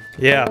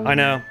 Yeah, I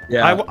know.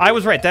 Yeah. I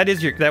was right. That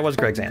was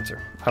Greg's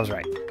answer. I was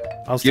right.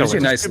 I was Gives you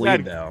a totally nice too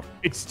lead, bad. though.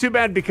 It's too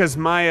bad because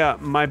my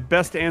my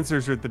best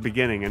answers are at the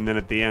beginning, and then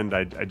at the end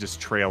I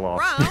just trail off.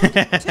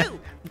 Round two.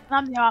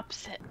 I'm the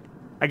opposite.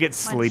 I get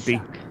sleepy.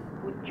 Suck.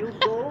 Would you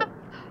go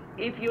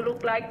if you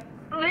look like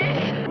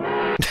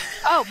this?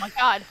 Oh my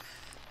God.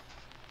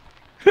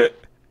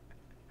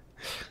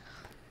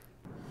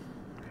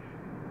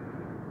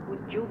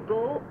 Would you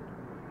go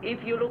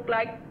if you look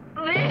like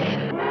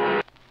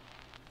this?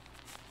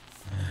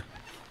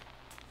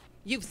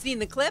 You've seen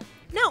the clip?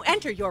 Now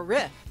enter your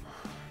riff.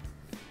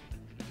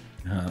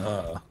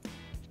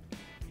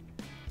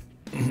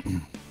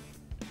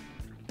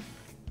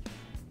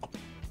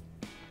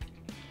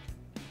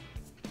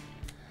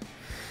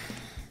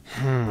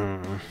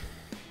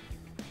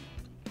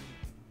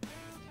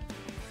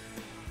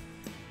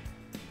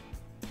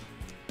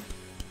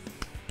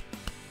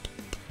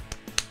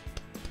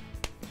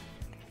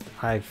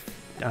 I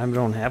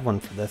don't have one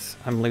for this.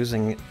 I'm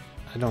losing.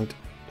 I don't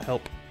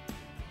help.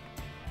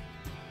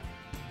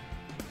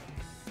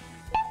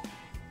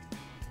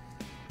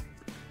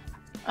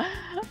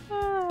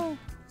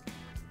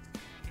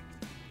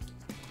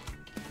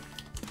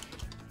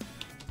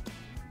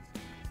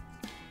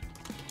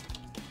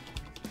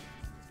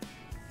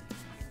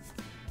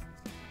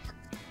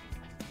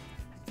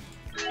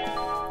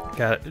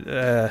 Got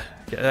it.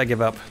 I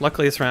give up.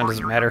 Luckily, this round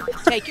doesn't matter.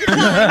 Take your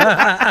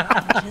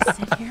time. Just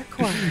sit here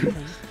quietly.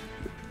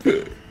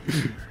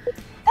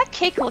 That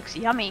cake looks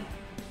yummy.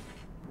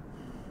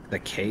 The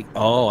cake?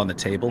 Oh, on the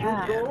table?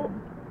 Yeah.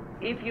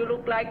 If you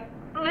look like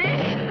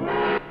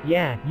this.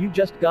 Yeah, you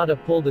just gotta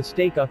pull the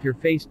steak off your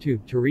face too,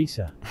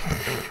 Teresa.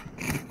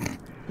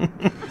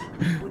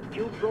 Would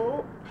you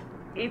go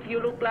if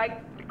you look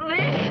like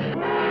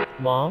this?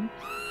 Mom?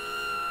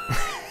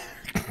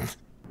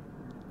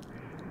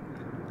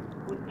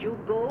 Would you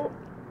go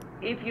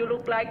if you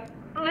look like this?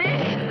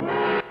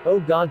 Oh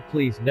God,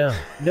 please, no.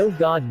 No,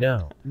 God,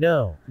 no.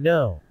 No,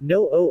 no,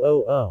 no,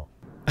 oh.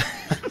 Would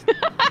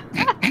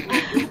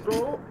you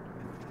go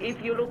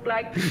if you look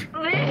like this?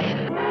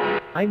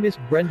 I miss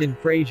Brendan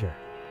Fraser.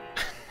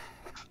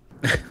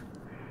 Would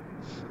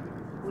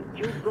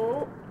you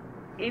go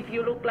if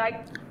you look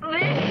like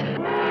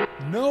this?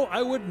 No,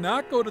 I would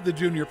not go to the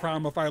junior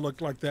prom if I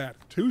looked like that.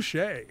 Touche.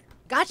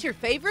 Got your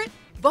favorite?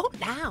 Vote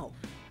now.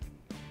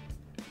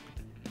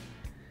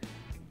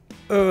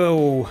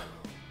 Oh.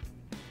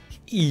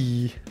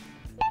 Better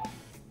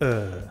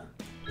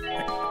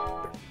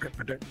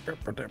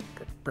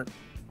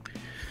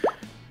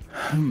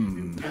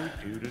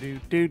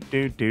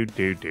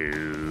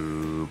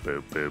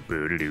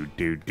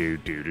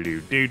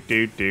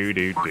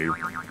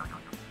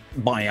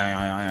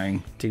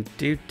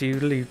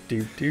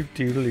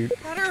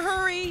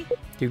hurry.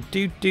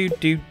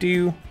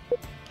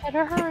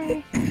 Better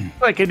hurry.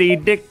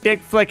 Flickety dick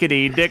dick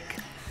flickety dick.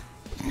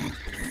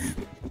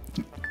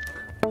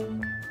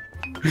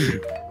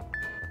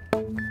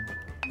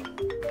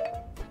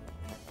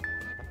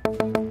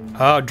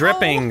 Oh,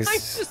 drippings.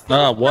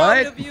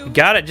 What?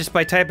 Got it just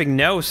by typing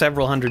no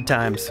several hundred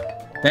times.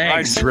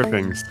 Thanks.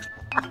 Drippings.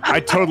 I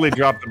totally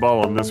dropped the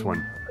ball on this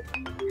one.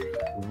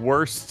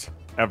 Worst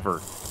ever.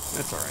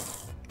 That's all right.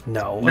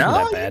 No, it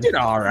wasn't that bad. You did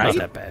all right. Wasn't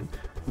that bad.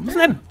 Wasn't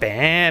that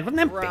bad. Wasn't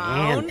that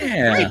bad.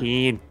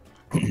 Yeah.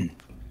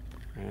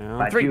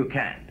 But you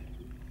can't.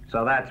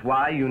 So that's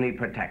why you need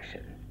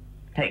protection.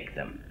 Take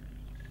them.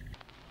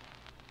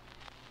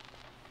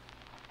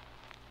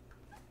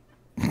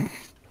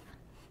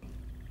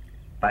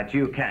 But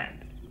you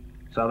can't.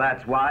 So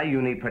that's why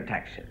you need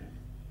protection.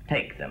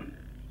 Take them.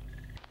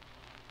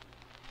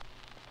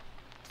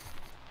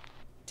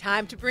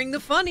 Time to bring the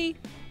funny.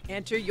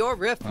 Enter your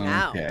riff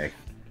now. Okay.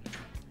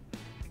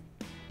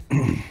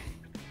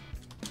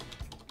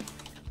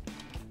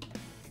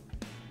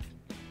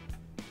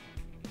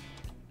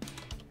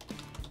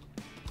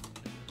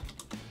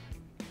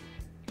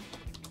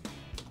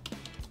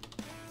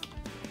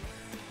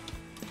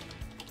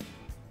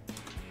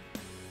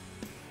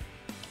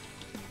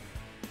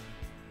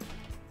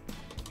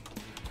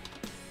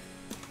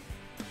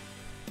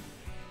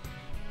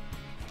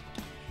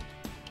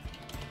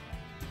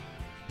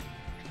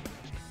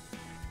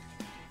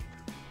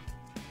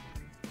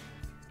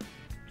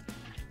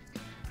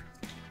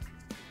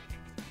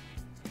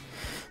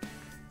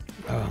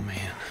 Oh,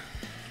 man.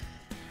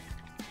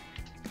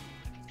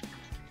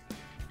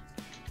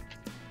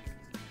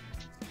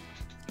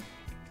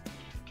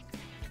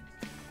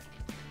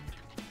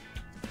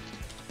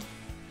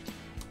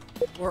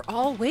 We're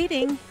all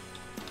waiting.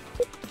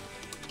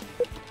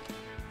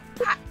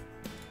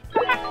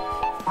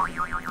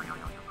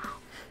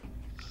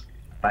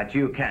 But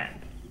you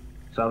can't.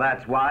 So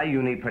that's why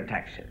you need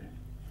protection.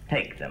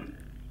 Take them.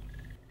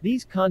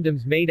 These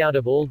condoms made out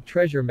of old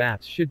treasure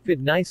maps should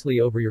fit nicely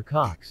over your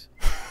cocks.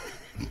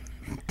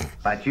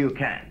 But you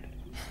can't.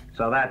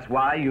 So that's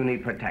why you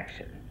need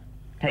protection.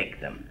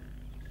 Take them.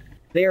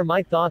 They are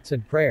my thoughts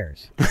and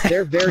prayers.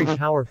 They're very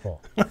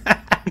powerful.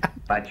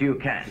 But you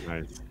can't.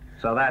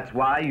 So that's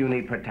why you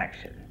need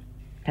protection.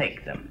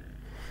 Take them.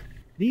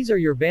 These are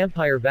your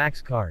vampire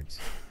vax cards.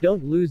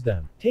 Don't lose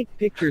them. Take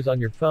pictures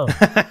on your phone.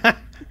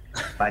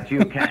 But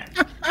you can't.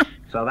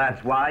 So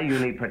that's why you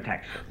need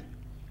protection.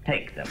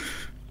 Take them.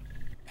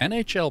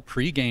 NHL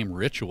pregame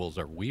rituals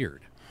are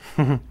weird.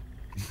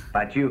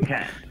 But you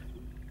can't.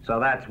 So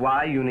that's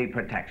why you need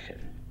protection.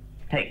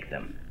 Take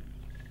them.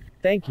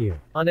 Thank you.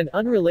 On an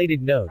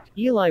unrelated note,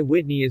 Eli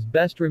Whitney is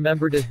best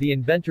remembered as the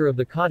inventor of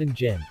the cotton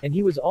gin, and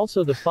he was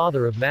also the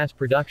father of mass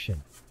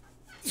production.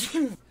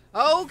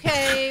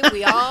 Okay,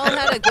 we all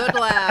had a good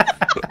laugh.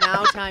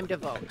 Now time to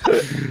vote.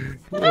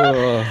 Oh,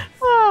 no.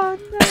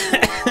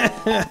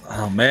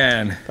 Oh,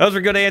 man. Those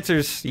were good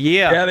answers.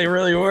 Yeah. Yeah, they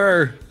really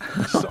were.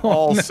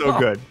 All so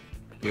good.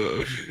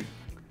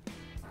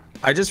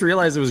 I just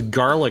realized there was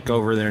garlic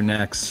over their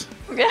necks.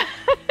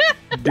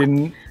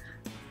 Didn't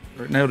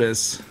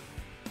notice.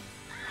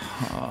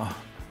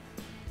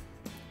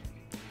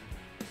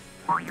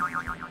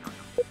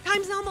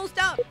 Time's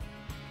almost up.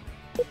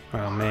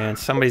 Oh man,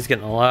 somebody's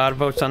getting a lot of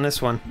votes on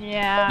this one.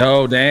 Yeah.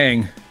 Oh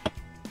dang.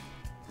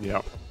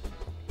 Yep.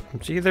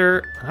 It's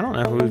either I don't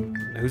know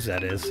whose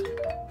that is.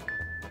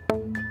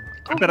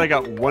 I bet I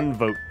got 1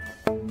 vote.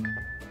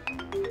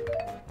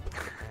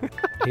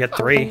 You got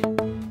 3.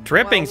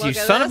 Drippings, Well, you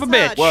look at son of a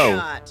this bitch. Whoa.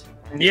 hotshot.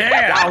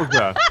 Yeah.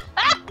 Wowza.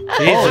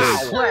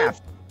 Jesus. Crap.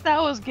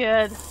 That was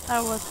good.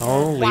 That was good.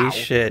 Holy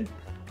shit.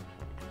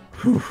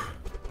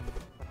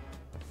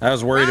 I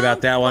was worried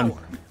about that one.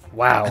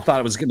 Wow. I thought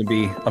it was going to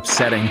be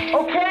upsetting.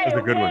 Okay, That's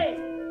a good one.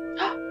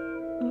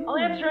 I'll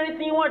answer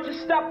anything you want.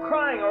 Just stop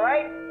crying, all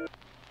right?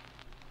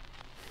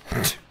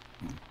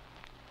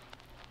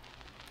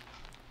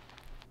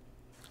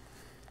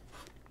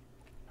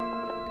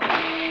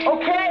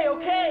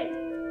 Okay.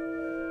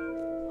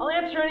 I'll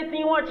answer anything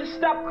you want. Just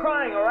stop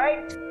crying, all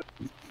right?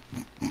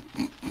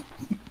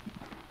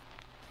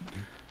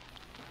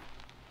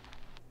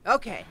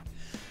 Okay.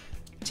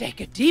 Take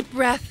a deep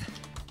breath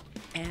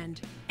and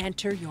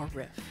enter your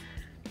riff.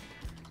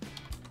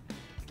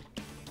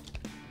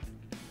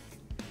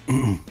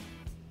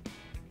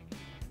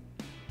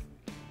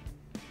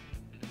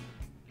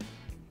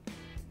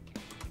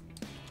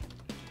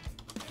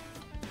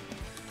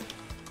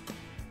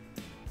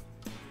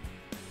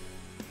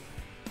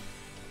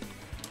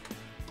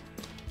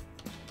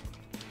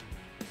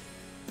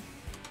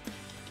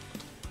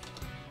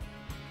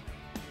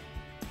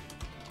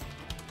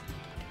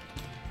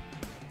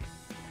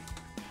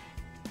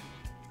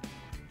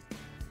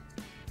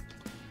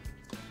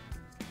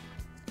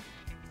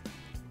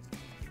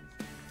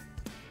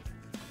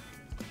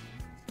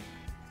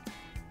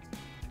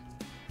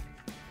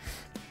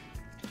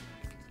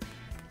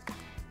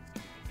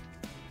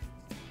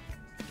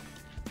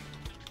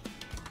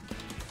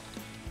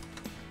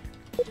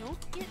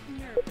 Don't get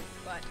nervous,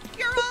 but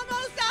you're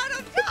almost out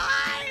of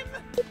time!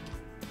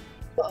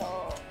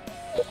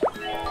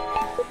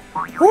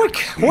 Hoik,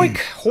 hoik,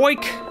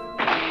 hoik.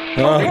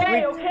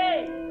 Okay.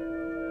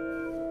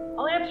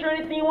 I'll answer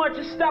anything you want.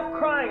 Just stop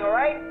crying, all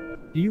right?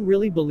 Do you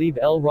really believe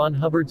L. Ron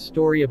Hubbard's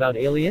story about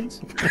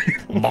aliens? Okay.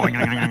 I'll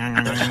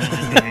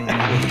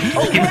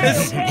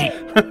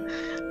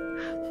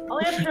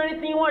answer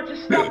anything you want.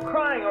 Just stop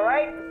crying, all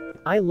right?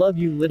 I love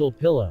you, little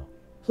pillow.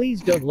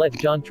 Please don't let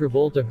John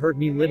Travolta hurt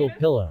me, little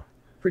pillow.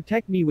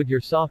 Protect me with your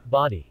soft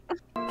body.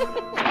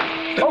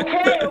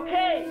 Okay.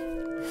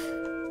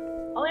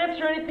 I'll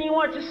answer anything you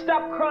want. Just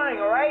stop crying,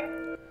 all right?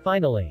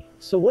 Finally.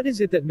 So what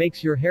is it that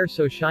makes your hair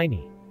so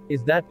shiny?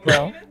 Is that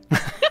Prel?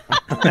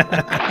 Okay.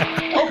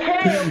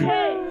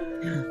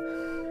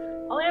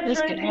 I'll answer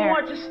This good anything you hair.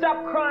 want. Just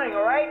stop crying,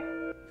 all right?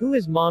 Who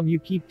is mom you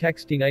keep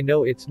texting? I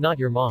know it's not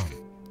your mom.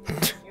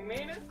 You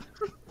mean it?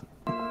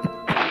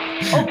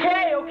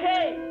 Okay.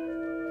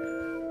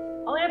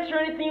 I'll answer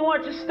anything you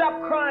want. Just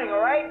stop crying, all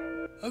right?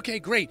 Okay,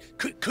 great.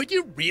 Could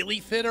you really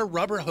fit a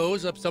rubber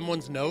hose up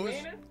someone's nose?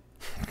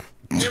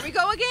 Here we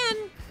go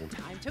again.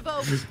 Time to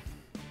vote.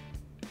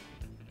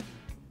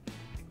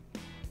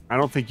 I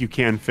don't think you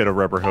can fit a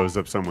rubber hose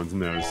up someone's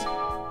nose.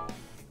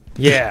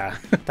 Yeah,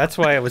 that's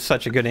why it was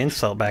such a good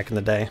insult back in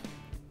the day.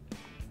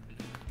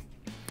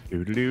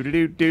 Do do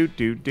do do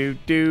do do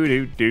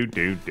do do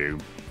do do.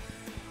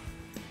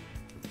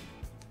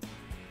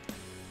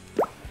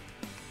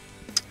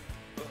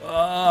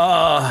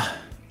 Oh,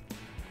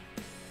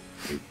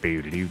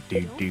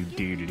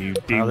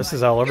 this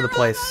is all over the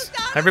place.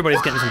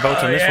 Everybody's getting some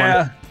votes on this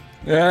one.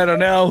 Yeah, I don't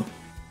know.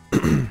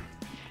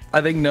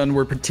 I think none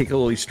were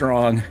particularly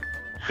strong.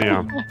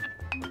 Yeah.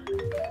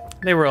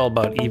 They were all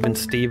about even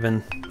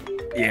Steven.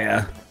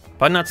 Yeah.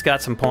 Buttnuts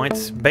got some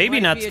points. Baby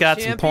Nuts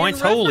got some points.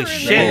 Holy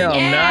shit.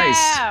 Damn,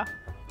 nice.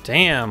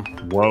 Damn.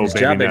 Whoa, Nice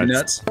baby job, Baby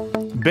nuts.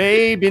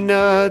 Baby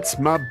nuts,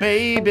 my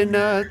baby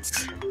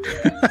nuts.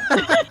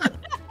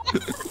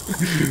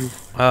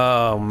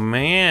 Oh,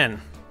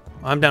 man.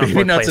 I'm down Baby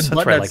for Nuts place. and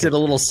That's where I Buttnuts like did it. a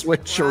little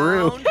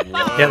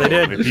switcheroo. Yeah, they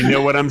did. If you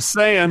know what I'm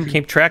saying.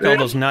 Keep track of all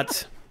those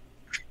nuts.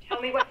 Tell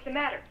me what's the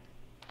matter.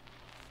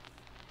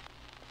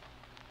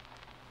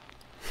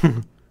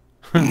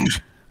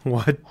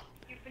 What?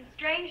 You've been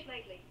strange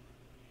lately.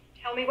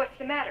 Tell me what's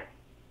the matter.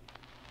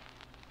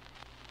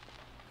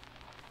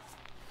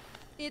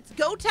 It's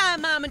go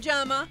time, Mama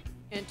Jama.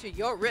 Enter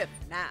your riff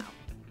now.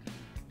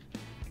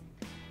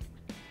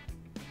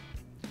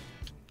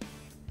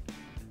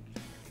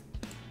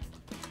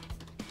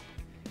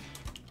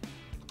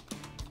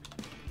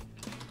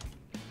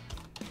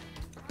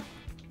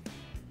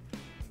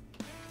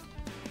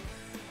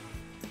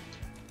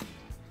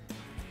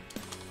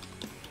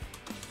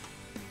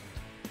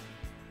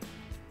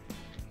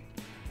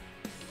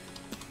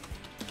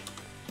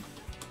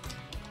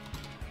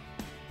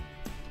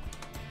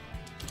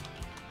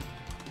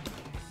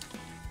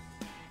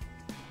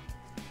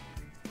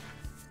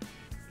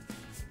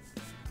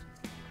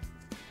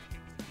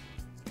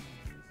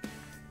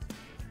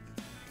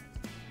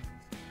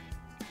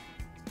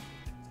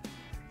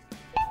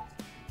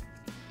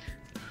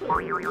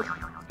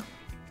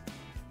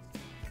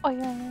 Oh,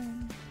 yeah.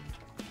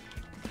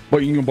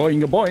 Boing,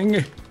 boing,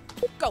 boing.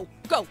 Go,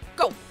 go,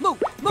 go.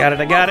 Move, move. Got it,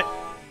 I got it.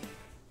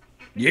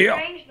 Yeah.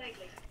 Strange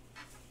lately.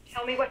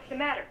 Tell me what's the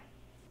matter.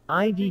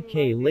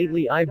 IDK,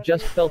 lately I've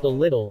just felt a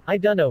little, I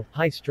dunno,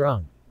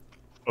 high-strung.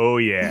 Oh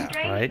yeah.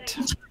 Right.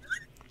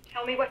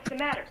 Tell me what's the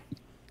matter.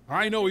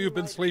 I know you've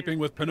been sleeping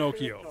with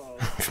Pinocchio.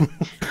 Tell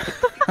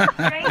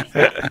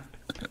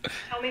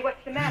me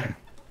what's the matter.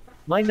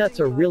 My nuts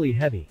are really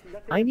heavy.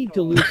 I need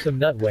to lose some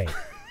nut weight.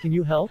 Can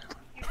you help?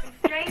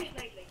 Strange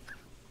lately.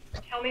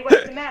 Tell me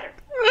what's the matter.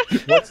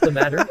 What's the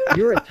matter?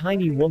 You're a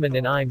tiny woman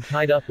and I'm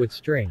tied up with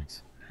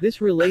strings.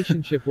 This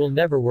relationship will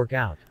never work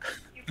out.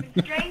 You've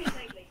been strange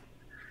lately.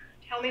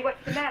 Tell me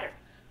what's the matter.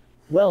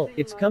 Well,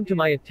 it's come to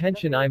my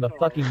attention I'm a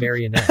fucking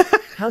marionette.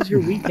 How's your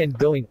weekend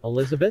going,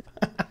 Elizabeth?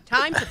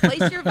 Time to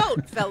place your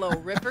vote, fellow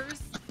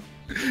riffers.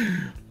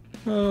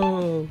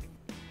 Oh.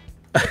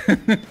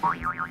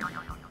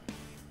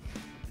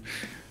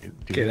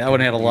 Okay, that one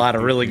had a lot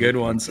of really good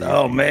ones.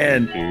 Oh,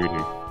 man.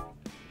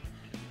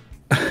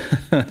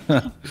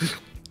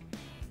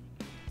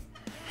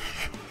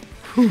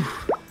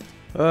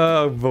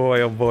 Oh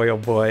boy, oh boy, oh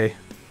boy.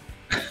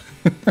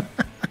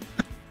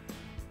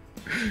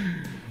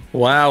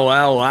 Wow,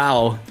 wow,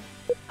 wow.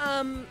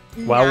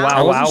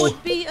 Wow.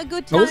 Would be a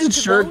good time I wasn't to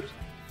sure, vote.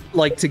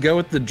 like, to go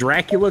with the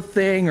Dracula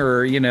thing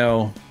or, you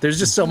know, there's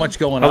just so much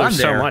going on There's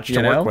there. so much to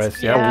you know? work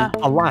with. Yeah,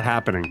 a lot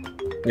happening.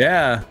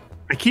 Yeah.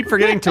 I keep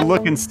forgetting to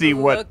look and see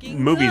what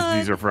movies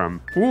these are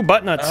from. Ooh,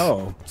 butt nuts.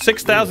 Oh.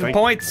 6,000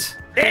 points.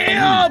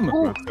 Damn!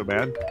 Not so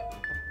bad.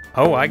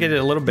 Oh, I get it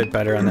a little bit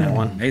better on that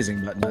one.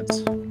 Amazing butt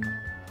nuts.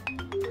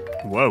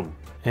 Whoa.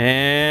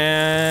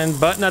 And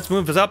butt nuts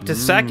moves up to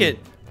second.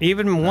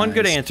 Even one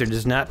good answer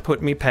does not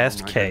put me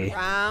past K.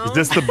 Is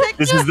this the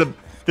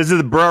this is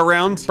the bro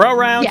round? Bro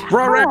round. Yeah.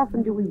 Bro How round.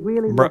 often do we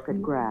really Bro- look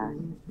at grass?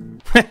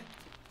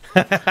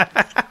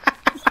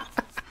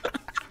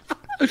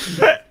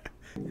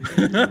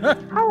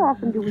 How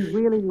often do we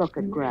really look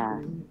at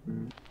grass?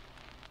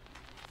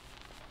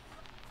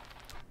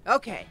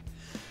 Okay.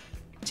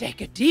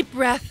 Take a deep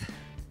breath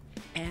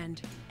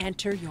and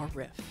enter your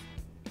riff.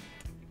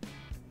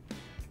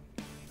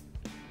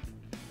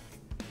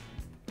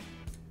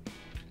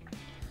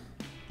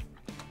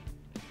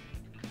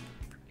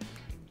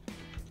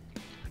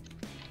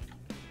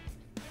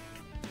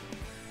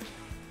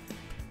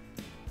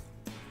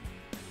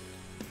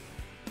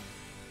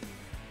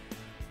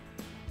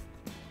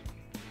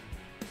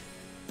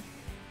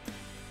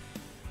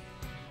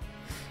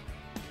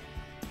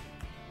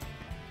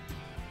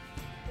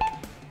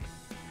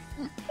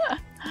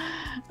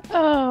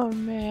 Oh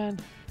man.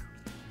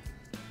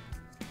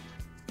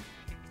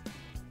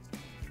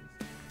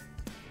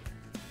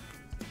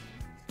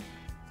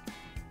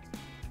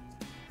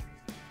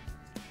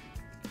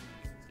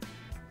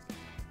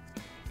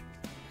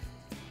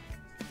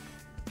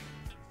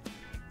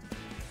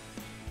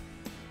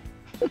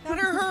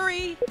 Better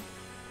hurry.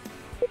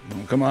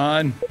 Oh, come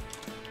on.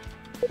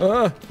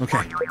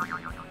 Okay.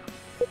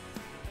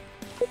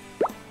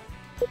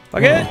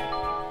 Okay.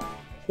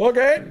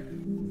 Okay.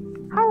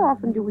 How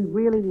often do we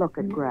really look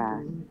at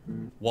grass?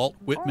 Walt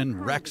Whitman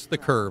wrecks the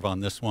curve on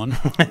this one.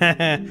 How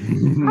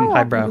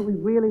often do we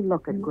really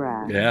look at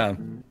grass? Yeah.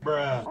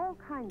 All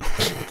kinds of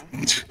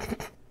grass.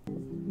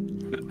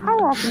 How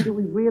often do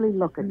we really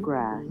look at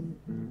grass?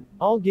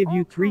 I'll give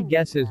you 3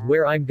 guesses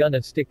where I'm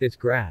gonna stick this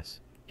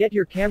grass. Get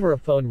your camera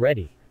phone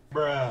ready.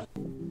 How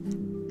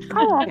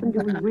often do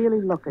we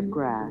really look at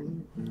grass?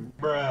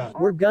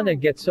 We're gonna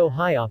get so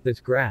high off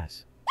this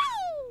grass.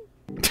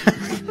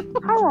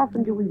 How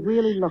often do we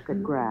really look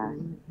at grass?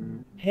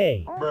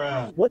 Hey,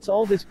 what's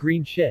all this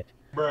green shit?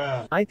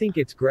 I think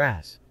it's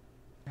grass.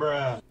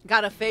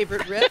 Got a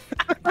favorite riff?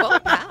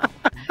 Vote now.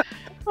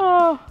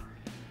 Oh.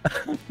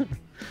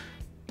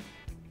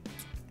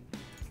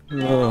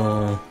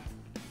 Oh.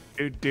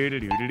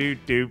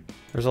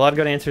 There's a lot of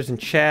good answers in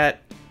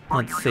chat.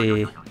 Let's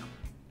see.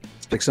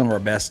 Let's pick some of our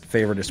best,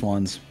 favoriteest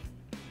ones.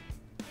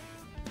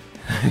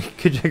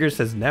 Kajigger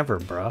says never,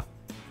 bruh.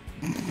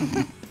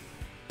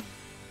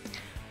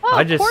 Oh,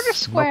 I just Quarter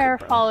smoke Square it,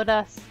 bro. followed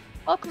us.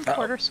 Welcome,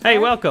 Quarter Square. Hey,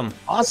 welcome.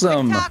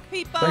 Awesome. TikTok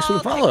people. Thanks for the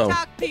follow.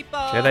 TikTok people.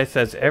 Jedi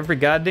says every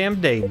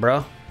goddamn day,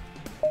 bro.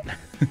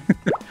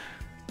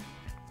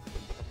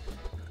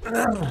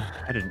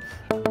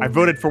 I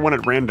voted for one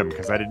at random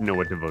because I didn't know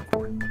what to vote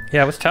for.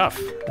 Yeah, it was tough.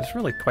 It was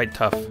really quite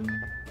tough.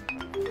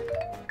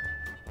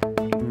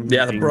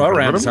 Yeah, the bro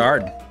round is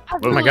hard.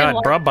 Oh my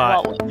god, bro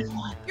bot.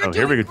 Oh,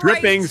 here we go.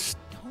 Drippings.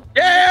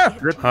 Yeah.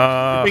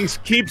 Drippings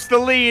keeps the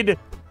lead.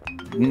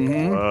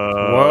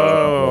 Whoa,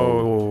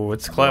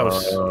 it's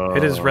close.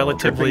 It is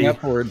relatively Dripping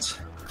upwards.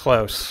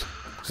 close.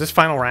 Is this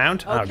final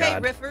round? Oh Okay,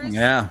 god. riffers.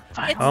 Yeah.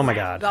 It's Oh my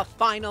god. the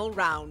final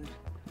round.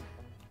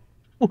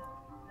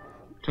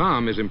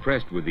 Tom is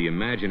impressed with the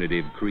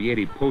imaginative,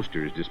 creative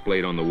posters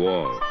displayed on the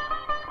wall.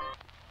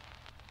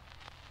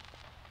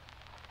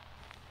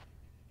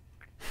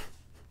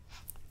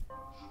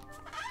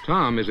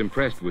 Tom is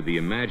impressed with the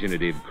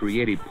imaginative,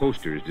 creative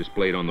posters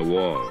displayed on the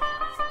wall.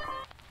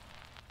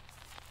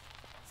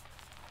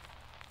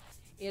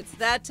 It's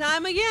that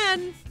time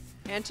again.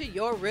 Enter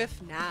your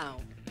riff now.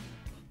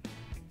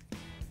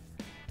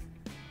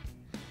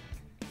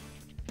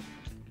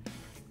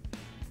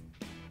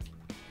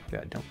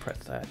 God, don't press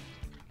that.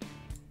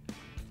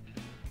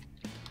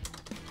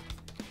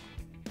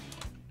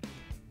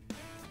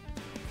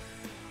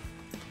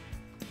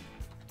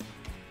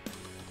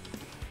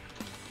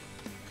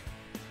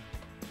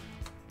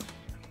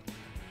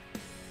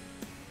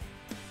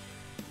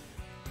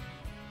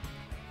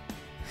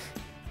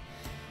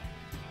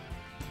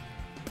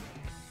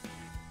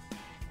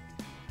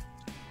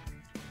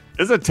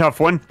 This is a tough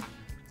one.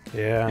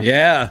 Yeah.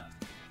 Yeah.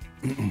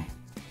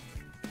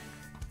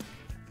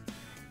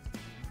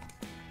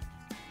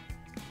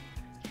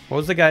 What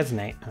was the guy's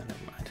name? Oh,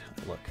 never mind.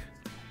 Look.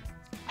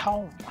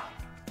 Home.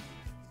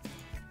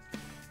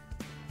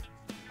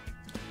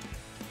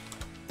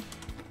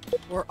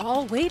 We're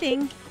all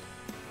waiting.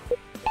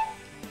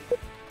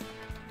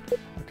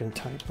 Fucking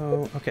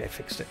typo. Okay,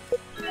 fixed it.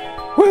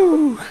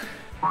 Woo!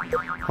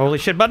 Holy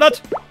shit, butt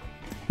nuts!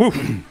 Woo!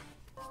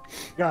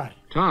 God.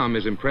 Tom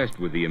is impressed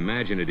with the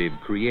imaginative,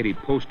 creative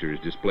posters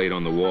displayed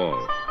on the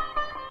wall.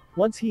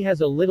 Once he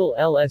has a little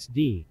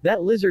LSD,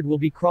 that lizard will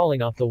be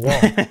crawling off the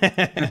wall.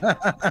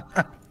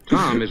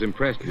 Tom is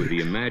impressed with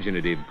the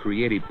imaginative,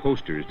 creative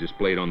posters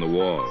displayed on the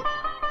wall.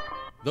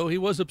 Though he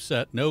was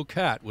upset, no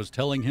cat was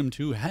telling him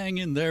to hang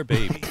in there,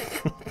 baby.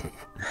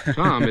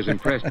 Tom is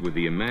impressed with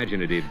the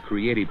imaginative,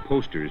 creative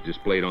posters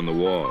displayed on the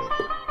wall.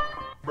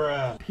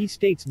 Bruh. He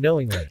states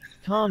knowingly.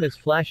 Tom is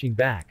flashing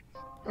back.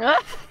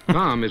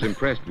 Tom is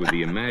impressed with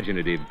the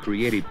imaginative,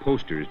 creative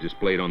posters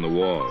displayed on the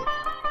wall.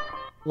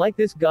 Like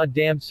this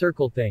goddamn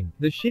circle thing,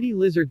 the shitty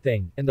lizard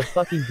thing, and the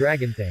fucking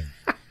dragon thing.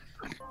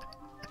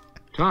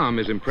 Tom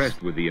is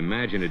impressed with the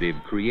imaginative,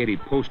 creative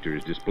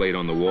posters displayed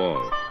on the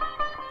wall.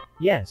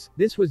 Yes,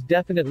 this was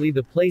definitely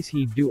the place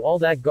he'd do all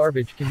that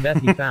garbage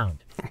meth he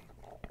found.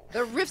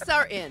 The riffs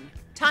are in.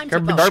 Time to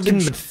vote.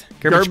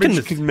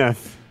 Garbage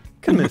meth.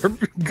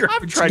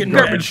 I've tried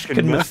garbage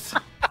meth.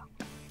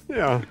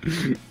 Yeah.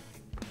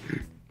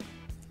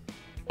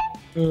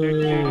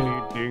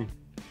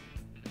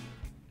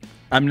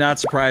 I'm not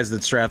surprised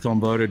that Stratholm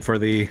voted for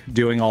the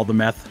doing all the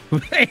meth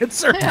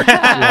answer.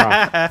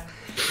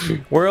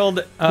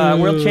 World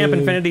Champ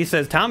Infinity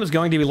says Tom is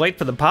going to be late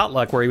for the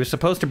potluck where he was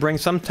supposed to bring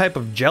some type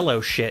of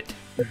jello shit.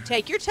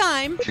 Take your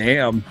time.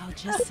 Damn. I'll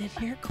just sit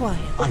here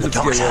quiet. I'm the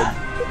Doctor.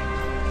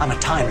 I'm a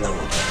Time Lord.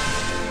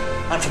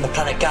 I'm from the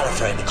planet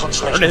Gallifrey in the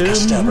constellation of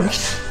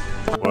Castorberus.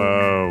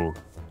 Whoa.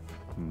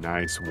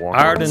 Nice walk.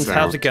 Ardens,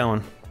 how's it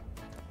going?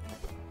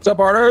 What's up,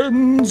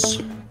 Ardens?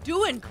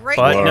 Doing great.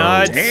 Butt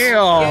nuts.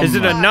 Damn. Is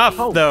it enough,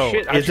 though?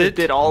 Shit, I is just it?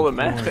 did all the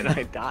meth and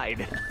I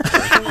died.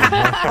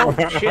 Oh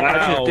shit,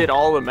 I just did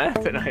all the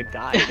meth and I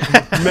died.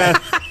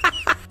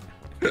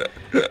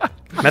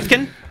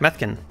 Methkin?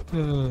 Methkin.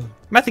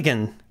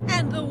 Methican.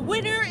 And the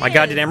winner My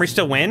god, did Emery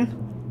still win?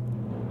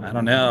 I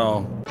don't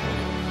know.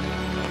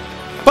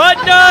 Butt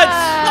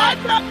nuts!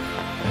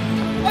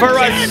 For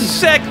a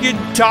second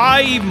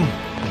time!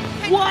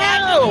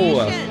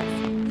 Whoa!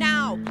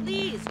 Now,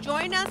 please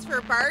join us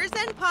for Bars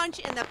and Punch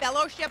in the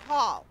Fellowship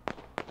Hall.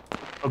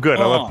 Oh, good.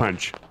 I love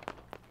Punch.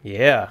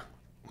 Yeah.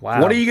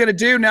 Wow. What are you going to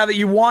do now that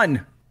you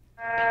won?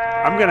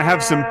 I'm going to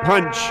have some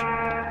punch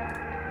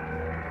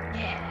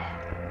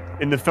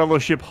in the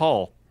Fellowship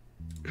Hall.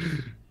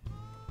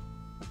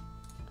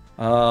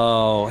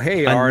 Oh,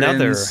 hey,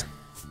 Another. Ardens.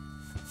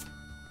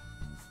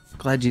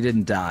 Glad you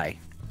didn't die.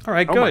 All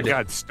right, good. Oh my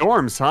god,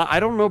 storms, huh? I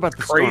don't know about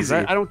the Crazy.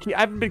 storms. I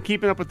haven't been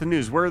keeping up with the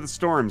news. Where are the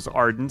storms,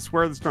 Ardens?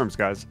 Where are the storms,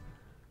 guys?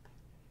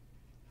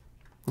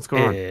 What's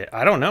going on?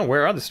 I don't know.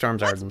 Where are the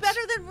storms, What's Ardens?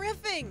 better than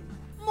riffing?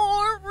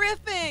 More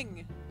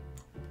riffing.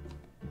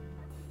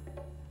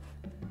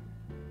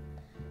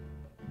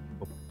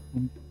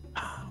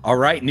 All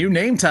right, new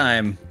name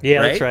time.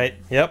 Yeah, that's right.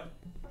 Yep.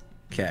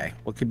 Okay,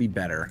 what could be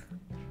better?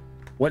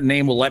 What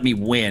name will let me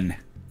win?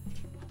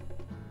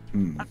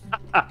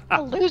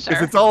 A loser.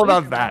 Because it's all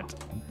about that.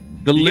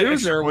 The You get loser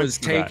extra was points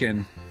for that.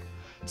 taken.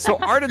 So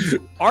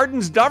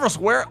Ardens Davros,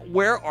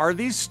 where are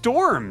these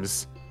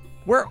storms?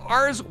 Where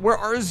are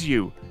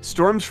you?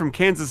 Storms from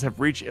Kansas have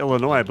reached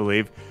Illinois, I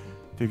believe.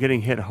 They're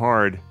getting hit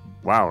hard.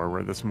 Wow, or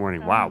were this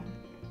morning. Wow.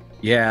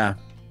 Yeah.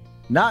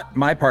 Not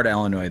my part of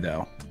Illinois,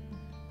 though.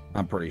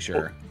 I'm pretty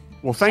sure.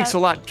 Well, thanks a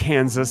lot,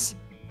 Kansas.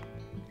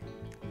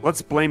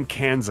 Let's blame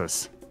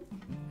Kansas.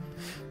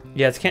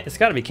 Yeah, it's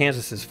got to be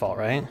Kansas's fault,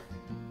 right?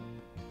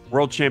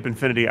 World Champ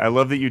Infinity, I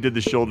love that you did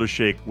the shoulder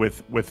shake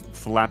with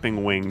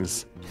flapping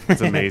wings.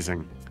 It's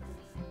amazing.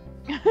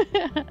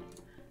 That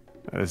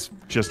is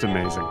just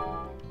amazing.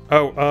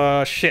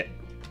 Oh, shit.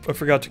 I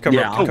forgot to cover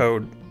up the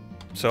code.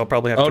 So I'll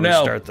probably have to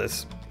restart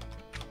this.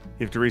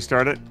 You have to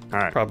restart it? All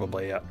right.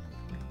 Probably, yeah.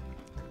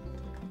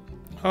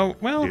 Oh,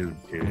 well,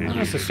 not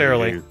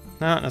necessarily.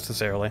 Not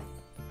necessarily.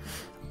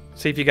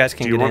 See if you guys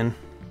can get in.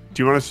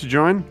 Do you want us to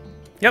join?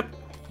 Yep.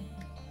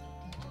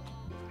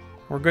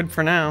 We're good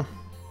for now.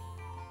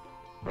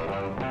 All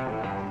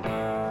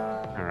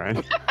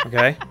right.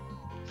 Okay.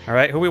 All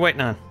right, who are we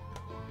waiting on?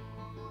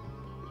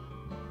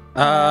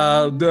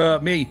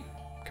 Me.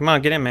 Come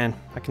on, get in, man.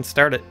 I can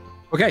start it.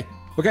 Okay.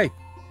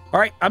 All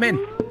right, I'm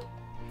in.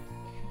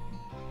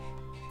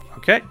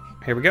 Okay,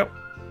 here we go.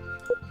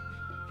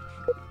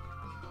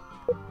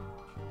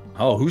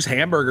 Oh, who's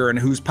Hamburger and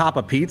who's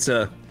Papa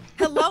Pizza?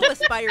 Hello,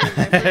 aspiring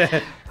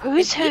riffers.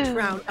 Who's Each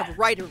round of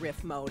Write a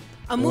Riff mode.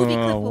 A movie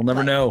clip will We'll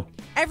never play. know.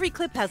 Every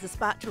clip has a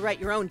spot to write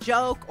your own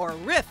joke, or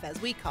riff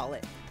as we call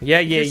it. Yeah.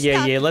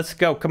 Let's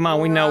go. Come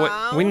on, we know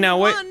it. We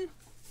know it.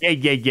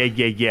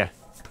 Yeah.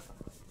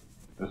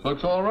 This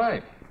looks all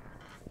right.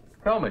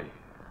 Tell me,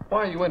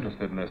 why are you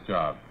interested in this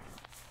job?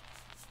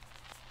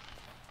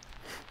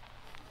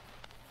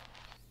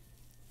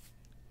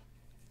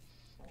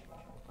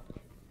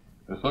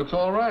 This looks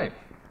all right.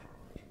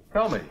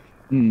 Tell me,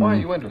 why are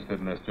you interested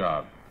in this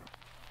job?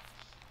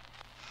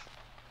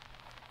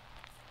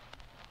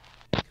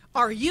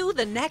 Are you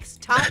the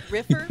next top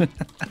riffer?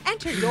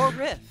 Enter your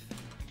riff.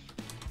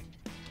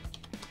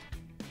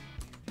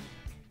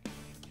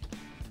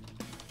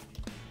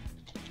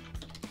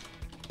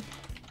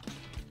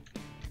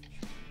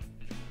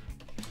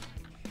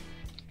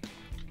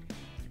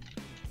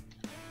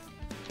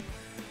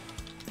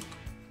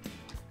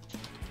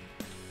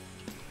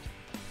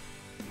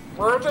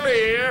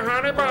 Rosalie,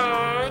 honey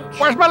bunch.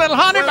 Where's my little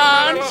honey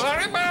bunch?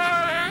 Honey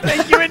bunch.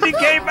 Thank you, Indy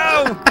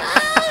Camo.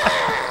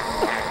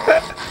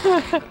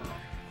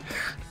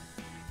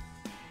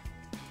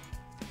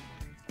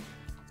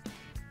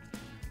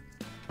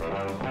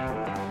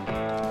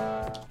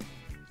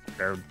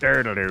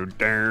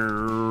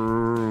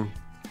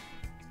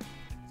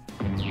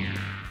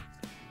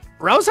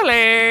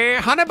 Rosalie,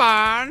 honey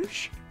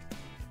bunch.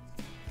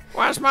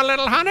 Where's my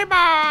little honey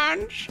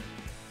bunch?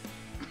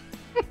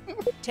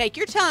 Take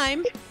your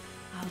time.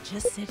 I'll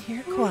just sit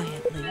here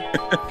quietly.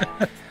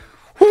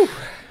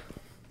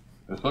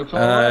 This looks all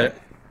right.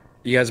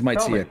 You guys might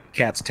Tell see me, a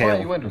cat's why are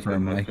tail you interested from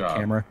in my this job?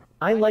 camera.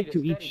 I like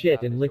to eat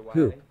shit and lick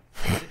poop.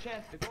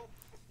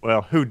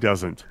 Well, who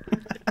doesn't?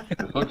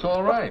 This looks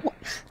all right.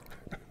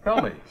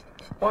 Tell me,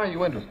 why are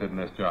you interested in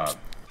this job?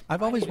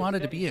 I've always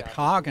wanted to be a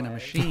cog in a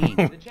machine.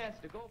 This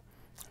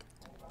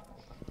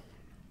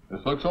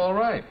looks all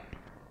right.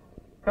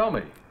 Tell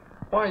me,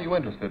 why are you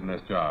interested in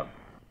this job?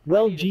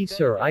 Well, gee,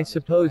 sir, I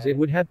suppose it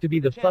would have to be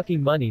the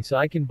fucking money so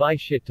I can buy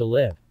shit to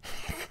live.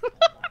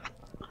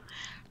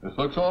 This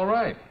looks all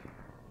right.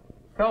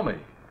 Tell me,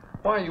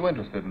 why are you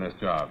interested in this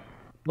job?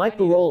 My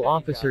parole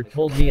officer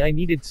told me I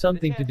needed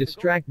something to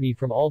distract me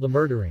from all the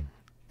murdering.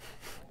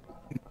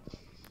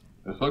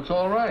 This looks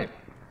all right.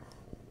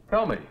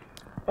 Tell me,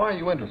 why are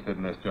you interested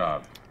in this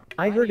job?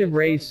 I heard him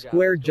raise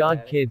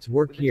square-jawed kids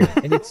work here,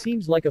 and it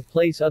seems like a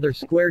place other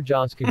square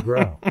jaws can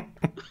grow.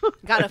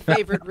 Got a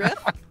favorite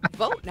riff?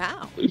 Vote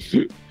now.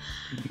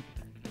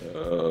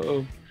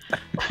 Oh.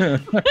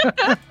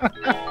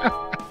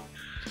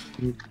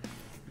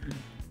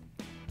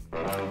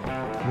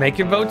 Make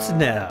your votes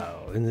now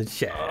in the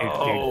chat.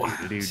 Oh.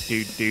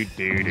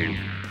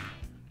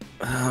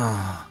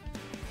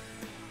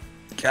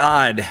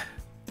 God.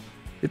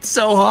 It's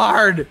so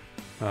hard.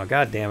 Oh,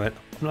 god damn it.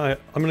 I'm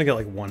gonna get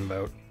like one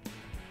vote.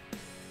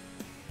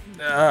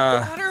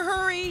 Better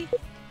hurry.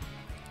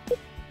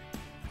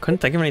 Couldn't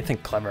think of anything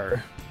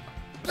clever.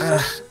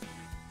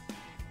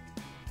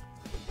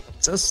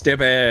 So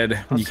stupid.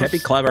 You can't be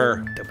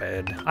clever.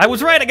 Stupid. I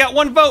was right. I got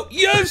one vote.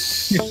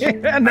 Yes.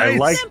 Yeah, nice. I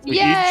like to eat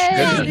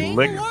shit and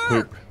lick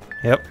poop.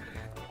 Yep.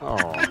 Oh.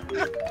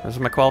 Those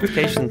are my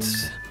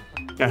qualifications.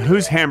 Now,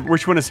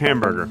 which one is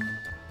Hamburger?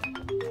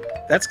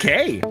 That's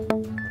K.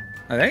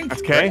 I think.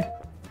 That's K?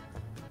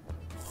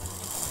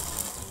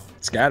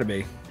 It's gotta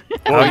be.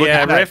 Oh,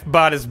 yeah,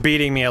 Riffbot is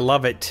beating me. I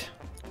love it.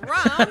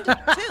 Round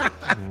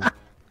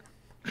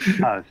 2.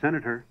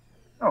 Senator.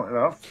 Oh,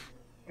 hello.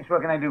 Yes,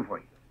 what can I do for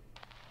you?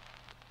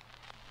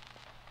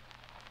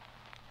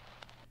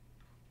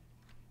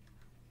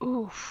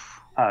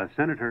 Oof.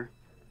 Senator.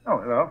 Oh,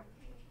 hello.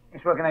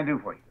 Yes, what can I do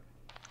for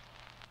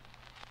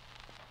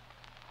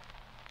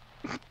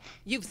you?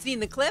 You've seen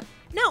the clip?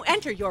 Now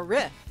enter your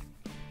riff.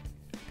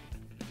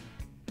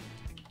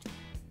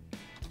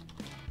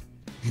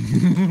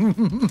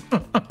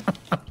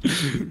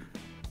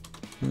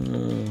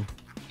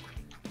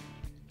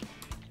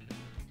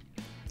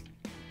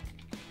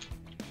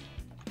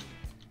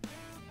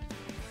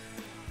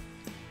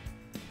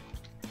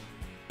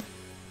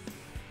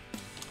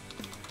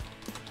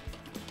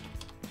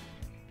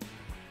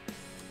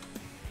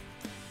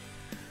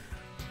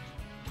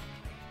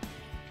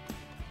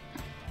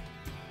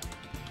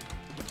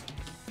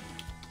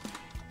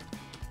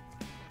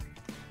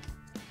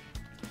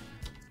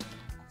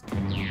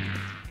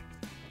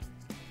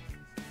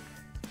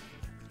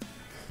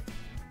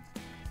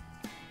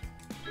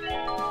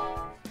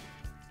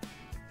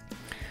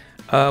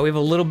 We have a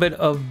little bit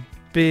of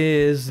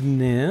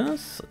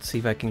business. Let's see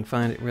if I can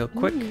find it real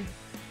quick.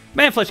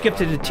 Manflesh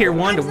gifted a tier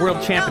 1 to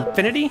World Champ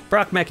Infinity.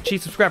 Brock Mac and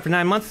Cheese subscribed for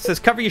 9 months. It says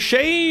cover your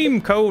shame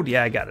code.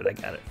 Yeah, I got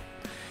it.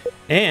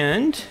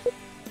 And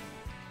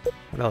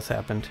what else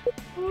happened?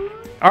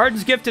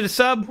 Ard's gifted a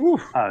sub. 3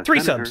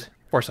 Senator. subs.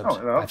 4 subs. Oh,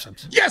 hello. 5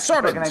 subs. Yes,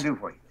 What can I do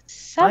for you?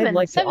 I'd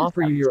like to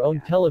offer you your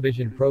own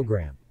television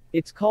program.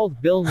 It's called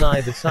Bill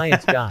Nye the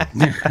Science Guy.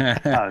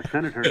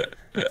 Senator.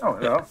 Oh,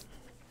 hello.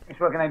 Yes,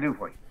 what can I do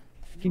for you?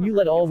 Can you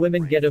let all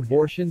women get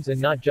abortions and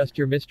not just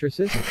your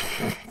mistresses?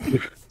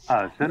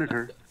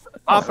 Senator.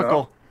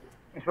 Topical.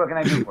 What can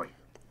I do for you?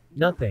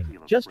 Nothing.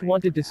 Just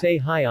wanted to say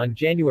hi on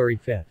January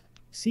 5th.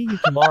 See you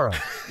tomorrow.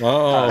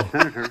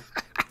 Senator.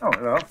 Oh,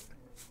 hello.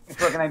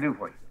 What can I do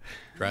for you?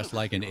 Dress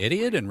like an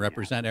idiot and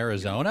represent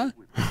Arizona?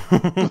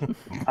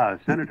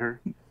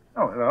 Senator.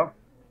 Oh, hello.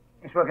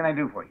 What can I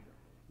do for you?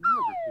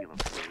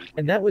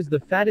 And that was the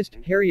fattest,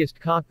 hairiest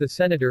cock the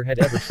senator had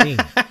ever seen.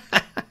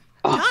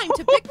 Time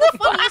to pick the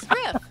funniest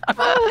riff.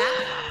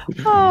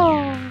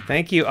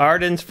 Thank you,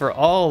 Ardens, for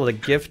all the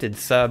gifted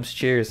subs.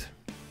 Cheers.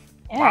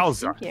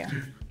 Yes, thank you.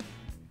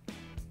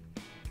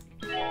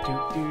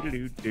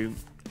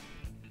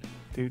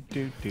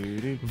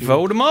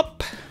 Vote them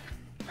up.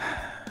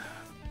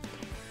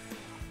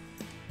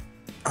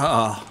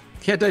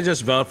 Can't I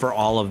just vote for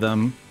all of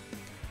them?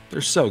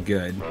 They're so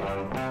good.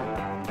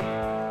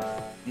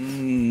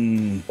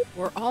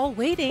 We're all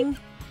waiting.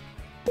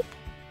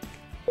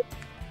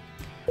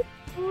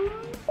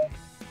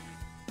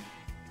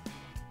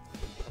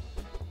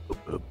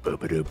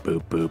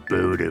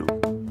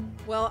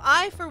 Well,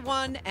 I, for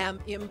one, am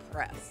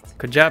impressed.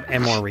 Good job,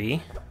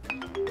 Emory.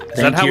 Is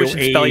that how we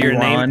should spell your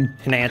name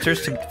in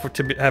answers to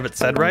have it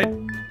said right?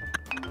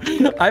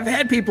 I've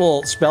had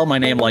people spell my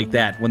name like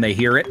that when they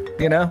hear it,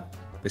 you know?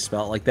 They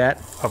spell it like that.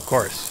 Of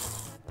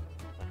course.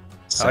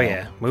 So, oh,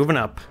 yeah. Moving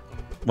up.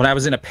 When I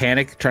was in a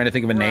panic trying to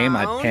think of a name,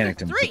 I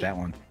panicked and put that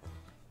one.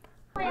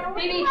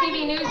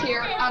 TV News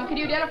here. Could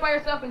you identify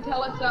yourself and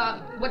tell us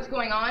what's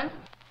going on?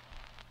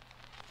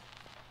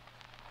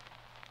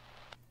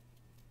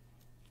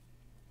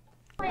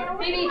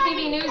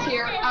 TV News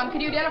here.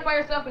 Could you identify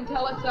yourself and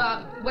tell us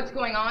what's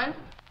going on?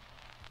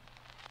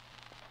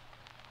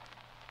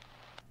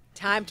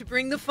 Time to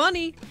bring the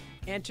funny.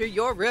 Enter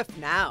your riff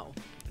now.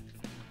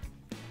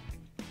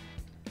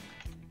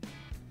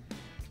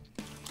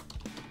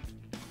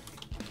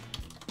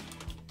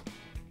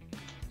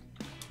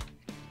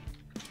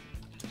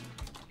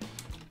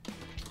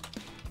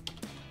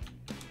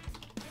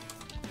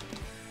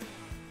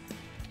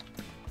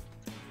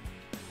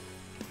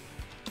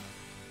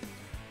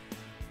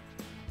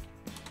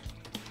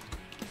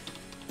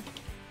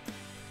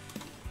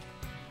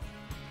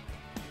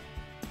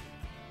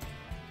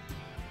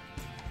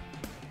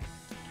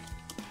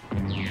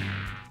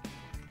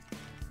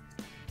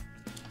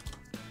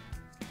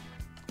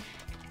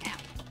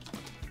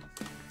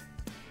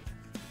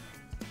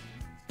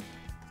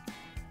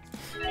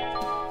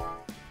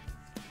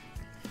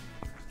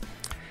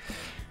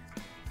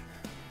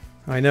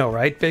 I know,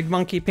 right? Big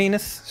monkey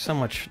penis.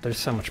 There's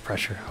so much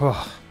pressure.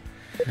 Oh.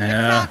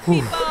 Yeah.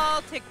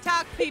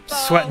 TikTok people.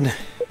 Sweating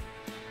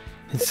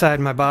inside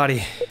my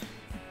body.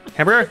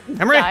 Hamburger.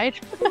 The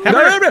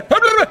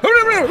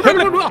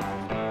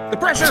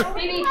pressure.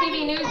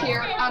 TV News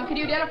here. Could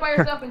you identify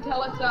yourself and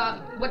tell us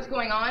what's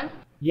going on?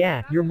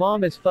 Yeah, your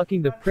mom is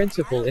fucking the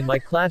principal in my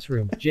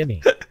classroom,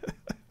 Jimmy.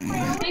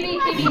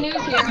 TV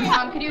News here.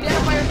 Could you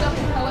identify yourself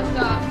and tell us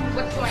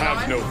what's going on?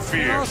 Have no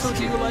fear. Also,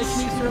 do you like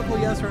me? Circle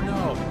yes or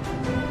no.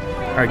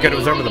 All right, good. It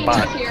was over the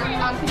bot.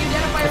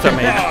 What's up,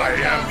 man? I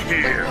am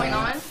here.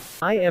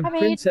 I am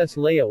Princess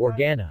Leia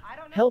Organa.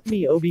 Help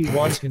me,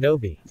 Obi-Wan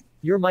Kenobi.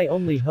 You're my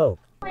only hope.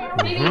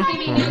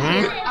 TV News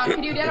here.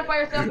 Could you identify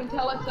yourself and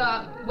tell us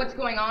what's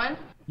going on?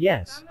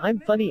 Yes, I'm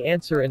Funny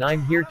Answer and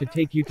I'm here to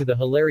take you to the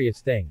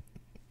hilarious thing.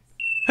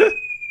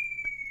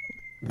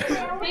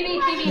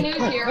 TV News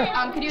here.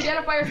 Could you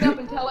identify yourself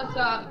and tell us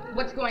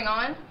what's going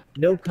on?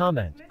 No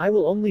comment. I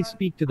will only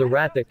speak to the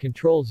rat that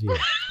controls you.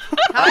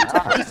 Time to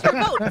place your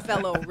vote,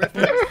 fellow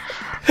riffers.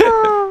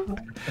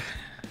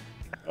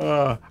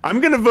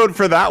 I'm gonna vote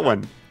for that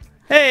one.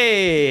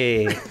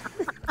 Hey!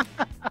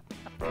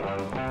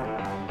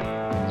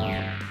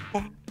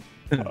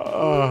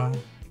 Oh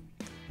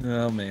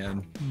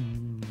man.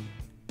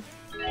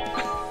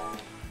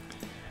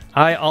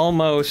 I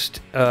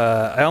almost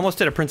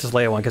did a Princess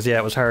Leia one because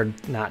it was hard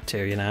not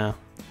to, you know.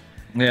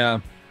 Yeah.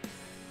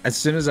 As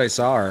soon as I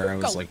saw her, I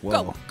was like,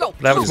 "Whoa!"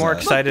 But I was more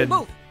excited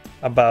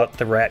about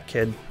the rat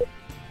kid.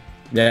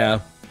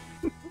 Yeah.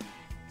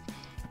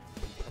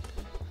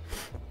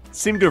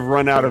 Seem to have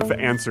run out of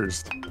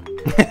answers.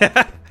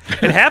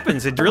 It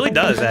happens. It really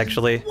does,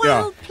 actually.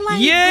 Well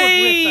played,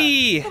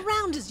 Yay! good riffer. The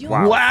round is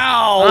yours.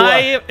 Wow!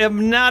 I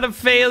am not a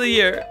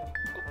failure.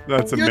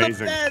 That's You're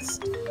amazing. the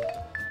best.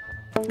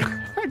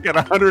 I got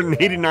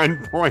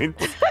 189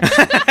 points.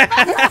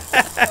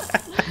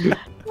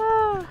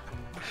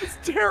 It's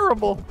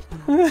terrible.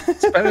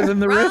 It's better than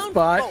the riff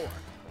bot.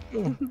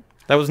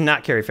 That was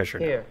not Carrie Fisher.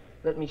 Here,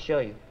 let me show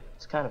you.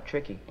 It's kind of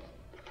tricky.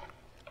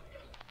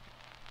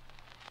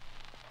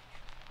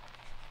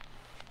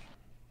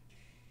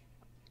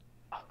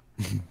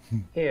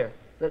 Here,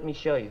 let me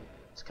show you.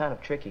 It's kind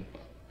of tricky.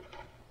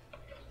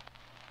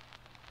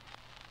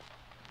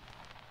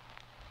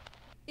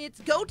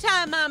 It's go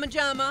time, Mama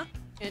Jama.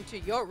 Enter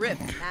your riff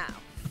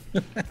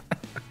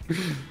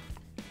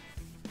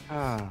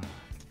now.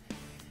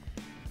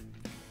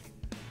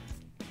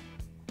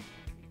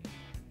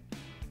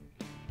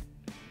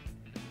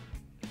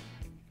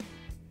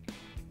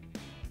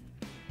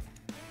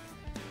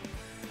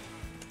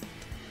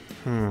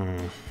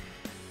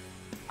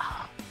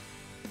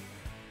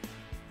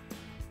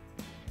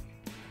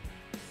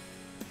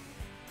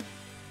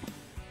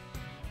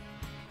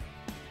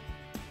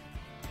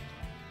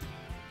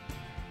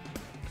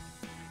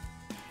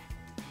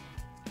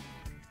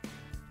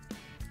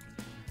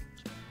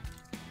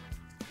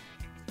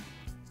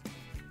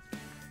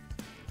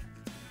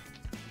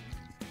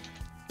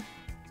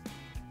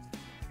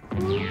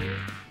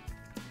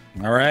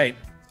 All right.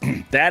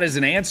 That is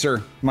an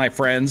answer, my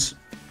friends.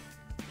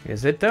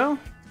 Is it, though?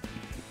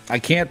 I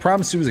can't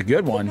promise it was a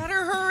good one.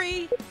 Better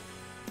hurry.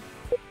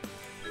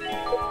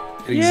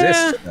 It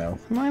exists, though.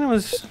 Mine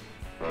was...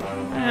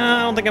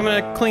 I don't think I'm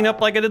going to clean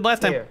up like I did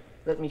last time. Here,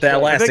 let me That show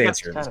you. last I think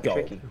answer, that's let's go.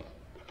 tricky.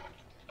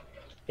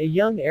 A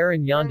young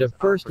Aaron Yonda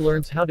first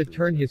learns how to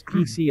turn his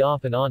PC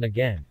off and on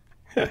again.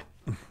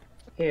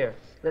 Here,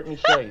 let me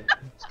show you.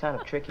 It's kind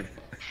of tricky.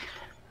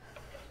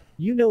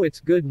 You know it's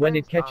good when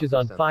it catches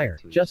on fire,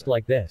 just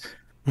like this.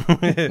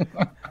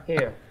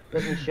 Here,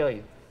 let me show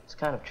you. It's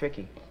kind of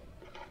tricky.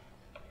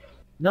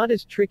 Not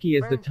as tricky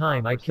as the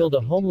time I killed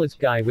a homeless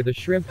guy with a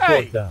shrimp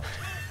fork, though.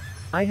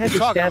 I had to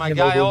stab him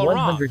over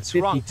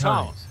 150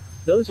 times.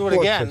 Those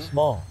forks are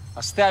small.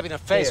 A stab in the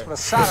face with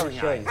a soldering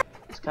iron.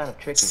 It's kind of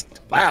tricky.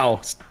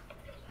 Wow.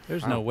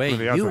 There's no way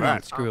the odds you of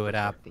won't that? screw it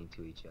up.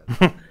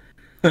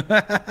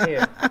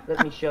 Here,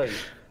 let me show you.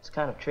 It's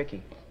kind of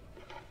tricky.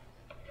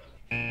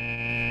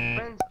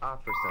 Friends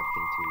offer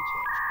something to each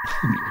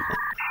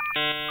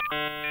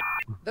other.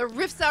 The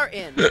riffs are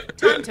in.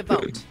 Time to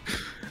vote.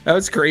 That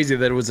was crazy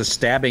that it was a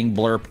stabbing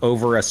blurb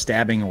over a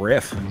stabbing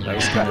riff. That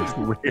was kind of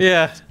weird.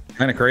 Yeah.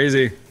 Kind of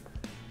crazy.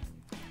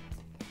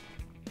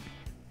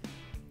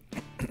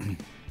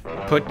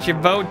 Put your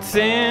votes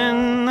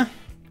in.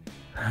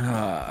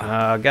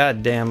 Oh,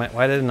 God damn it.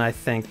 Why didn't I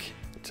think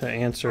to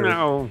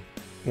answer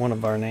one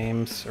of our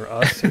names or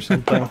us or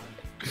something?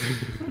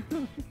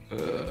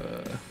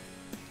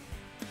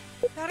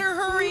 Better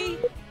hurry.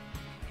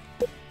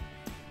 I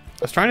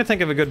was trying to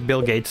think of a good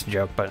Bill Gates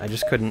joke, but I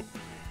just couldn't.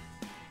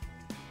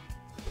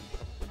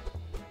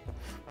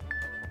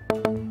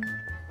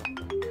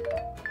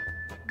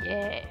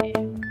 Yeah.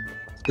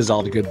 Because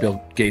all the good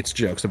Bill Gates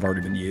jokes have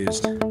already been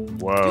used.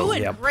 Whoa.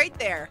 Doing great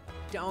there.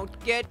 Don't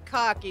get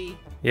cocky.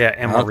 Yeah,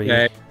 Emery.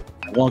 Okay.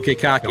 I won't get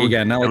cocky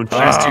again. Not like Don't the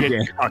last two get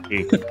games.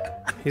 cocky.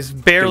 He's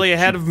barely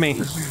ahead of me.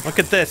 Look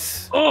at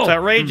this. It's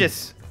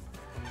outrageous.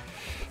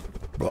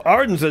 Well,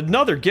 Arden's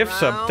another gift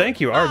sub. Thank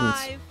you,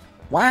 Arden's.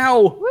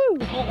 Wow. Woo.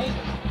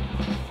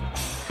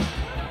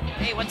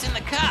 Hey, what's in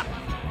the cup?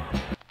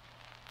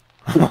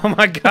 Oh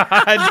my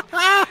God.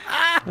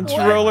 It's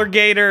Roller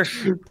Gator.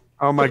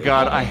 Oh my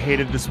God, I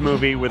hated this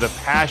movie with a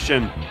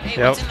passion.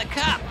 Hey, what's in the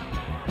cup?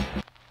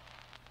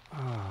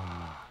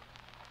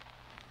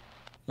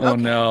 Oh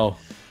no.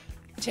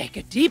 Take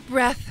a deep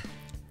breath.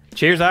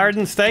 Cheers,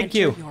 Ardens. Thank Enter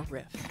you. Your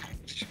riff.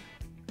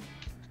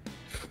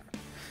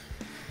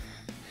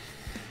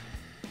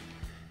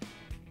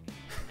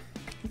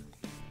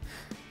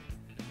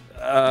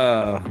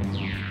 I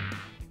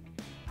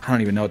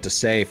don't even know what to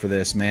say for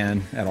this,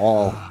 man, at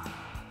all.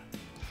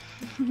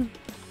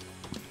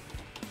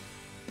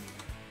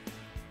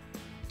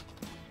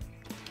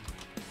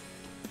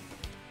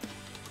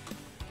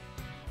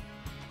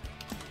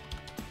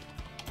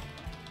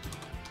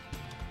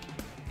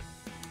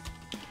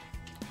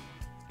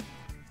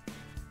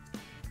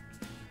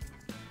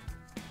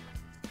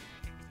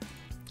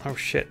 Oh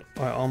shit,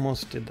 I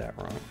almost did that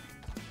wrong.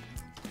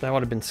 That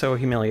would have been so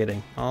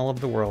humiliating. All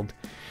of the world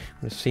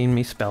would have seen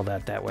me spell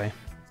that way.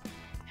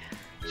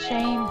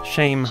 Shame.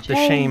 Shame. The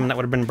shame that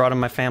would have been brought on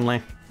my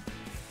family.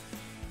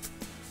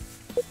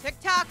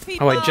 TikTok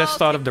people. Oh, I just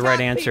thought of the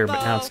right answer,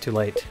 but now it's too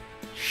late.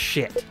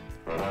 Shit.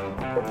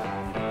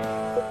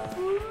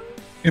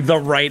 The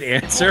right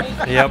answer?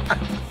 Yep.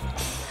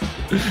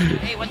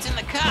 Hey, what's in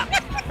the cup?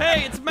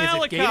 Hey, it's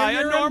Malachi, a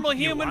urine? normal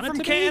You human want it from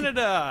to be?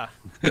 Canada.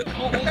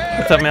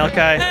 What's up,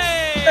 Malachi?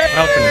 Hey,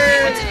 Welcome.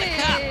 what's in the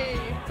cup?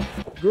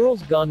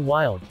 Girls Gone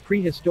Wild,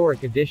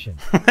 Prehistoric Edition.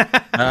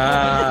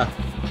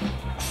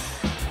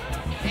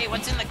 Hey,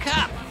 what's in the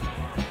cup?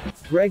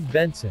 Greg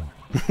Benson.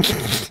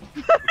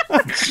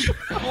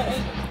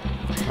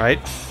 Right?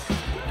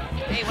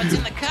 Hey, what's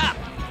in the cup?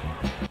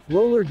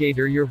 Roller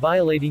Gator, you're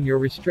violating your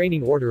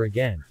restraining order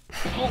again.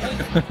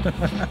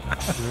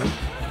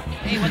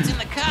 Hey, what's in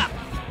the cup?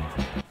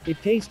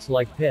 It tastes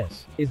like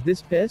piss. Is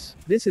this piss?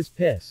 This is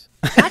piss.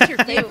 That's your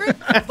favorite?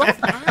 Vote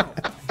now.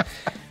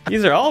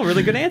 These are all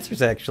really good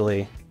answers,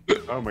 actually.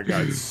 Oh my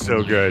God, it's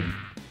so good.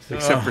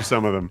 Except for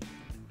some of them.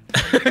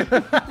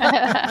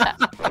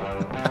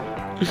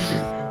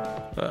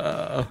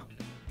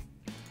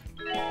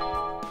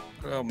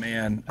 Oh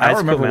man, I don't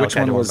remember which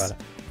one was.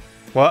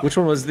 What? Which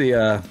one was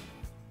the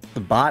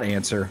bot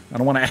answer? I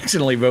don't want to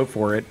accidentally vote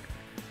for it.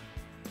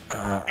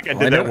 I think I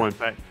did that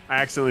once. I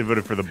accidentally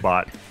voted for the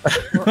bot.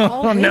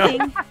 Oh no!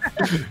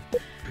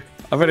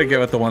 I'm gonna go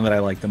with the one that I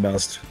like the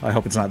most. I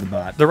hope it's not the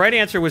bot. The right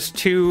answer was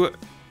two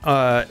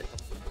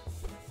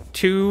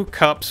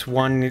cups,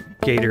 one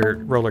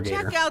gator, roller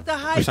gator. Check out the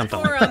high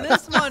something score like on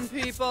this one,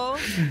 people.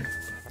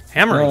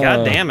 Emery,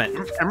 god damn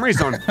it.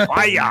 Emery's on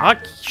fire.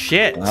 Fuck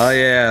shit. Oh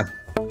yeah.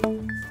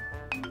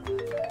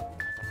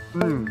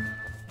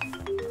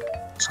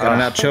 Just got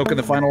an out choke in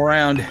the final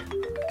round.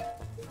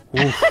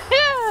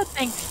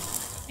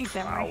 Thanks,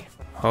 Emery.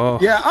 Oh.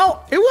 Yeah.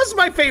 Oh, it was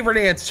my favorite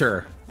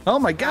answer. Oh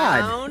my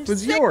God, it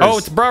was yours. Oh,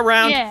 it's bro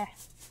round. Yeah.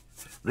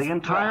 The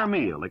entire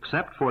meal,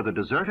 except for the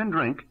dessert and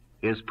drink,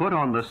 is put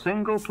on the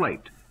single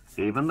plate,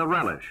 even the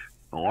relish,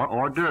 or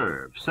hors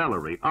d'oeuvre,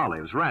 celery,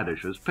 olives,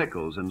 radishes,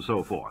 pickles, and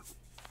so forth.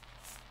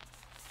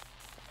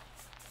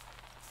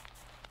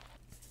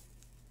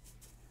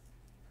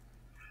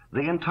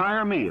 The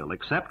entire meal,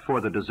 except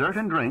for the dessert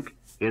and drink,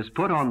 is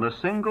put on the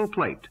single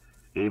plate,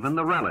 even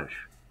the relish,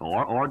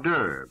 or hors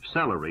d'oeuvre,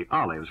 celery,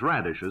 olives,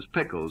 radishes,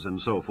 pickles,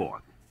 and so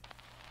forth.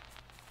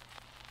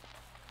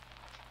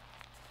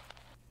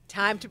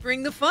 Time to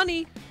bring the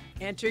funny.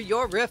 Enter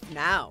your riff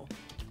now.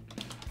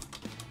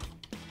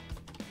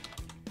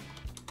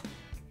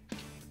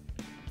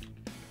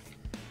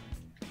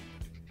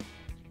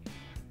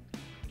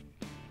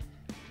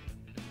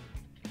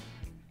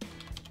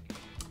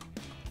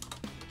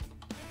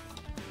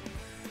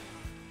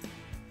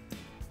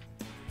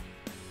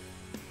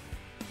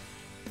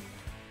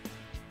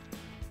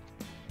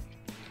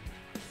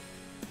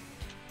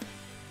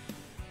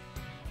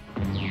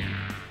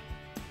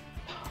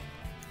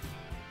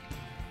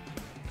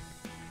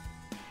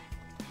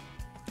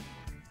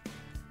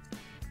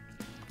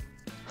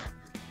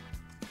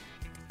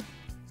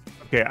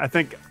 Okay, I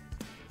think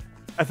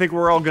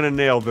we're all gonna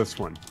nail this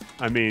one.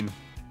 I mean,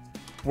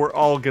 we're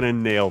all gonna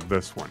nail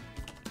this one.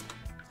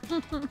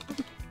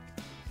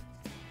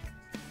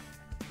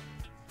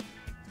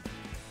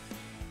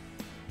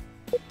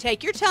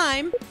 Take your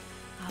time.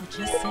 I'll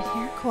just sit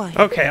here quiet.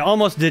 Okay,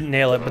 almost didn't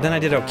nail it, but then I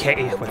did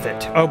okay with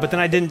it. Oh, but then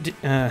I didn't.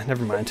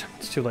 Never mind.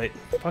 It's too late.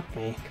 Fuck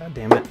me. God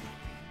damn it.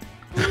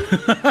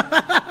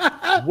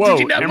 Whoa!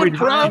 Every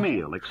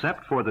meal,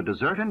 except for the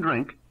dessert and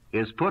drink,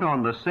 is put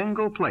on the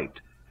single plate,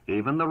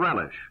 even the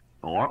relish,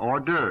 or hors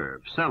d'oeuvre,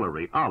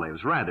 celery,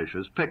 olives,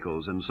 radishes,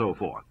 pickles, and so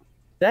forth.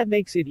 That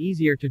makes it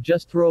easier to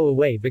just throw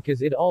away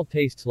because it all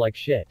tastes like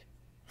shit.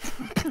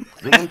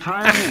 The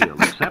entire meal,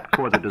 except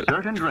for the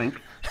dessert and drink,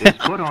 is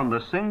put on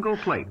the single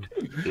plate,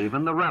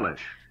 even the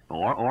relish,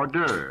 or hors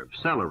d'oeuvre,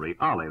 celery,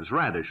 olives,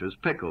 radishes,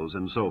 pickles,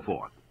 and so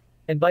forth.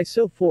 And by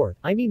so forth,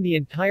 I mean the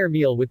entire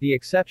meal with the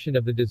exception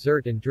of the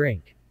dessert and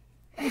drink.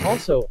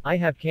 Also, I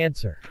have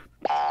cancer.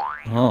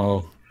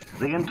 Oh.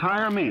 The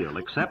entire meal,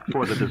 except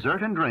for the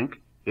dessert and drink,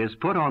 is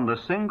put on the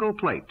single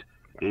plate,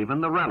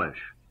 even the relish,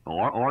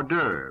 or hors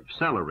d'oeuvre,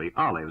 celery,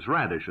 olives,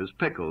 radishes,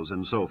 pickles,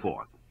 and so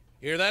forth.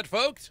 Hear that,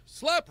 folks?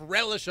 Slap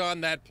relish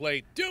on that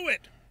plate. Do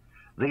it!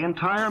 The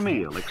entire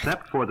meal,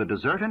 except for the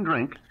dessert and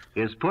drink,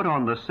 is put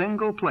on the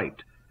single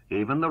plate,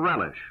 even the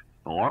relish,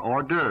 or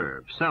hors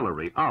d'oeuvre,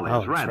 celery,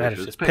 olives,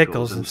 radishes,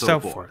 pickles, and so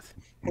forth.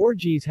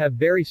 Orgies have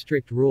very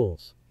strict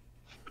rules.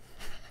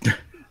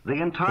 The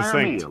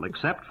entire meal,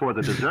 except for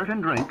the dessert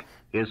and drink,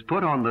 is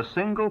put on the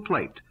single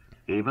plate,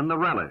 even the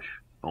relish,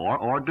 or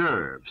hors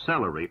d'oeuvre,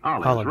 celery,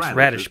 olives,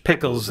 radish,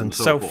 pickles, and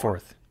so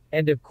forth.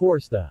 And of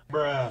course the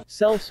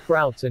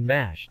self-sprouts and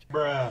mashed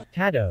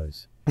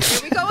potatoes. Here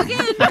we go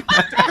again.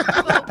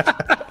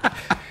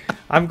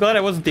 I'm glad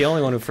I wasn't the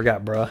only one who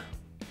forgot, bruh.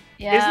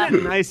 Yeah.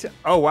 Isn't it nice?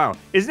 Oh, wow.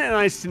 Isn't it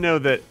nice to know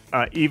that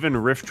even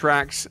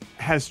Rifftrax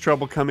has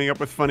trouble coming up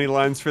with funny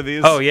lines for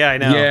these? Oh, yeah, I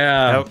know.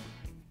 Yeah.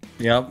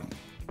 Yep.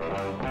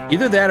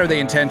 Either that or they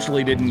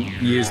intentionally didn't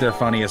use their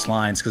funniest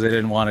lines because they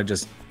didn't want to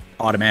just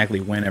automatically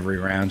win every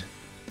round.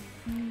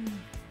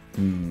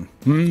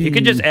 You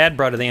could just add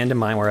bruh to the end of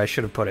mine where I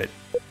should have put it.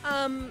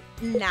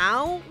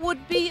 Now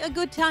would be a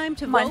good time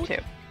to Mine vote. too.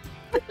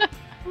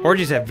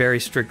 Orgies have very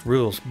strict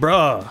rules,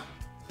 bruh.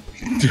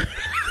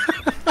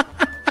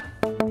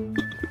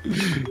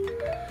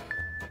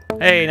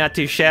 Hey, not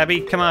too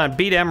shabby. Come on,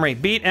 beat Emery.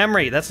 Beat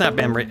Emery. That's not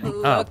Emery.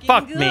 Oh,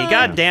 fuck me.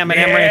 God damn it,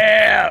 Emery.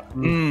 Yeah.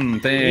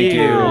 Thank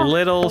you.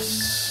 Little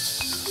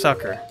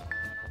sucker.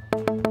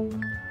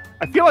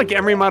 I feel like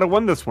Emery might have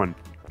won this one.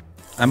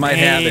 I might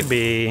have it.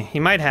 Maybe. He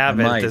might have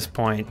it at this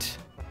point.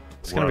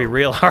 It's going to be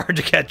real hard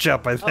to catch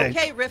up, I think.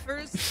 Okay,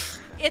 Riffers.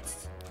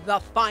 It's the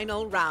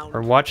final round.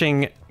 We're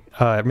watching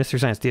Mr.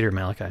 Science Theater,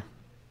 Malachi.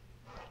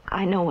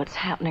 I know what's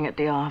happening at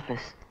the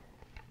office.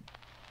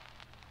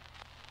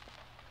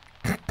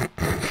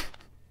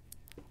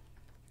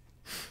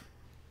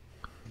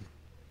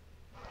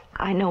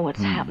 I know what's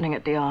happening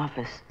at the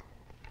office.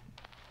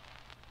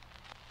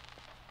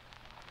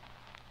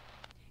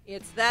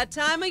 It's that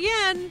time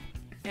again.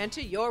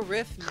 Enter your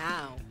riff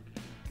now.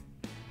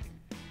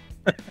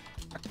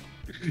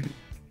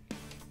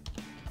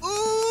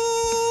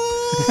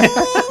 Ooh!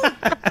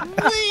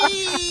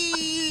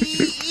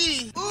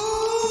 Wee!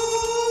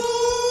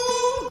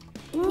 Ooh!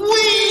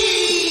 Wee!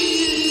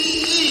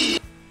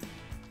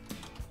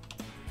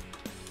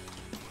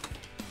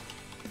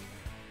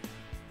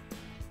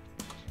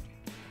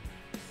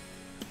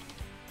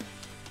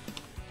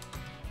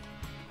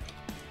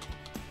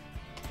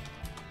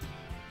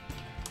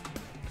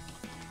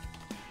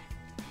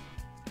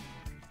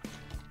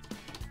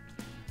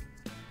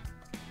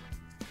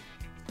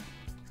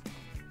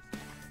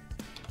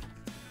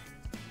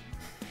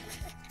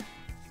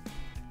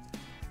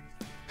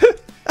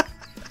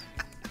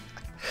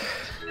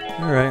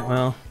 All right,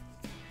 well,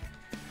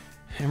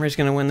 Emery's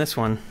gonna win this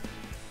one.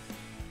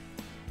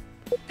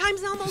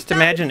 Time's almost Just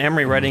imagine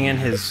Emery writing in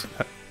his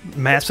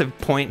massive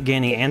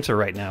point-gaining answer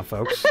right now,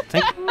 folks.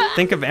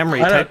 Think of Emery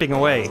typing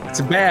away. It's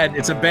a bad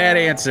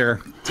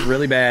answer. It's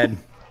really bad.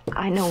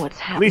 I know what's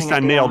At happening. least I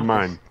nailed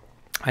mine.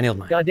 I nailed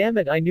mine. God damn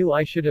it, I knew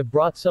I should have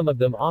brought some of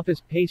them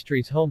office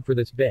pastries home for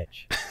this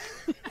bitch.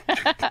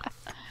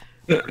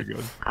 Very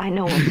good. I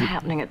know what's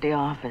happening at the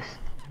office.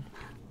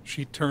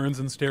 She turns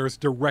and stares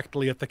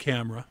directly at the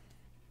camera.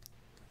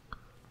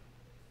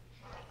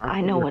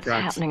 I know what's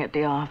happening at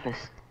the office.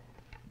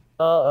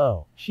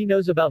 Oh, she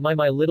knows about my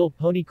My Little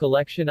Pony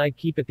collection I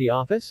keep at the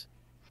office?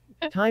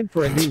 Time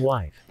for a new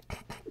wife.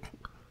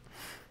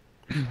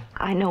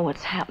 I know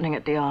what's happening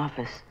at the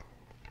office.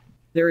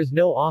 There is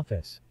no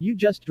office. You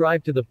just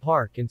drive to the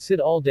park and sit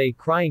all day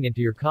crying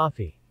into your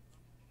coffee.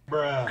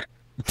 Bruh.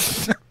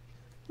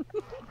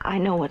 I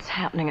know what's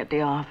happening at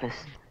the office.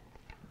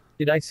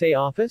 Did I say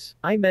office?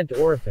 I meant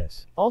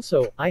orifice.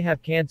 Also, I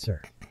have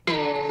cancer.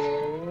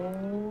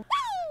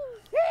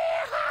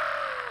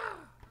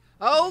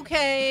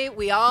 Okay,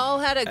 we all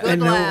had a good I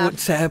know laugh.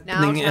 what's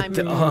happening Now at time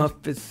the to-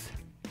 office.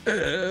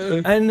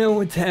 I know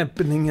what's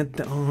happening at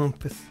the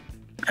office.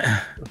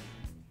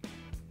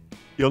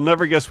 You'll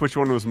never guess which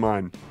one was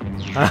mine.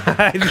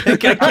 I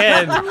think I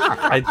can.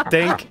 I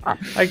think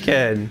I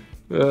can.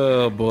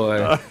 Oh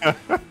boy.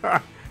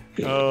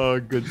 Oh,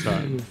 good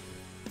time.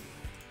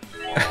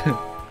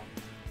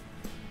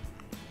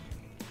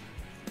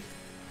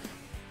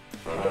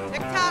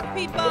 TikTok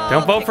people.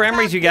 Don't vote for TikTok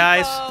Emery's, you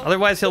guys. people.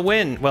 Otherwise, he'll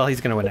win. Well,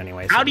 he's going to win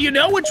anyway. How do you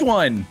know which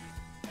one?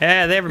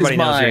 Yeah, everybody Is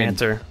knows your mine.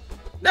 answer.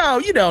 No,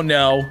 you don't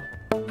know.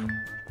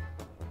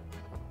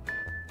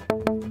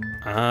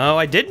 Oh,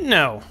 I didn't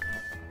know.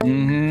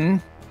 Mm-hmm.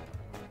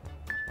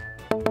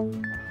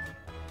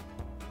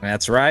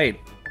 That's right.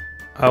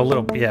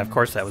 Oh, yeah, of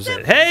course that was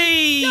it.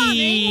 Hey!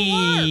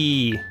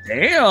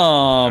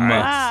 Damn.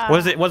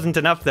 Nice. Wasn't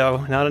enough though.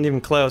 Not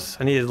even close.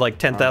 I needed like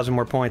 10,000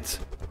 more points.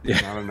 Yeah.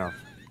 Not enough.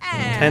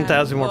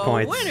 10,000 more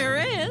points. Winner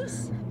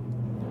is.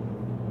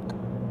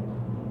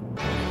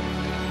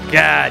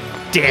 God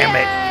damn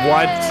it!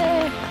 What?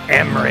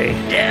 Emery.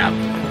 Yeah.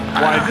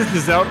 Why? This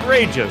is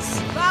outrageous.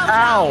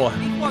 Ow.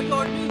 Before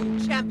your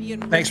new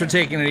champion. Thanks for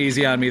taking it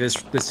easy on me this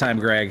time,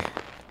 Greg.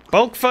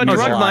 Bulk Fun Means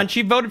a Drug lot. Munch,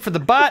 you voted for the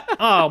bot?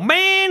 Oh,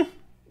 man!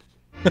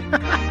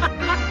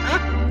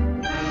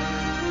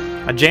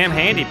 A Jam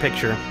Handy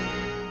picture.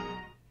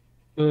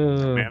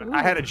 Man,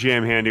 I had a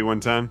jam handy one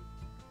time.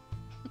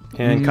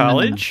 In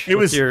college? It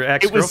was With your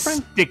ex-girlfriend?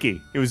 It was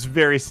sticky. It was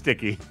very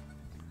sticky.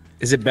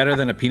 Is it better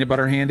than a peanut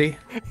butter handy?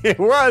 It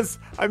was.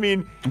 I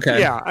mean, Okay.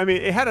 yeah. I mean,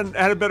 it had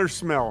a better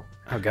smell.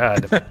 Oh,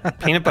 God.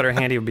 Peanut Butter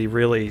Handy would be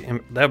really...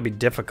 That would be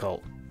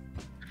difficult.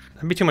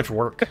 That'd be too much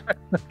work.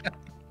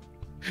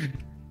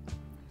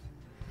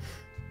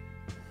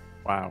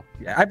 Wow.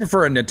 Yeah, I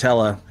prefer a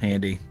Nutella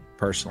handy,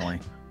 personally.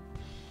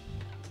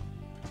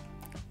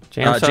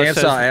 Jam Saw Jam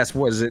says- Saw asked,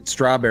 was it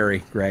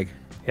strawberry, Greg?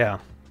 Yeah.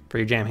 For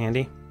your Jam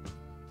Handy?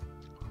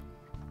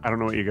 I don't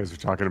know what you guys are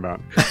talking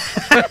about.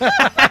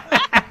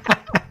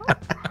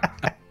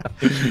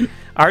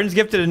 Arden's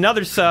gifted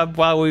another sub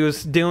while we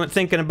was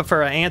thinking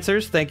for our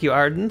answers. Thank you,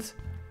 Arden's.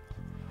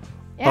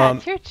 Yeah,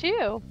 it's here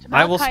too. To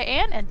I will- Malachi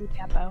and Andy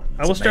Campo.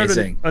 I will start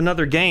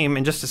another game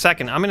in just a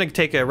second. I'm going to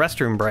take a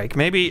restroom break.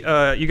 Maybe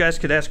you guys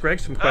could ask Greg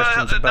some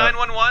questions about...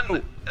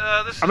 911.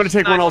 This I'm gonna is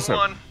take one also.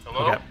 911.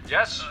 Hello? Okay.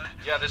 Yes?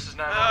 Yeah, this is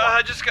 911.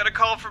 I just got a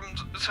call from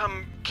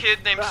some kid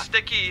named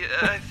Sticky.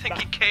 I think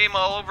he came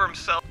all over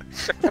himself.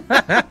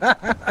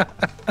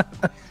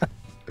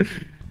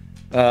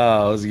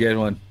 Oh, it was a good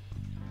one.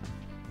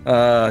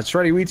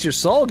 Shreddy Wheats Your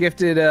Soul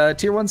gifted a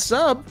tier 1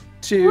 sub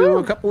to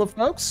a couple of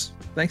folks.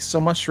 Thanks so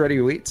much, Shreddy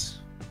Wheats.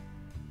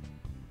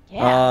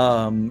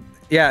 Yeah.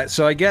 Yeah,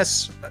 so I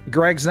guess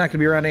Greg's not going to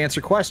be around to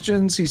answer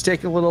questions. He's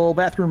taking a little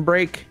bathroom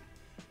break.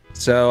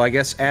 So I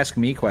guess ask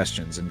me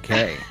questions and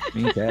Kay.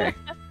 Me, Kay.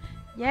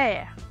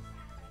 Yeah.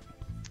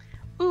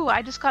 Ooh,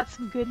 I just got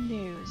some good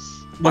news.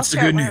 What's the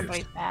I'll share good it when news?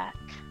 everybody's back.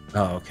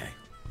 Oh, okay.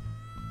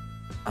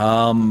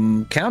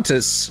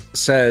 Countess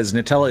says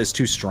Nutella is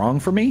too strong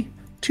for me.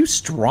 Too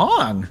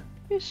strong?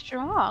 Too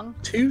strong.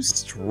 Too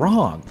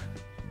strong.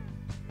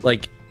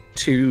 Like,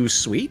 too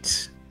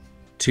sweet?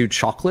 Too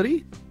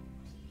chocolatey?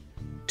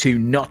 Too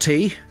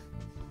nutty?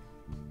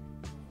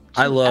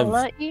 I love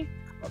Nutella-y?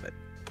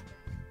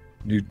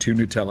 it. Too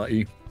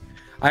Nutella-y.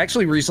 I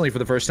actually recently, for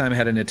the first time,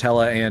 had a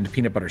Nutella and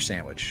peanut butter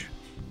sandwich.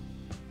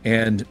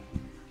 And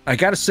I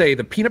gotta say,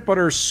 the peanut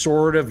butter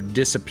sort of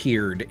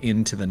disappeared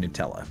into the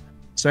Nutella.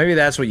 So maybe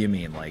that's what you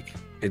mean. Like,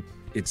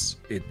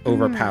 it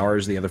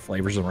overpowers the other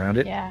flavors around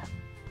it. Yeah.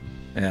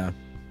 Yeah.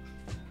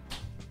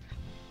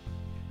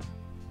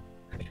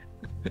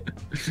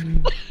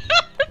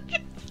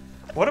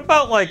 What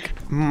about, like,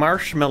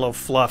 marshmallow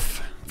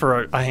fluff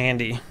for a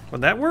handy?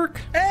 Would that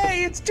work?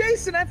 Hey, it's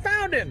Jason. I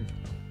found him.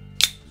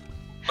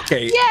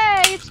 Okay.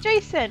 Yay, it's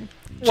Jason.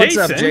 What's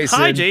up, Jason?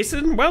 Hi,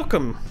 Jason.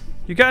 Welcome.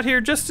 You got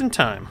here just in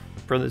time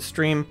for the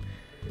stream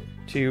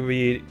to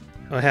be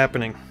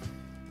happening.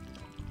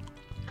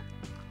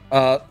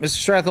 Mr.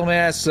 Strathelman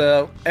asks,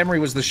 Emery,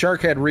 was the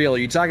shark head real? Are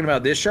you talking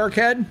about this shark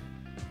head?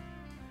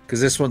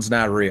 Because this one's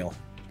not real.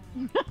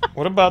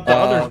 What about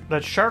the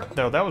that shark,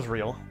 though? That was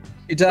real.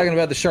 You talking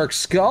about the shark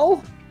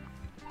skull?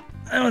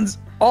 That one's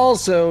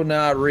also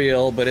not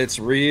real, but it's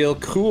real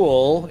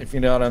cool, if you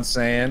know what I'm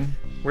saying.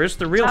 Where's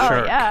the real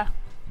shark? Yeah.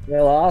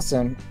 Well,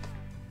 awesome.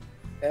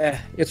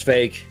 It's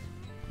fake.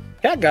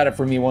 Cat got it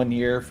for me one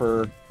year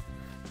for,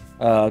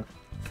 I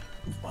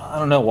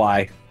don't know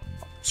why.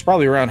 It's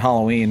probably around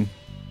Halloween,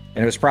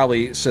 and it was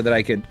probably so that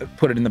I could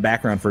put it in the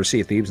background for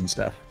Sea of Thieves and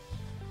stuff.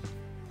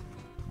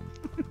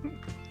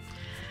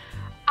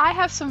 I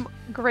have some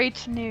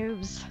great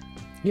news.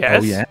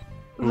 Yes? Oh, yeah?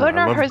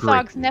 Werner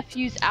Herzog's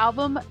nephew's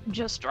album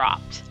just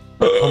dropped.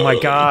 Oh my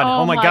god.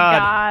 Oh my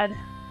god.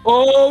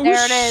 Oh,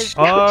 there it is.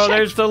 Oh,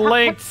 there's the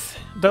link.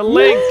 The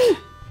link.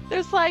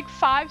 There's like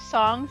 5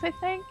 songs, I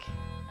think.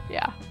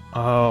 Yeah.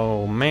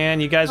 Oh man,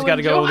 you guys Oh, got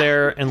to go enjoy.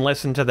 there and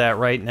listen to that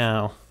right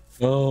now.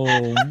 Oh,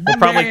 we'll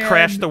probably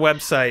crash the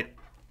website.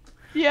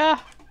 Yeah.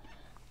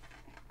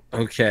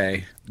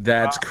 Okay,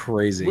 that's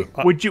crazy.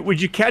 Would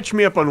you catch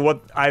me up on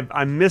what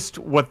I missed?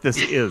 What this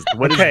is?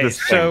 What is this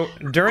thing? So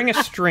during a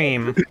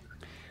stream,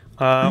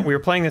 we were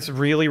playing this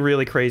really,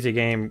 really crazy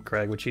game,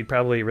 Greg, which you'd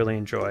probably really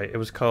enjoy. It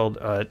was called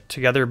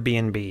Together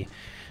B&B.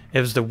 It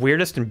was the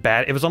weirdest and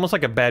bad. It was almost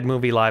like a Bad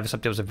Movie Live,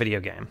 except it was a video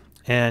game.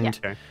 And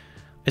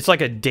it's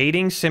like a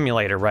dating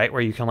simulator, right?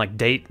 Where you can like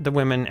date the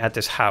women at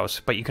this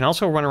house, but you can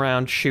also run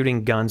around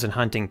shooting guns and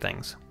hunting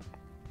things.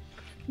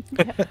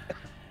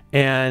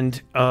 And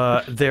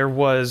there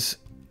was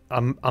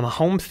a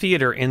home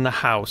theater in the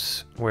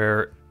house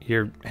where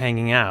you're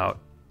hanging out.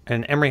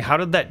 And Emery, how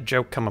did that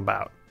joke come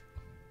about?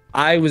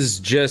 I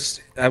did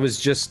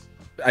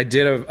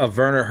a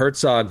Werner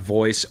Herzog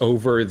voice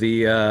over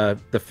the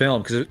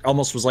film because it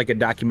almost was like a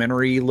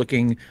documentary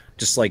looking,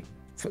 just like,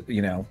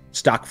 you know,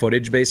 stock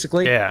footage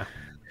basically. Yeah.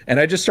 And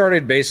I just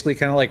started basically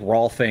kind of like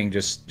Rolfing,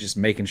 just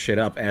making shit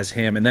up as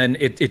him. And then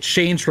it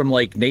changed from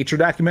like nature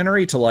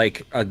documentary to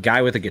like a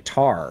guy with a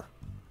guitar.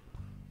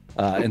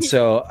 And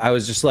so I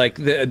was just like,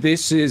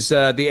 this is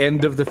the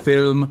end of the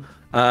film.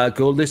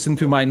 Go listen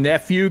to my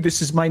nephew.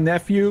 This is my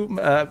nephew.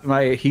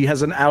 He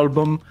has an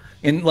album.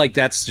 And like,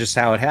 that's just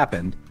how it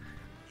happened.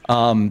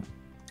 And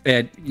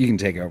you can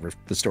take over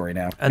the story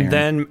now. And Aaron.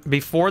 then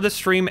before the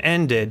stream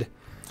ended,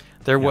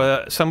 there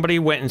was somebody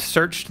went and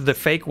searched the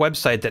fake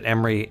website that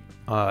Emery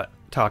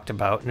talked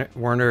about,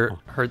 Werner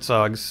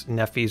Herzog's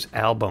nephew's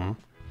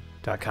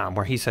album.com,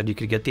 where he said you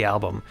could get the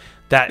album.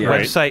 That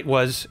website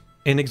was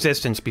in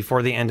existence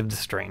before the end of the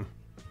stream.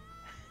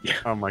 Yeah.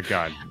 Oh my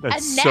god, that's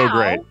And so now,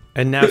 great.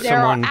 And now there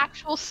are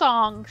actual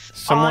songs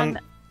on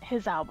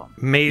his album.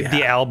 Made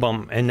the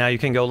album, and now you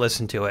can go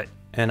listen to it.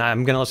 And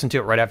I'm going to listen to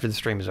it right after the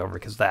stream is over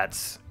because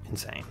that's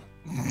insane.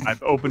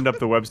 I've opened up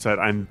the website.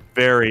 I'm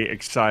very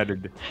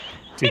excited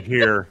to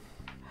hear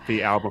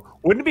the album.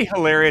 Wouldn't it be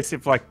hilarious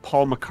if like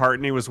Paul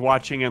McCartney was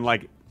watching and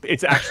like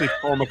it's actually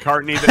Paul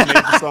McCartney that made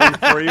the song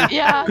for you?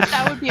 Yeah,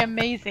 that would be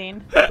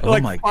amazing.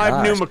 Like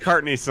 5 new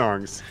McCartney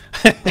songs.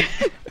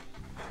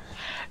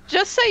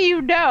 Just so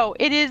you know,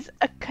 it is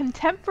a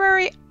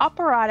contemporary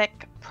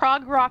operatic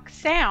prog rock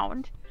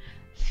sound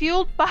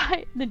fueled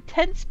by an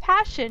intense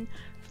passion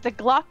for the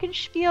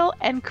glockenspiel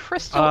and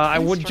crystal I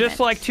would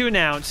just like to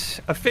announce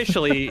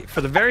officially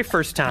for the very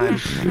first time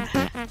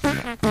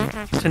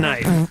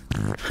tonight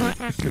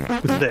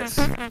this.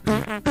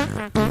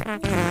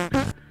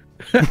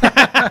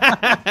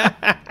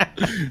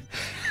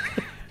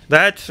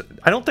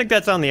 I don't think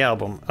that's on the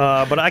album,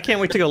 but I can't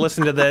wait to go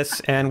listen to this.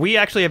 And we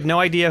actually have no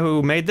idea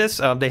who made this.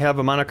 They have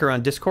a moniker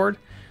on Discord,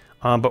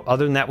 but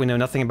other than that, we know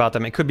nothing about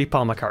them. It could be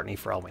Paul McCartney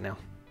for all we know.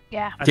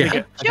 Yeah, I think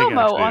it's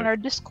Jomo on our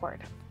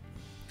Discord.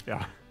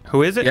 Yeah.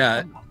 Who is it?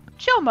 Yeah.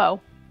 Jomo.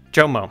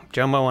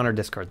 Jomo on our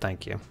Discord.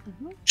 Thank you.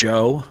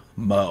 Joe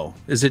Mo.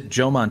 Is it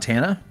Joe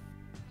Montana?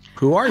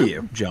 Who are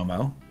you, Joe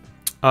Mo?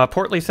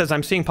 Portly says,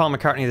 I'm seeing Paul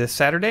McCartney this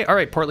Saturday. All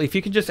right, Portly, if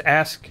you could just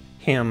ask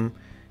him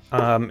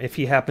if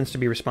he happens to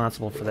be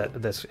responsible for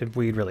this,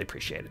 we'd really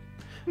appreciate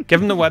it.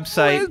 Give him the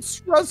website.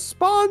 It's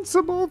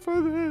responsible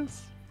for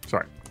this.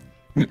 Sorry.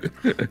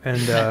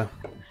 And,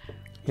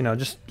 you know,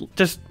 just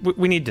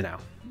we need to know.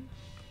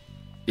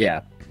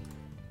 Yeah.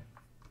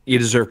 You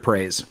deserve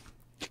praise.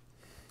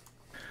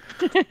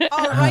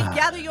 All right,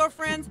 gather your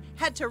friends,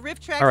 head to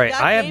Rifftrax. All right,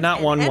 I have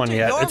not won one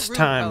yet. It's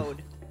time.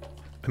 Code.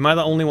 Am I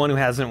the only one who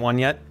hasn't won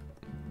yet?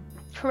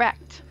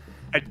 Correct.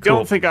 I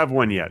don't think I've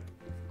won yet.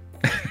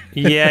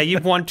 Yeah,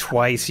 you've won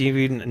twice.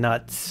 You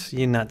nut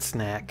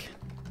snack.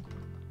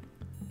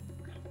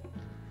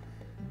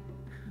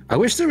 I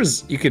wish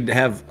you could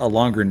have a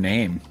longer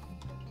name.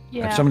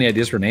 Yeah. I have so many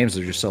ideas for names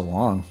that are just so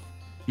long.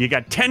 You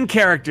got 10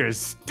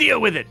 characters. Deal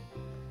with it.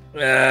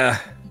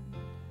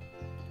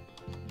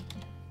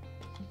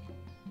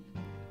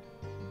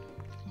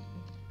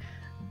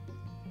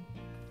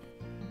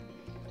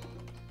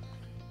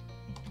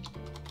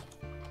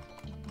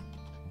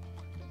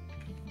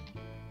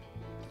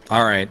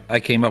 All right, I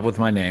came up with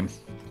my name.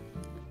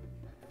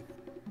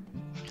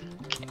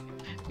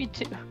 Me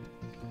too.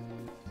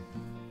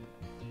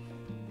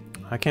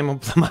 I came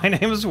up with my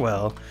name as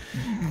well.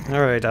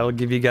 All right, I'll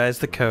give you guys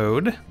the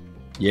code.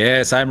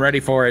 Yes, I'm ready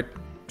for it.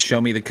 Show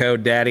me the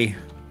code, Daddy.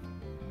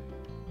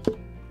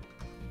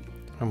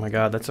 Oh my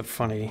god, that's a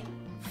funny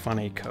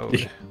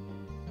code.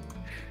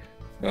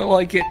 I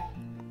like it.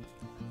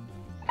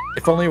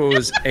 If only it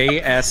was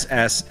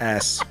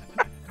ASSS.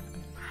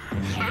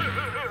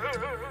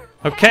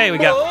 Okay, we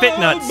got Fit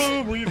Nuts.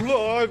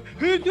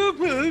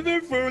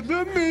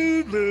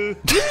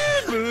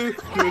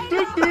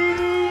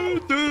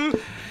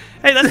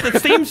 Hey, that's the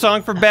theme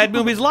song for Bad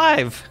Movies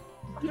Live.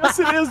 Yes,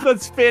 it is.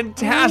 That's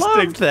fantastic.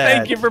 Love that.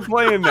 Thank you for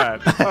playing that.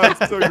 Oh,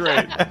 it's so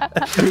great.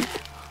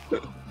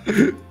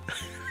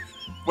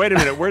 Wait a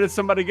minute. Where did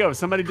somebody go?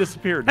 Somebody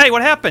disappeared. Hey,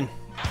 what happened?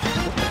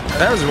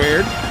 That was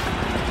weird.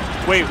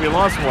 Wait, we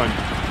lost one.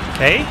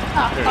 Okay.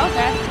 Oh,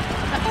 okay.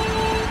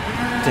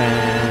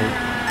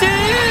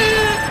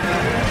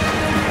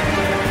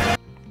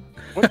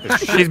 What the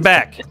She's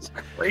back. It's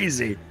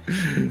crazy.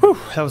 Whew,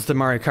 that was the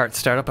Mario Kart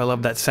startup. I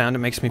love that sound. It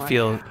makes me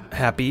feel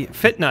happy.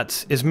 Fit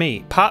Nuts is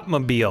me.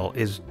 Popmobile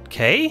is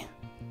Kay.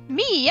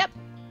 Me, yep.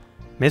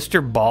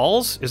 Mr.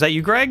 Balls, is that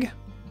you, Greg?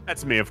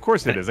 That's me. Of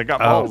course it is. I got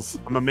balls.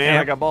 I'm a man.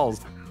 I got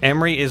balls.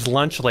 Emery is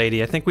Lunch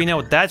Lady. I think we know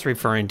what that's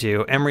referring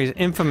to. Emery's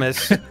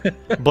infamous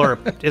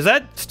blurb. Does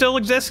that still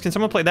exist? Can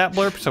someone play that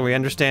blurb so we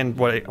understand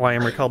why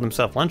Emery called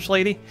himself Lunch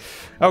Lady?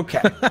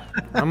 Okay.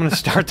 I'm going to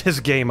start this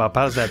game up.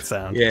 How's that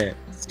sound? Yeah.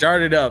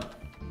 Start it up.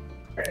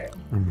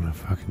 I'm going to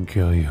fucking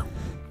kill you.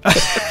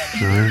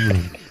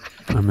 I'm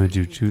going to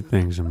do two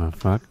things. I'm going to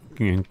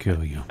fucking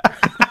kill you.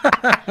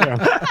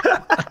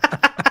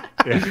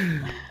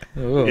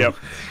 Yep.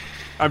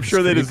 I'm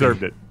sure they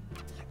deserved it.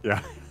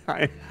 Yeah.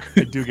 I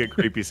do get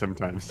creepy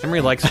sometimes. Emery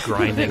likes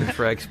grinding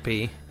for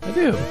XP. I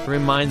do. It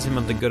reminds him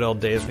of the good old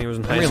days when he was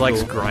in high school. Emery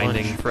likes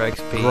grinding for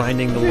XP.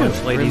 Grinding the lunch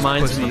ladies'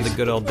 Reminds pussies. him of the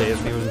good old days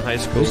when he was in high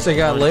school. At least they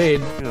got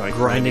laid. Like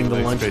grinding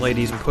the lunch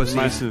ladies'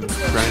 pussies.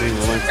 Grinding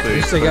the lunch ladies' At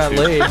least they got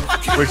laid.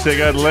 Wish they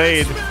got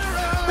laid.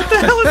 What the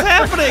hell is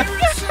happening?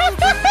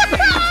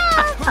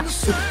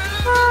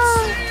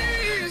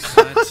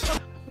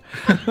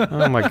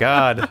 Oh my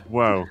god.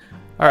 Whoa.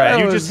 All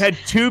right. You just had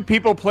two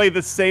people play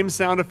the same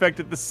sound effect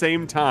at the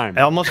same time.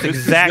 Almost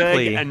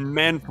exactly. Zeg and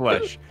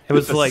Manflesh. It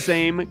was at the like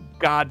same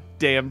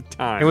goddamn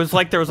time. It was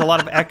like there was a lot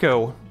of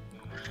echo.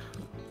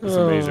 It's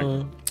amazing.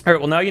 All right.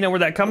 Well, now you know where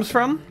that comes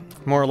from,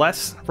 more or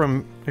less,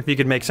 from if you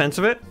could make sense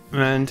of it.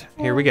 And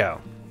here we go.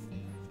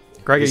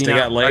 Greg,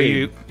 are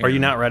you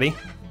not ready?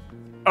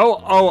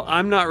 Oh,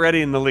 I'm not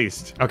ready in the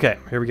least. Okay,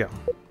 here we go.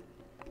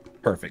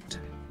 Perfect.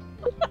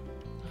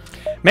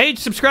 Mage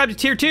subscribed to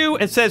tier 2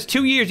 and says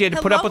 2 years you had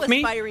to put up with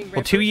me.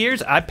 Well, 2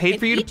 years I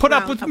paid for you to put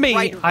up with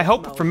me. I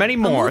hope for many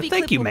more.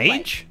 Thank you,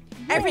 Mage.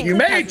 Every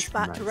clip has a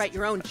spot to write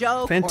your own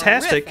joke.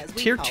 Fantastic. Or a riff, as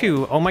we Tier call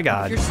 2. Oh my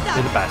god. If you're stuck,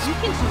 You're the best. You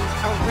can choose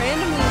a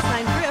randomly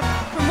assigned riff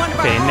from one of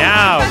our Okay, own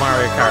now professional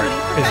Mario Kart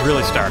comedy is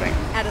really starting.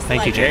 at a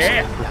Thank you, select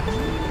Jason.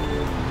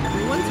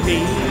 Everyone's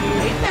laid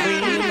back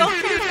and you vote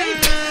for your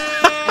favorite.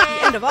 At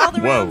the end of all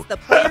the rounds, the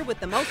player with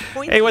the most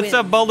points Hey, what's wins.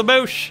 up,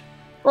 Baldaboosh?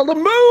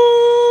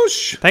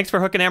 Baldaboosh! Thanks for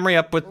hooking Emery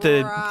up with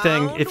the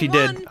thing. If you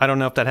did, I don't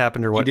know if that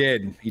happened or what. He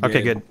did.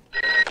 Okay, good.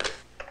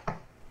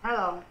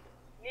 Hello.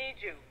 Need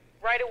you.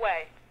 Right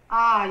away.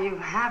 Ah, you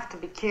have to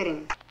be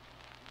kidding.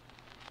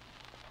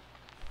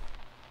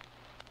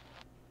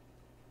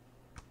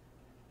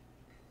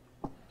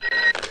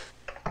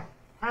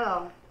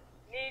 Hello.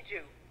 Need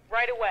you.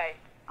 Right away.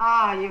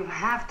 Ah, you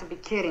have to be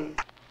kidding.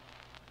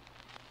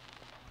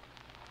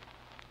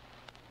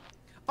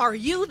 Are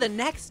you the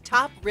next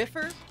top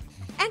riffer?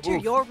 Enter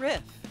your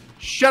riff.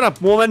 Shut up,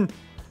 woman.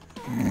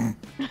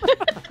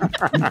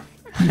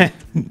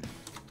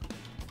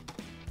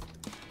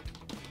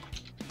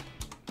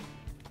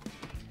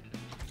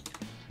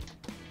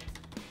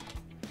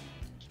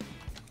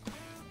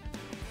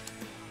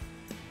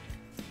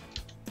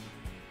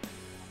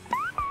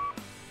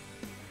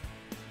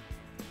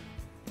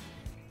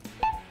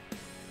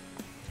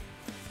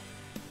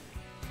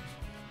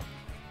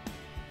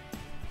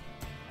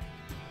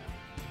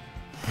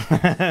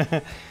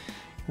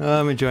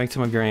 I'm enjoying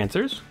some of your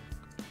answers.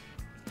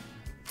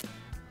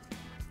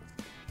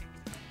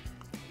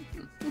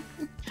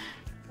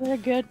 They're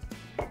good.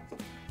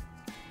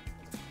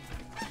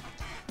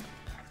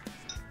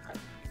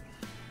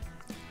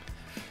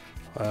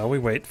 While we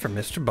wait for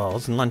Mr.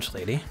 Balls and Lunch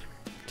Lady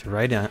to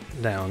write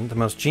down the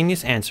most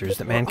genius answers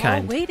that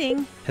mankind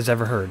waiting. has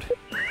ever heard.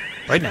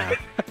 Right now.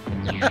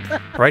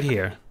 Right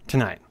here.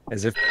 Tonight.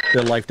 As if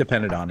their life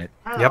depended on it.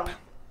 Hello. Yep.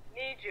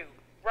 Need you.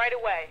 Right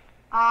away.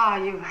 Ah,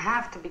 you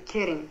have to be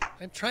kidding.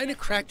 I'm trying to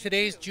crack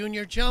today's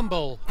Junior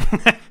Jumble.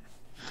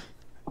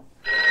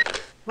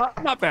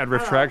 Not bad,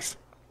 Rifftrax.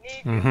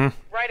 Mm-hmm.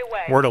 Right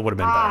away. Wordle would have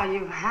been Ah, better.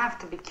 you have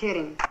to be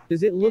kidding.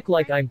 Does it look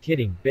like I'm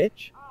kidding,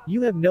 bitch?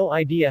 You have no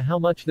idea how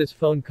much this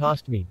phone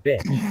cost me,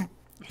 bitch.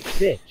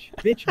 Bitch,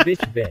 bitch,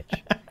 bitch,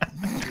 bitch.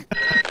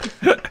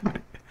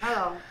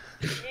 Hello.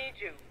 Need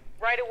you.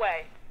 Right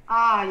away.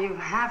 Ah, you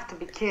have to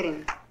be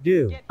kidding.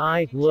 Do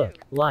I look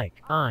like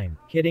I'm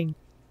kidding?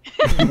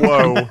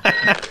 Whoa.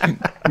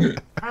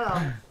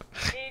 Hello.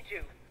 Need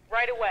you.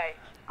 Right away.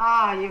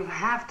 Ah, you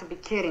have to be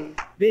kidding.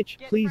 Bitch,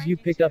 please you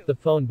picked up the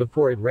phone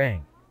before it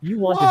rang. You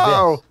wanted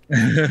Whoa.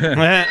 this.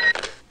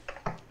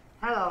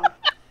 Hello.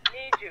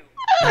 Need you.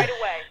 Right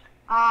away.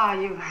 Ah,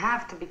 you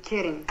have to be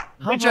kidding. Ha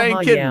ha ha,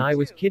 yeah, I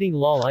was kidding,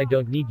 lol, I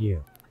don't need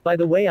you. By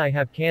the way, I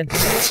have cancer.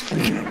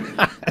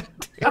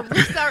 Your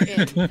riffs are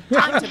in.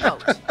 Time to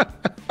vote.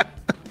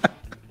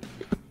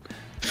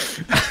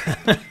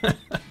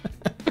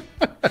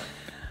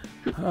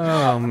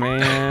 Oh,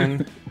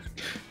 man.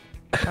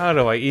 How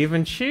do I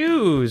even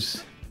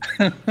choose?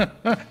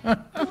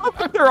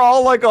 They're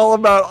all like all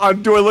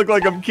about, do I look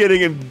like I'm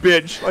kidding and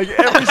bitch? Like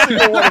every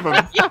single one of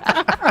them.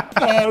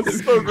 Oh,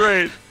 it's so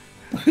great.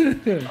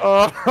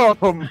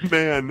 Oh,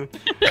 man.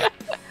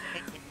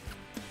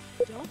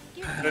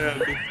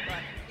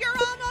 You're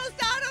almost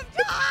out of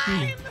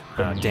time!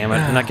 Oh, damn it.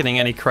 I'm not getting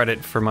any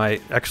credit for my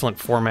excellent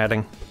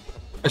formatting.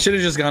 I should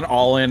have just gone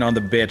all in on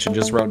the bitch and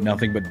just wrote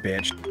nothing but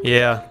bitch.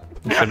 Yeah,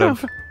 you should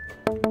have.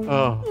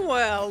 Oh.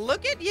 Well,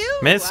 look at you.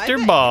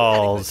 Mr.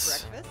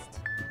 Balls.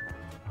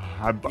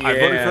 I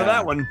voted for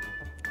that one.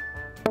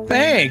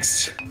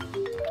 Thanks.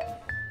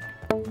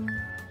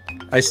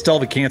 I stole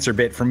the cancer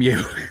bit from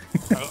you.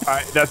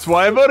 That's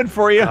why I voted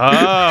for you. Oh,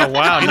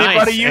 wow,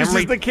 Anybody nice.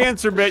 uses the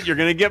cancer bit, you're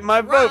gonna get my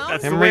vote.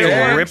 That's the way Emery it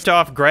works. ripped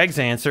off Greg's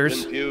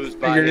answers. Confused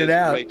by Figured his it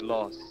out. great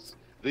loss,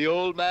 the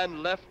old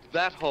man left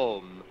that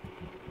home,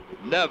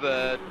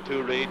 never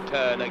to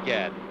return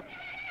again.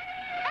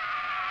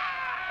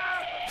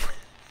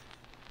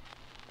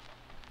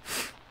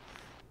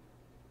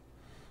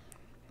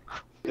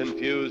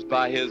 Confused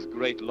by his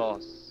great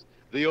loss,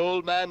 the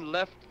old man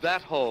left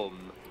that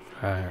home,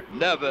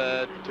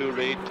 never to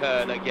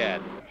return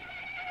again.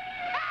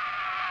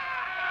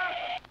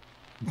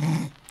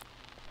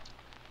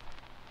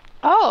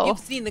 Oh. You've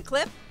seen the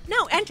clip?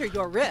 Now enter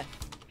your riff.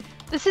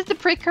 This is the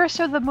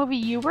precursor of the movie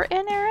you were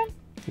in, Aaron?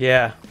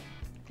 Yeah.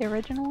 The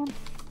original one?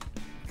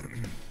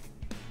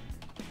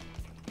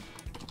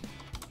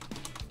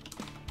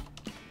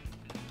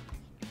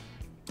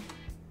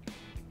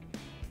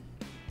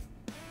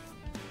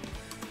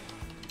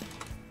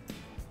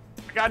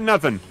 I got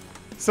nothing.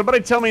 Somebody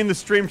tell me in the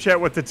stream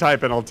chat what to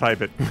type and I'll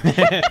type it.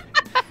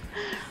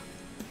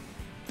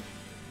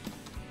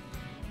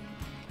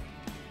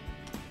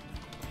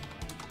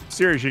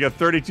 Serious, you got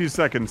 32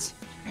 seconds.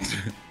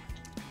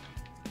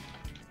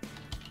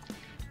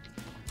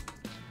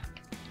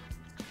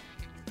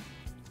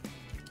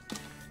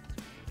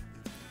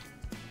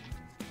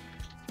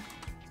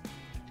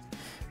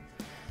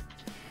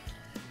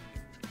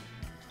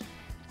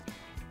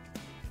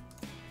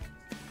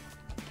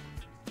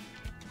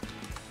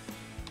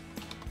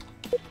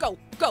 Go,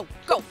 go,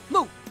 go.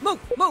 Move, move,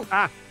 move.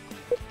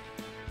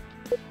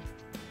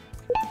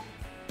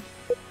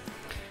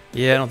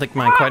 Yeah, I don't think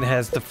mine quite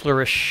has the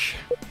flourish.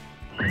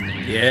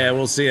 Yeah,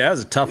 we'll see. That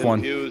was a tough one.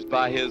 Confused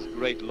by his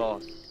great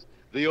loss,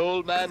 the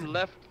old man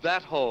left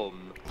that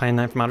home, Plan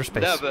 9 from outer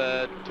space.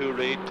 never to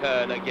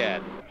return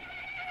again.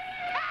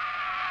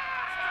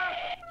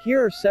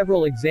 Here are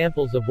several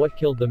examples of what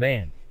killed the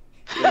man.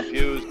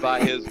 Confused by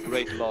his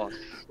great loss,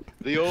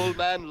 the old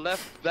man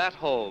left that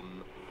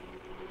home,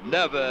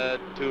 never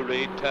to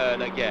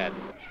return again.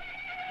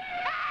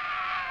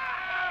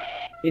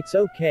 It's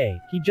okay,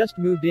 he just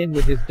moved in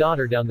with his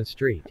daughter down the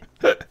street.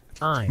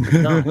 I'm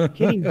not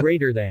kidding,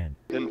 greater than.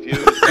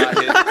 Confused by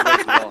his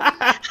great loss,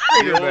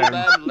 the old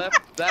man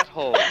left that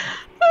home,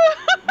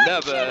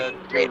 never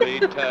to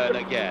return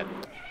again.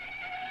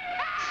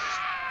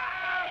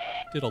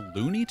 Did a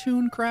Looney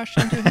Tune crash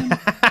into him?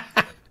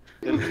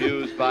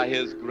 Confused by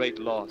his great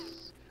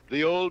loss,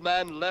 the old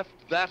man left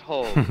that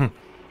home,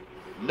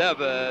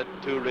 never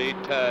to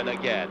return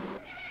again.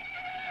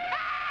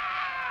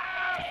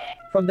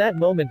 From that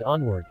moment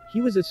onward,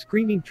 he was a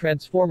screaming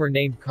transformer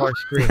named Car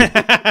Scream.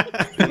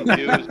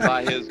 Confused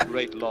by his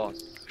great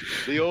loss,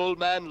 the old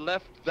man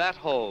left that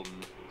home,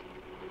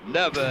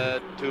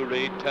 never to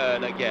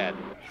return again.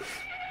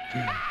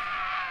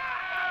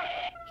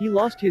 He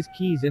lost his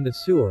keys in the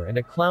sewer and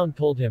a clown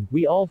told him,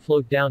 "We all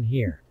float down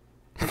here."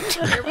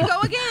 Here we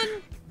go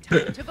again.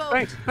 Time to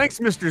vote. Thanks,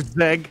 Mr.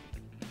 Zeg.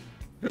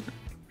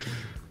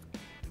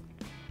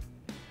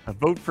 A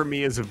vote for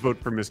me is a vote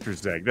for Mr.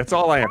 Zeg. That's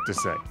all I have to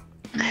say.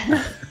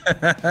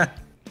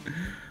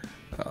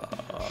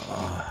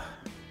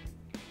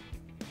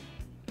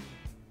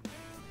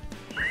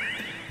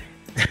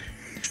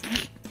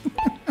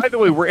 By the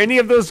way, were any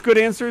of those good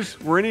answers?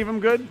 Were any of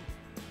them good?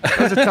 That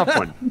was a tough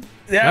one.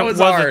 That was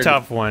hard. a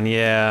tough one,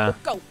 yeah.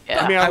 Go.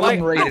 I mean, I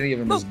wouldn't rate any of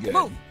them as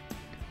good.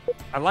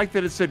 I like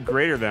that it said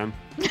greater than.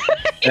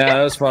 Yeah,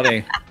 that was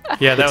funny.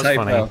 Yeah, that was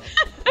typo. funny.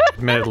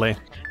 Admittedly.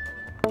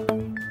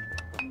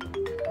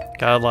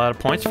 Got a lot of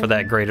points for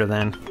that greater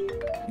than.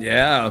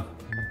 Yeah.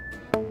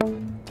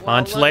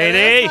 Lunch Look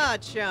lady!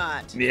 at this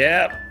hot shot.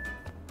 Yep.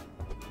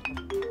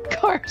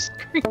 Car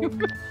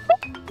Scream.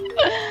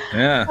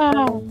 Yeah.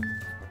 Oh.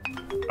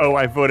 Oh,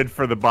 I voted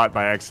for the bot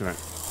by accident.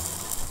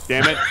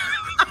 Damn it.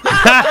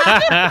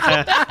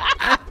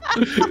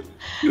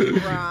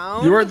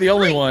 You weren't the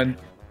only one.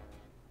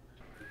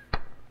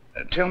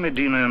 Tell me,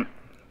 Dina,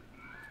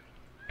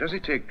 does he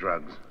take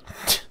drugs?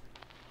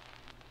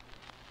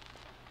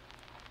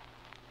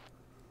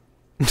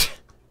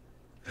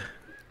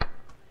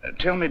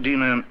 Tell me,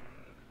 Dina,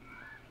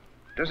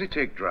 does he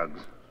take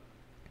drugs?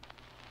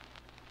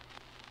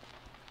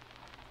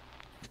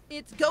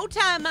 It's go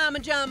time, Mama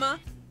Jama.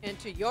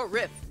 Enter your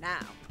riff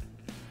now.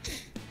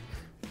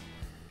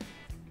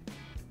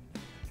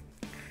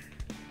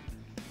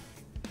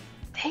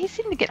 They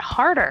seem to get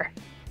harder.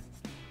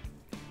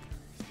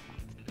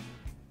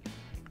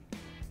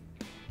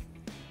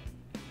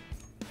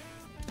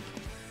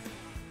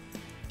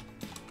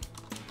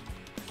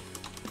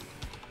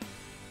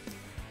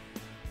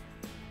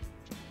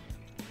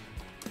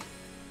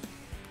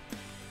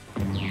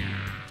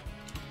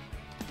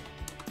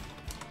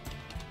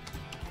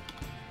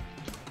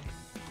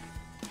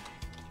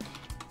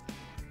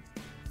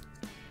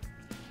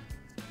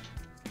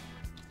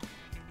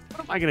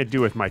 What am I going to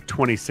do with my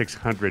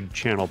 2,600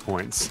 channel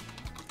points?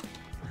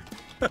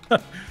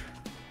 What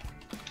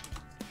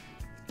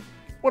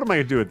am I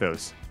going to do with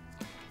those?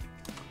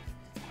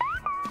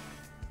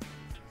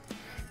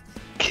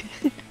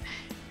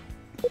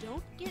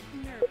 Don't get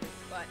nervous,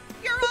 but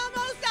you're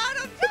almost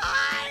out of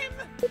time!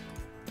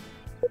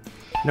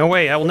 No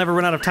way, I will never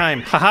run out of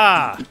time.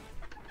 Haha!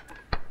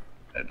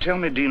 Tell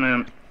me,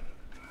 Dina,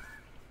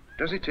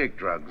 does he take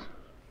drugs?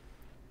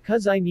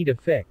 'Cause I need a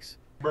fix.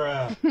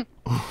 Bruh.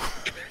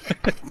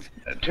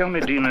 Tell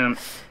me, Dina,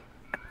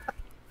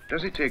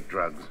 does he take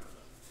drugs?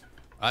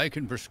 I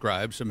can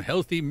prescribe some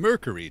healthy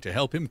mercury to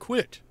help him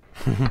quit.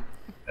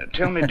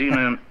 Tell me,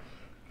 Dina,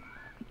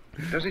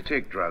 does he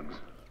take drugs?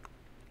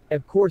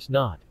 Of course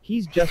not.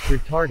 He's just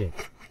retarded.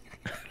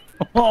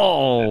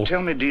 Oh!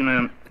 Tell me,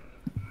 Dina,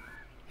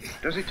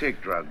 does he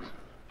take drugs?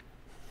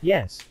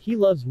 Yes, he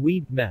loves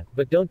weed meth,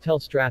 but don't tell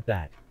Strat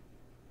that.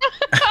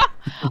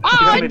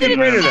 I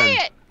didn't say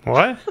it!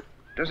 What?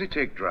 Does he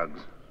take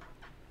drugs?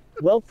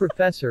 Well,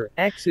 Professor,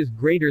 X is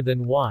greater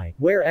than Y,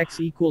 where X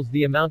equals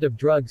the amount of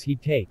drugs he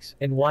takes,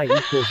 and Y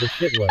equals a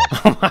shitload.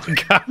 Oh my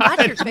god.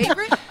 Not your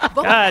favorite?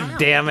 Vote God now.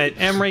 damn it,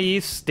 Emery,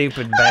 you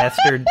stupid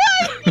bastard.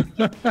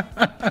 Why did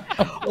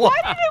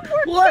it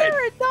work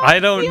there and not I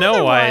don't the know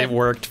other why one? it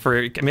worked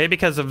for... Maybe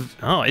because of...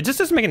 Oh, it just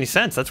doesn't make any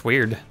sense. That's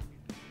weird.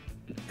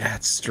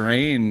 That's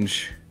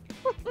strange.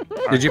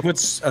 Did you put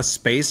a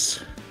space?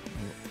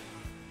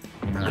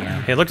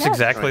 It looks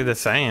exactly the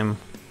same.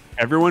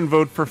 Everyone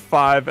vote for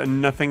 5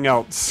 and nothing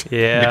else.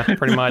 Yeah,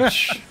 pretty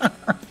much.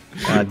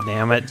 God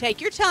damn it.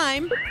 Take your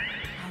time.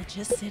 I'll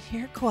just sit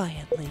here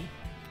quietly.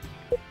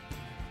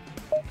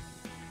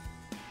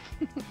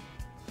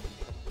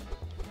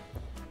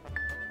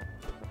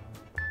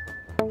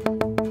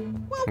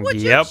 Well, would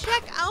Yep. you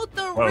check out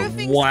the Oh,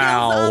 riffing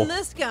wow. skills on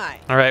this guy?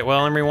 All right,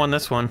 well, Emery won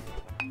this one.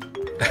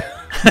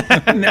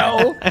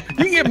 No, you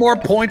can get more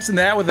points than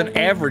that with an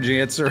average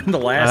answer in the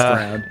last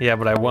round. Yeah,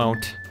 but I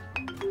won't.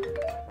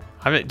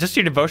 I mean, just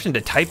your devotion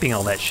to typing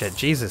all that shit.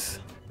 Jesus.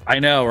 I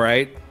know,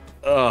 right?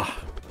 Ugh.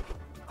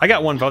 I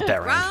got one vote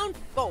that round. Round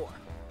 4.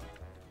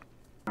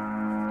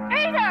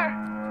 Hey there!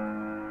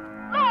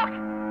 Look!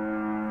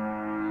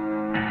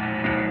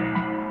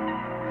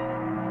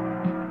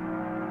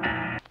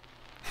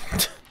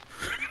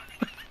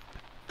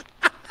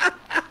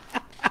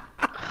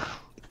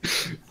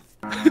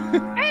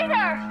 Hey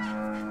there!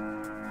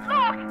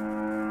 Look!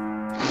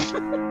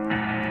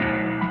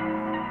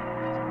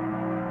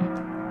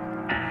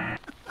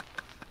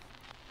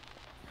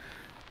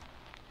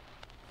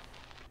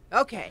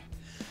 Okay.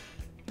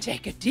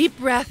 Take a deep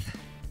breath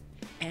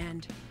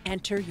and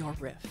enter your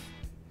riff.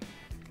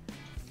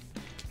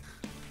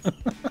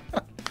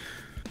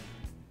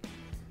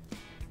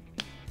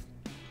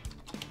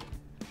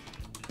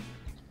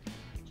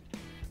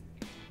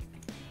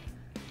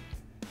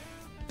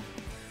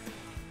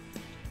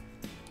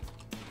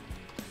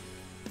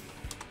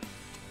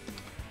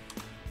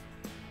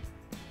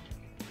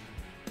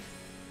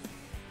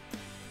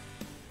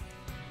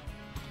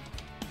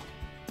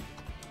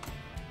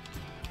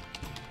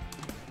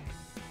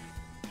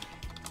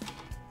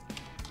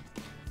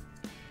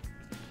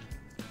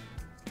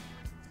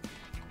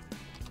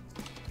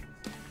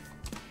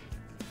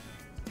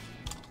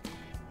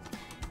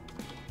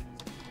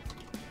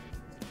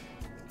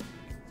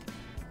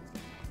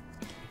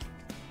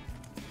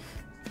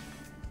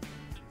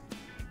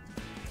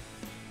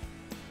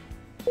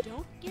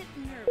 Don't get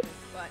nervous,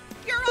 but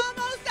you're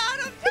almost out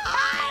of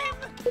time!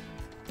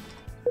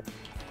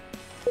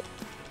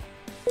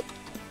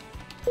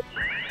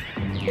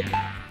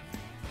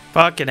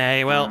 Fucking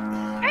A, well,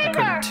 I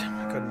couldn't.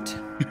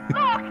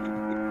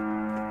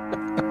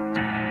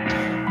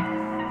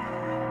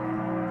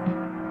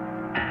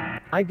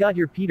 I got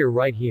your Peter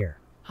right here.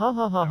 Ha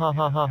ha ha ha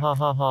ha ha ha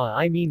ha ha,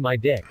 I mean my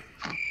dick.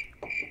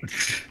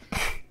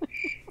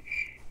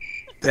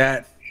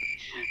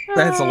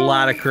 That's a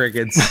lot of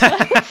crickets.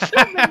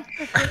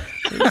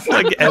 It's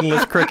like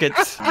endless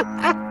crickets.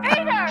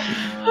 Hey there!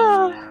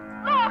 Look!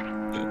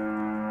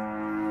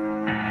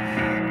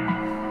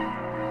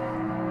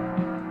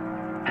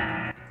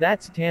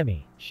 That's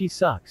Tammy. She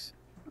sucks.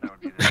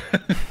 Hey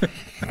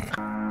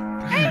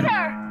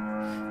there!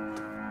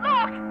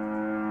 Look!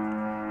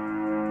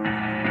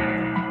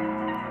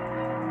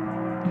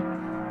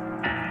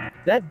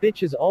 That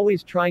bitch is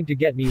always trying to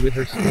get me with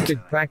her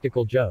stupid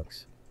practical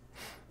jokes.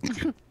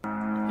 Hey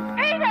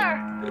there!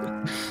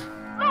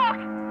 Look!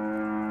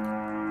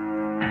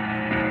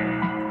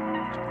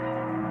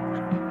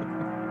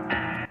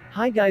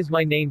 Hi guys,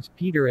 my name's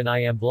Peter and I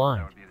am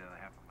blind.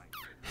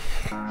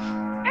 Peter!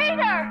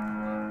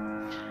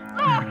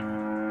 Look!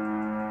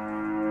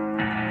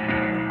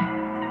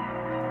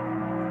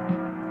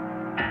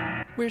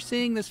 We're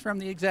seeing this from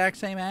the exact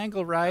same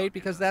angle, right?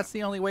 Because that's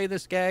the only way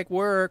this gag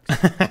works.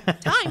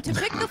 Time to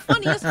pick the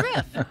funniest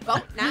riff.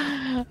 Vote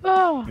now.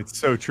 Oh, It's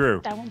so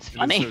true. that one's It is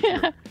funny. so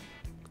true.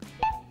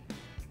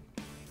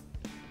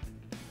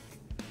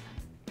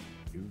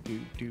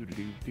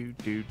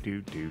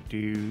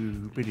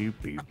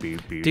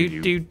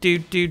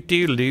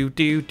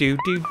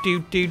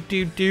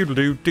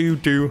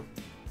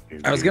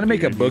 I was gonna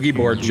make a boogie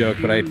board joke,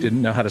 but I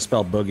didn't know how to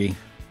spell boogie.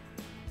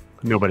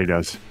 Nobody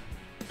does.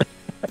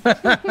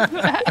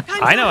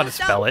 I know how to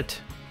spell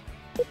it.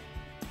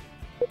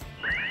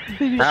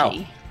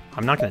 Ow.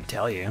 I'm not gonna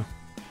tell you.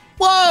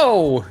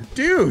 Whoa,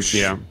 douche.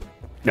 Yeah.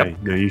 Okay.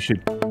 No, you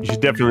should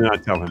definitely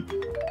not tell him.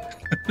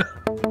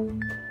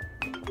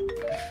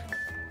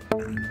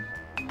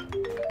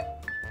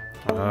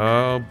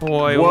 Oh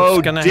boy, Whoa,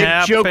 what's gonna dick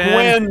happen? joke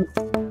wins.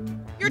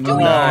 You're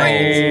doing Oh,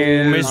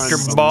 great.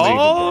 Mr.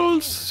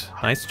 Balls.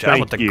 Nice job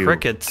with the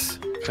crickets.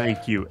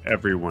 Thank you,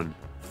 everyone.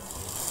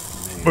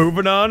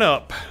 Moving on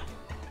up.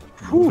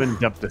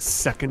 Moving up to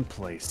second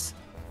place.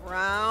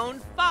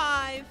 Round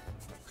 5.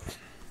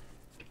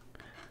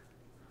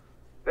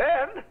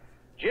 Then,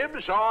 Jim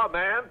saw a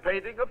man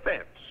painting a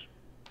fence.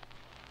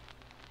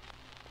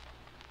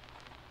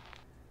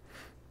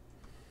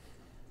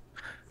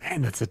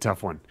 Man, that's a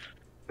tough one.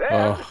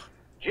 Then,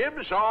 Jim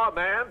saw a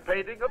man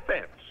painting a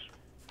fence.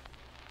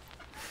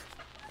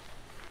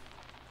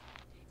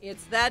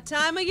 It's that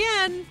time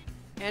again.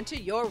 Enter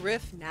your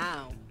riff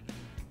now.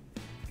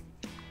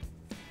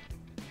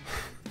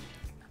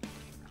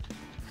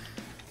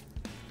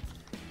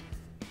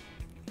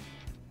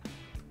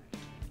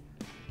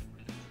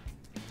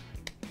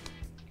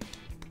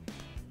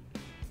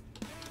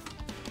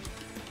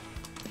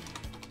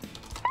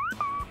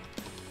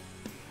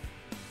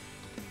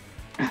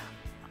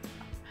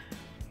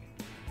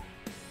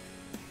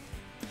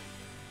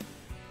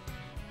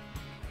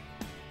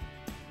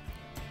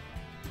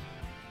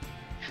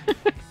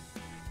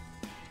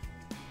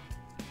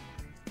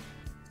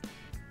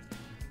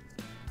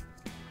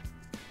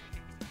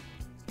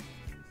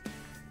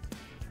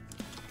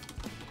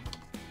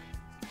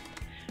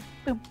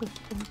 Boom, boom,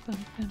 boom, boom,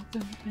 boom,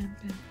 boom, boom,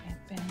 boom, boom,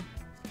 boom.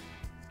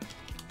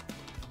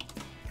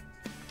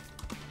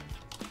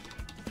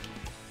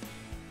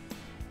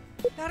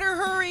 Better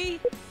hurry.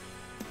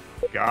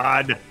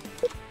 God.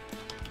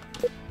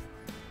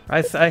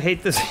 I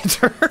hate this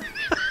answer.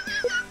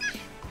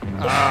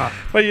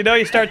 But you know,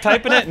 you start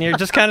typing it and you're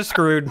just kind of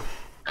screwed.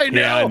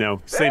 Yeah, I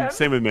know.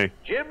 Same with me.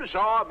 Jim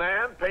saw a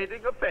man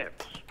painting a fence.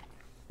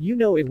 You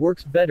know it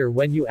works better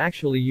when you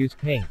actually use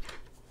paint.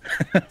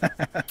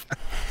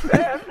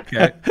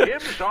 Then, Jim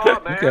saw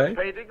a man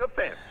painting a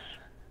fence.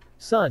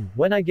 Son,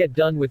 when I get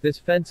done with this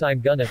fence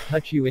I'm gonna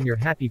touch you in your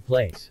happy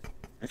place.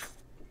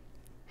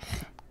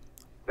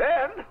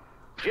 Then,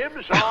 Jim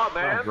saw a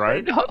man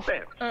painting a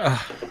fence.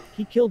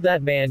 He killed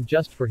that man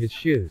just for his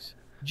shoes.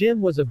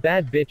 Jim was a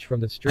bad bitch from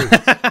the streets.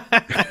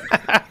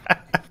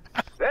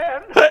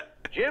 Then,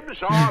 Jim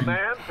saw a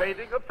man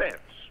painting a fence.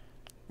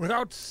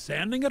 Without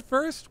sanding it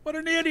first? What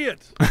an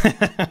idiot!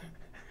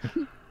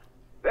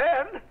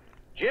 Then,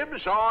 Jim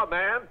saw a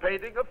man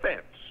painting a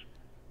fence.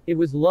 It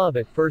was love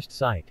at first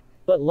sight.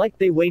 But like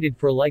they waited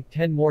for like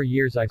 10 more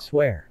years, I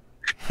swear.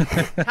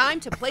 Time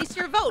to place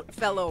your vote,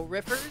 fellow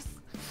riffers.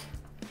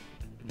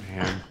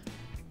 Man.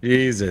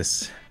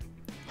 Jesus.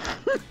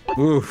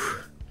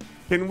 Oof.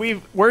 Can we?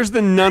 Where's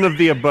the none of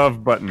the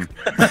above button?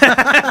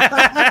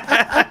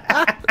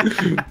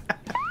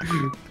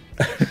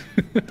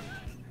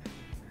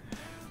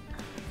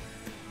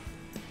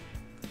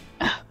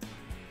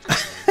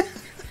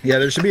 Yeah,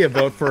 there should be a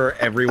vote for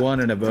everyone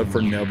and a vote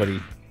for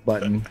nobody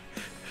button.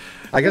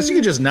 I guess you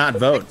could just not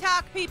vote.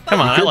 Come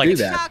on, I do liked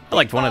that. I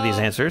liked one of these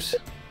answers.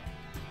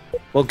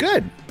 Well,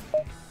 good.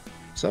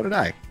 So did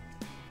I.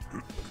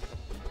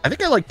 I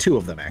think I like 2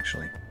 of them,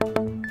 actually.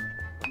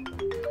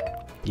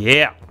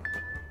 Yeah.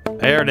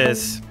 There it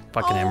is.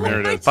 Fucking Emery. There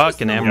it is.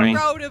 Fucking Emery.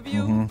 Proud of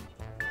you. Mm-hmm.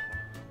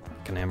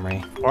 Fucking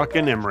Emery.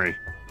 Fucking Emery.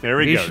 There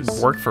he You goes. should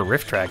work for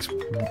Rifftrax,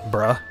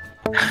 bruh.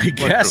 I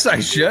guess I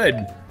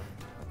should.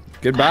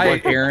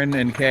 Goodbye, Aaron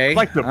and Kay. I'd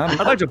like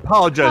to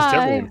apologize to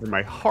Hi. everyone for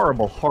my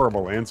horrible,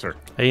 horrible answer.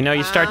 Hey, you know,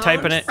 you start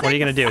typing it. What are you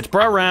gonna do? It's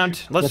bra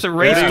round. Let's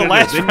erase Yeah, the yeah,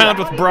 last yeah. round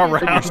with bra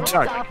round.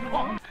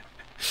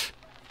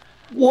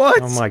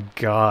 What? Oh my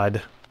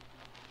god.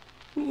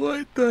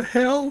 What the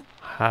hell?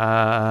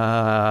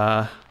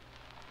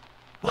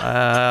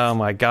 Oh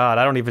my god.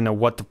 I don't even know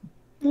what the.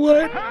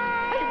 What?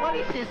 Hey, what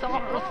is this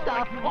awful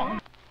stuff?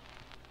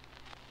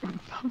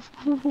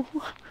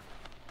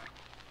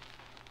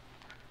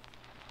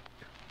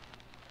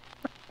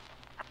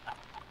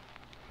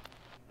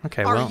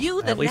 Okay, Are well,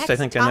 you the at least I next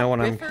think I know top what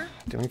I'm riffer?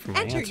 doing for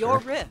my Enter answer. your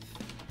riff.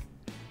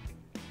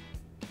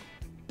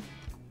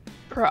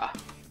 Bruh.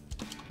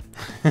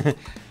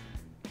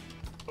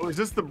 Oh, is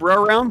this the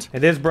bro round?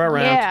 It is bra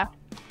round. Yeah.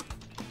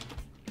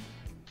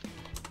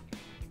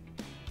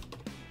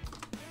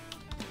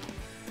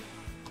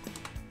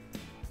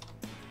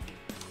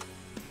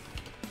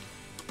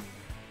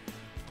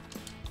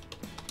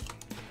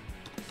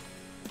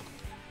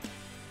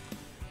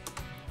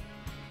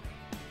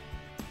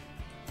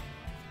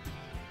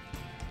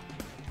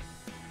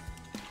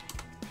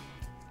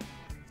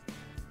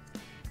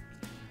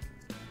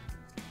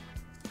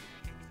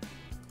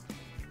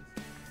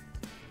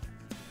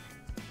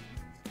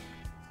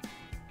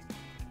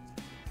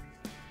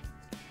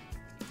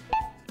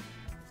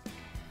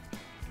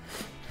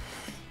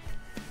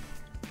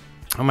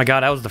 Oh my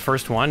god, that was the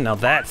first one. Now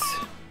that's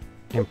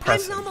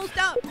impressive. Time's almost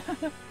up.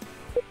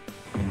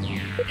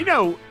 You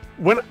know,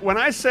 when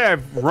I say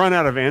I've run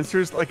out of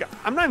answers, like,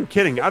 I'm not even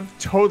kidding. I've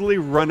totally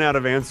run out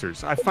of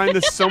answers. I find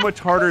this so much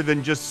harder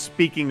than just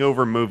speaking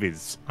over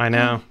movies. I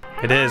know.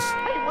 It is.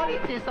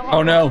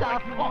 Oh no.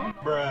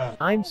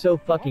 I'm so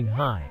fucking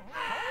high.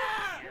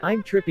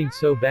 I'm tripping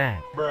so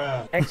bad.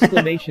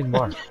 Exclamation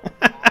mark.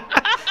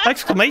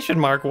 Exclamation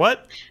mark,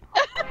 what?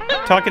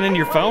 Talking in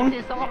your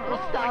phone?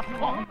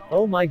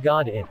 Oh my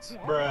god, it's.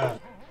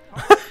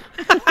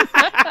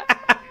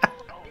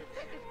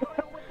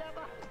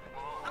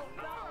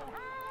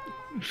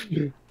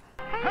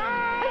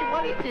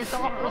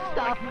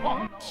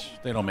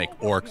 They don't make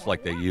orcs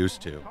like they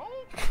used to.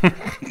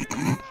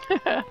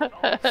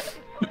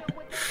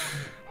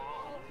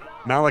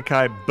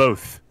 Malachi,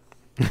 both.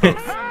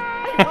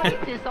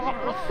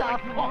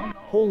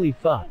 Holy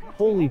fuck,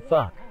 holy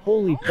fuck,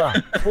 holy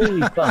fuck,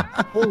 holy fuck,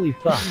 holy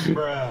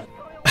fuck.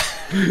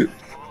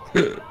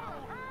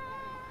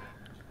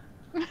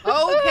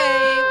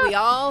 Okay, we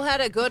all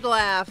had a good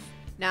laugh.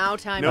 Now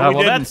time. No,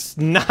 well, that's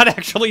not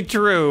actually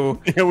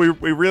true. Yeah, we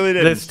really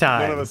didn't. This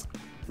time. None of us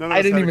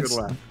I didn't had a even. good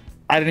laugh.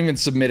 I didn't even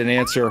submit an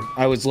answer.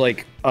 I was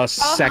like a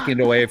second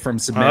away from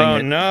submitting Oh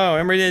it. no,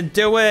 Emery didn't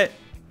do it.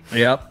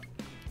 Yep.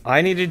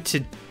 I needed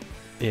to.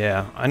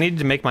 Yeah, I needed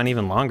to make mine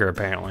even longer,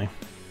 apparently.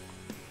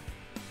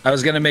 I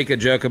was gonna make a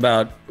joke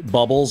about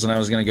bubbles, and I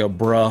was gonna go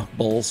bruh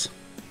bulls,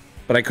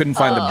 but I couldn't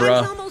find the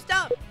bruh. Almost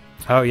up.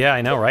 Oh yeah,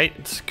 I know, right?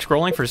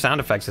 Scrolling for sound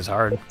effects is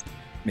hard.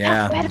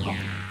 Yeah.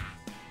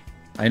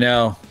 I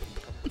know.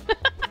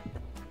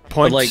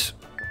 Points. Like,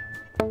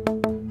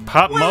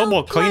 Pop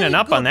Mobile cleaning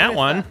up on that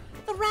one.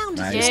 The round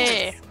Nice. is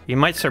Yeah. You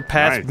might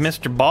surpass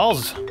Mr.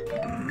 Balls.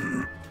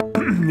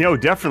 Yo,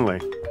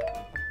 definitely.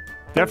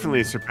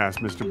 Definitely surpassed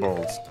Mr.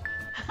 Bowles.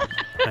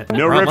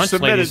 No Ron riff Lunch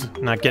Lady's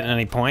submitted. not getting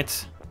any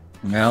points.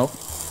 No.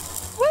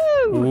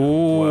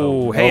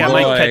 Ooh, hey, Oh, I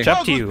might boy. catch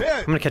up to you.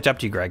 I'm gonna catch up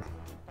to you, Greg.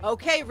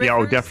 Okay, Riffers. Yeah,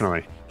 oh,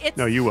 definitely. It's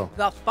No, you will.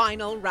 the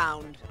final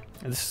round.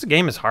 This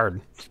game is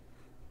hard.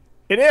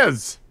 It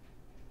is.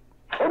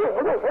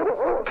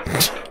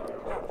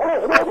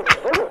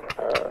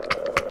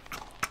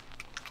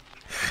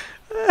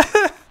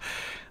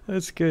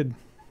 That's good.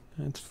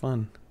 That's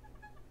fun.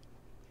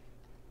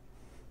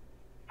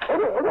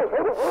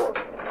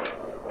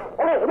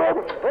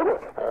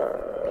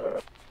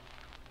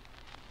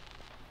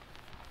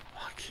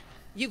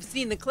 You've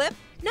seen the clip?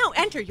 Now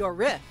enter your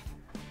riff.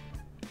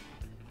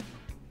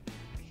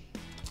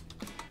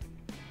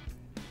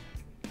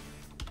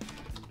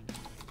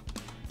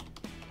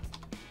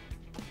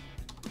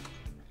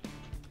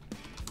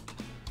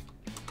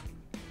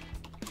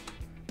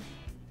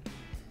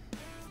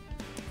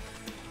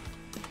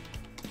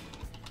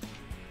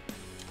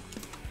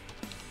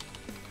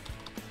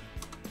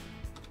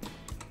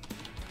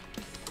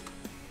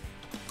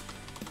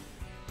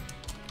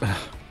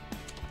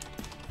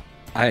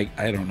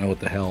 I don't know what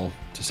the hell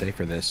to say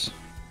for this.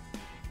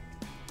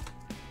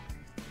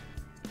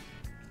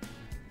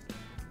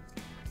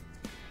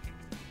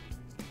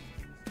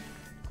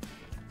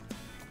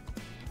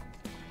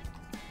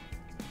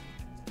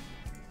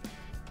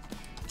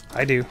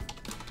 I do.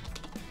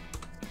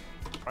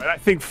 I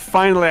think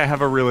finally I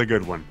have a really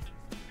good one.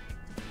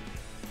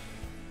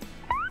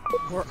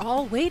 We're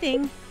all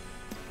waiting.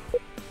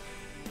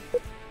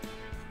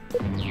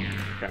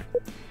 Okay.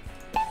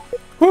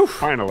 Whew,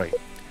 finally.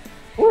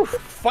 Whew,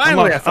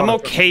 finally. I'm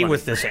okay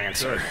with this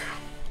answer.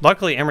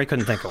 Luckily, Emery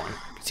couldn't think of one.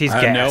 He's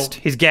gassed.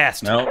 He's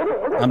gassed. No,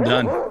 I'm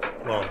done.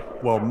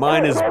 Well,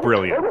 mine is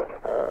brilliant.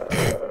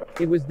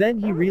 It was then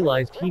he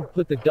realized he'd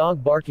put the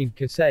dog barking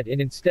cassette in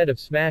instead of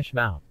Smash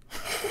Mouth.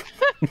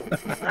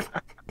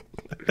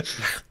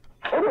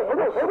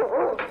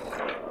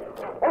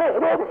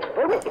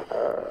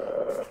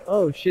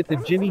 Oh shit, the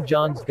Jimmy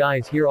John's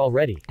guy's here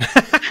already.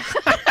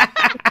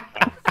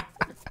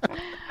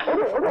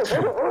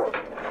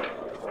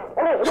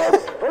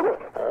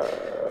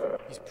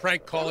 He's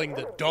prank calling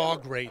the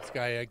dog rates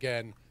guy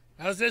again.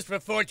 How's this for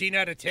 14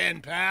 out of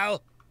 10,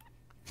 pal?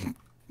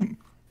 I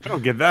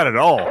don't get that at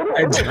all.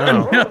 I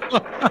don't know.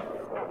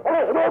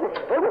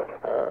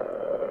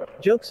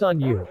 Joke's on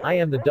you, I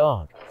am the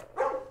dog.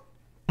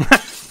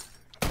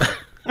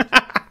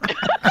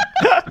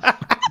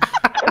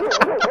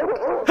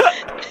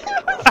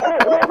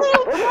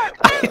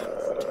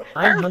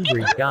 I'm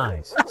hungry,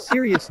 guys.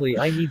 Seriously,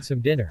 I need some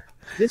dinner.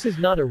 This is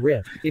not a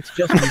riff, it's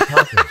just me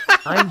talking.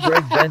 I'm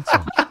Greg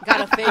Benson.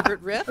 Got a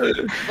favorite riff?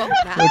 Vote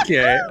now.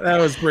 Okay, that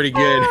was pretty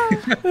good.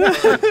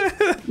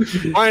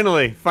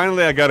 Finally,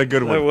 I got a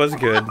good one. That was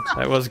good.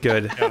 That was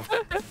good.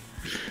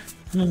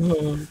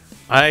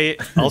 I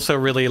also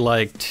really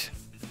liked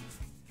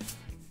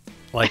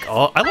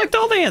all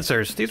the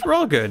answers. These were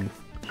all good.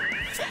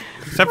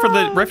 Except for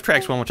the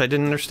Rifftrax one, which I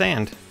didn't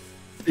understand.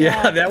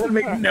 Yeah, that would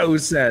make no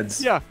sense.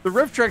 Yeah, the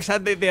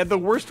Rifftrax they had the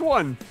worst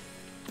one.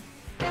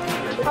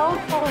 Oh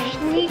boy,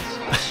 needs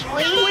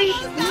sweet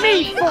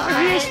meat for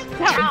his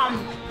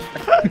tongue.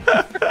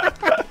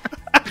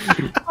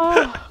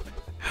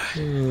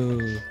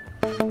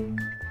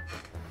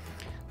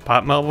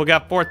 Pop Mobile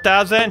got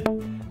 4,000.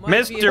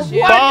 Mr.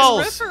 Japanese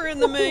Balls. Ripper in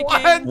the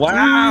making.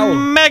 Wow.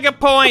 Mega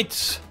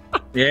points.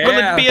 Yeah. Will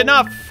it be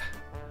enough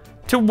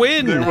to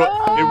win? It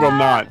will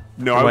not.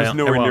 No, I was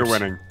nowhere near won't.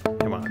 winning.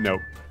 It won't.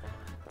 Nope.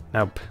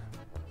 Nope.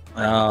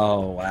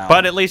 Oh wow.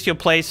 But at least you'll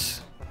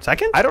place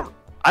second? I don't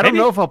Maybe?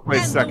 know if I'll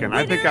place second.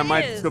 I think I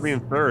might still be in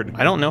third.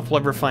 I don't know if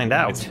we'll ever find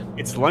out.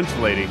 It's lunch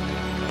lady.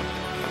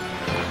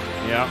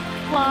 Yeah.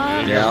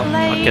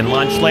 Fucking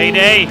lunch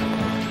lady.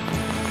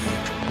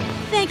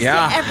 Thanks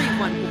Yeah. to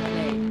everyone who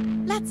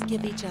played. Let's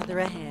give each other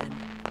a hand.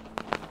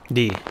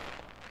 D.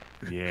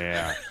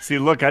 Yeah. See,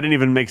 look, I didn't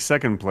even make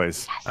second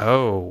place.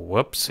 Oh,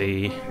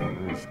 whoopsie.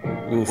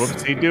 Oof.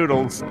 Whoopsie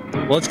doodles.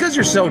 Well, it's because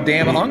you're so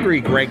damn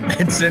hungry, Greg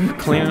Benson.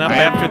 Cleaning up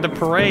after the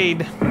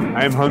parade.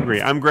 I am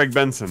hungry. I'm Greg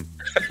Benson.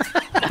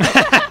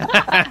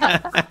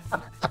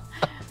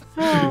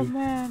 Oh,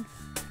 man.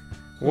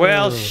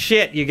 Well,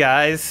 shit, you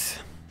guys.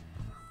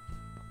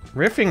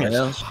 Riffing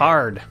is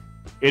hard.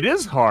 It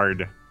is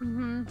hard.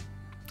 Mm-hmm.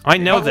 I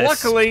know But this.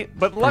 luckily,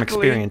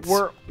 experience.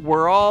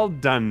 we're all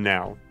done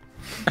now.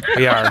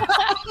 We are.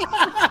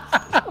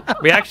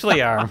 We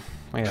actually are.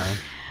 We are.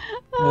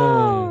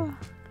 Oh.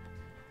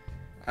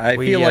 I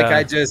We, feel like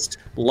I just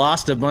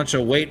lost a bunch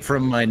of weight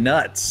from my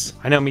nuts.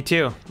 I know, me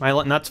too. My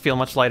nuts feel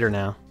much lighter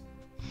now.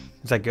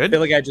 Is that I good? feel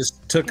like I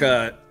just took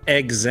a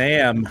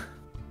exam.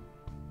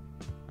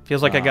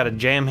 Feels like I got a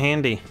jam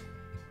handy.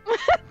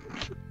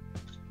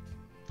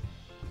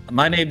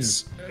 My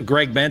name's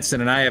Greg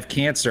Benson, and I have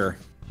cancer.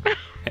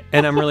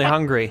 And I'm really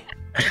hungry.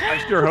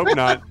 I sure hope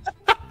not.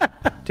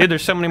 Dude,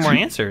 there's so many more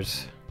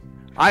answers.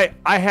 I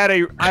had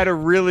a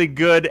really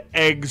good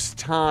eggs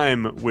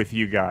time with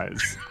you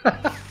guys.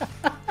 Am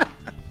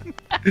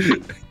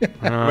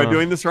I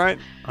doing this right?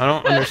 I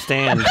don't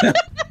understand.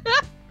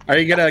 Are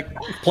you gonna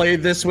play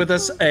this with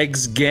us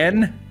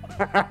again?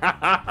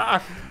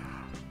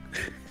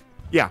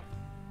 Yeah.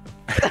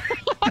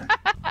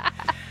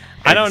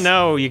 I don't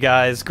know, you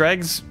guys. I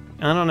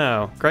don't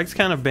know. Greg's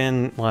kind of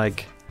been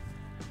like,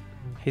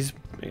 he's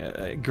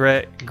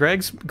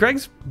Greg's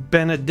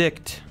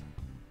Benedict.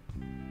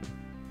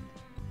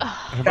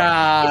 Is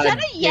that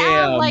a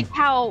yeah, like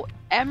how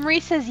Emery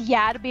says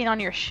yeah to being on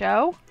your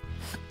show?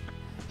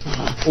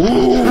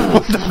 Ooh,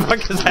 what the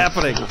fuck is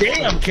happening?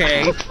 Damn,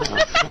 Kay.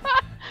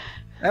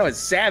 That was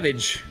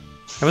savage.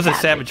 That was a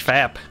savage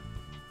fap.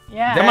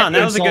 Yeah. Come on,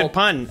 that was a good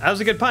pun. That was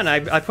a good pun.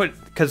 I put,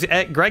 because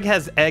Greg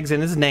has eggs in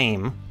his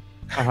name.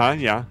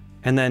 Yeah.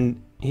 And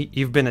then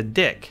you've been a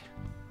dick,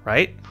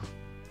 right?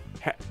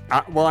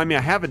 Well, I mean,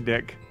 I have a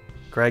dick.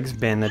 Greg's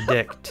been a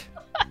dick.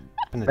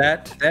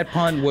 That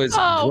pun was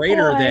Oh,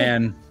 greater boy.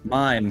 than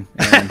mine.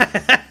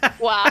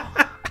 Wow.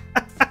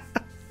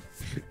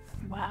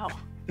 Wow.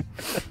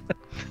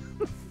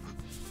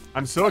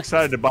 I'm so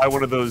excited to buy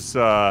one of those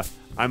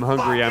I'm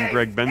Hungry, I'm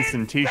Greg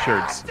Benson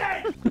t-shirts.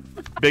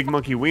 Big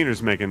Monkey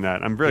Wiener's making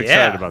that. I'm really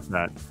excited about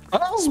that.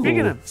 Oh.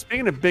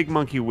 Speaking of Big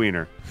Monkey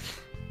Wiener,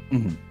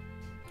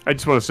 I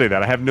just want to say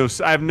that I have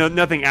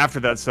nothing after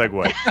that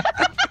segue.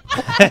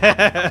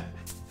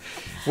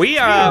 We've Big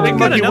got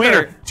Monkey another.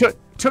 Wiener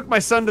took my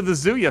son to the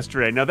zoo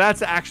yesterday. Now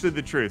that's actually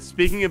the truth.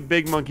 Speaking of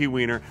Big Monkey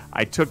Wiener,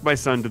 I took my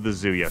son to the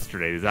zoo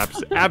yesterday.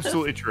 It's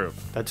absolutely true.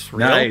 That's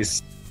real.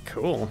 Nice.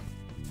 Cool.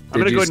 I'm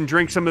gonna go ahead and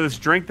drink some of this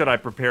drink that I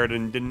prepared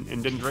and didn't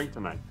drink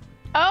tonight.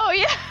 Oh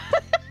yeah.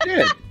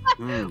 Good.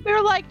 We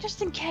were like,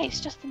 just in case,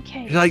 just in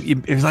case.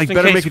 It was like in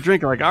better case- make a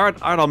drink. Like, all right,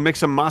 I'll make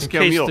some Moscow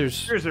case Mule. there's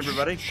Cheers,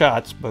 everybody.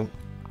 Shots, but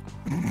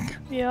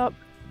Yep.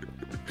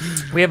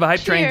 we have a hype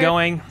train Cheers.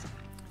 going.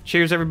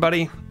 Cheers,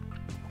 everybody.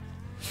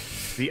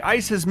 The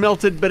ice has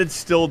melted, but it's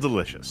still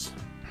delicious.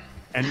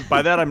 And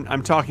by that,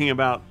 I'm talking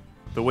about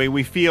the way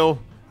we feel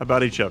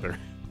about each other.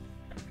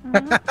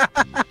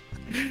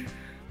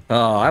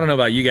 Oh, I don't know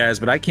about you guys,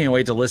 but I can't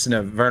wait to listen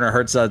to Werner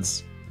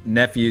Herzog's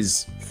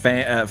nephew's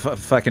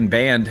fucking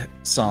band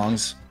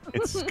songs.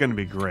 It's gonna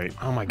be great.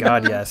 Oh my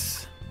god,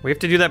 yes. We have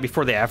to do that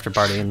before the after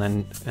party, and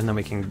then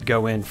we can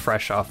go in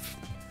fresh off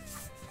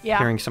Yeah.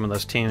 hearing some of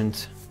those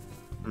tunes.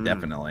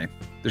 Definitely.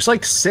 There's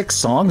like 6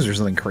 songs or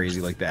something crazy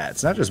like that.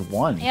 It's not just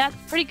one. Yeah, it's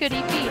a pretty good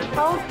EP.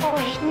 Old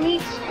boy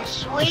needs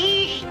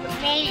sweet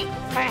meat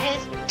for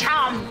his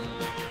tum.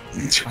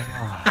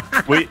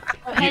 Wait,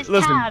 His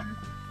listen. tum.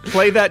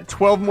 Play that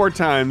 12 more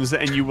times,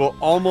 and you will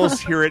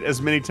almost hear it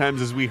as many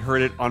times as we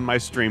heard it on my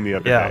stream the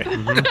other Yeah.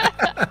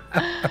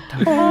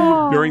 day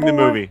Oh, during the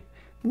movie.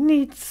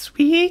 Needs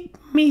sweet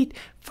meat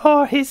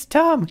for his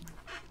tum.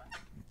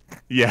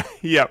 Yeah,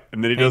 yep.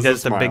 And then he And does, he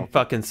does the the smile. big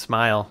fucking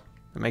smile.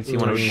 It makes you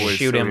want to Toad Boy is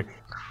shoot so him. good.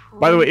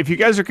 By the way, if you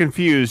guys are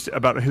confused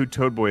about who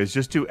Toad Boy is,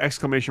 just do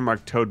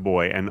 !Toad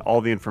Boy, and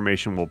all the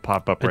information will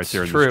pop up right It's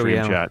there in true, the stream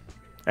yeah. chat.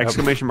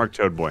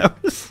 !Toad Boy.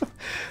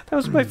 That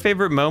was my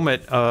favorite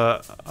moment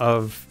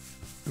of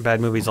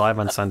Bad Movies Live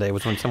on Sunday,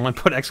 was when someone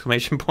put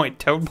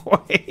 !Toad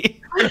Boy.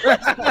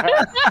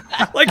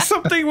 Like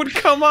something would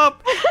come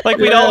up. Like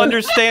we'd all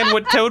understand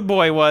what Toad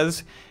Boy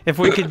was if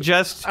we could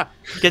just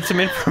get some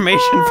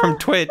information from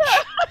Twitch.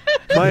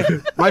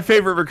 My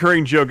favorite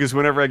recurring joke is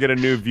whenever I get a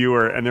new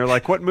viewer and they're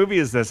like, "What movie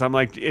is this?" I'm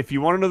like, "If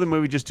you want to know the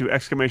movie, just do !"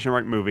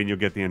 movie and you'll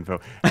get the info.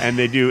 And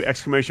they do !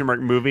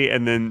 movie,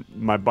 and then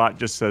my bot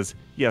just says,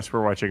 "Yes,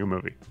 we're watching a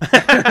movie."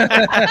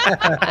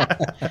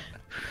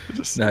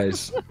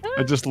 Nice.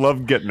 I just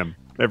love getting them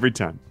every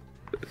time.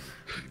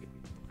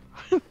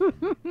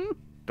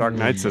 Dark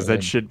Knight says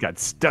that shit got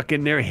stuck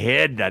in their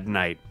head that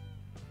night.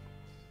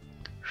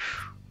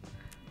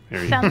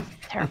 Sounds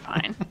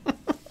terrifying.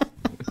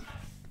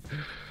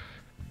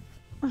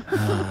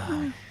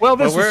 Well,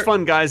 this was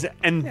fun, guys,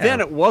 and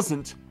then it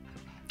wasn't.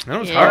 It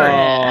was hard.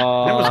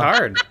 It was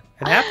hard.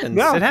 It happens.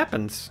 No. It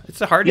happens. It's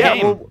a hard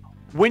game. Well,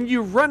 when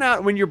you run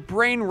out, when your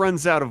brain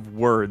runs out of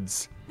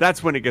words,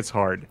 that's when it gets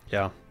hard.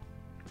 Yeah.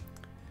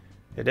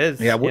 It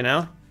is. Yeah, you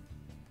know.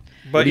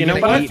 But you know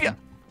what?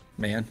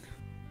 Man,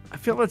 I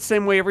feel that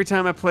same way every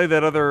time I play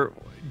that other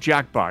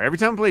Jackbox. Every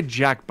time I play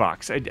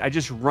Jackbox, I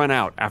just run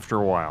out after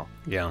a while.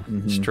 Yeah,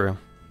 it's true.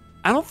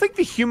 I don't think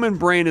the human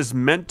brain is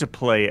meant to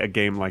play a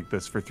game like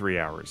this for 3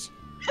 hours.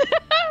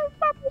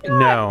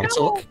 No.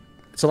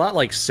 It's a lot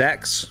like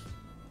sex.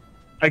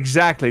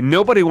 Exactly.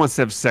 Nobody wants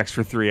to have sex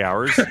for 3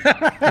 hours.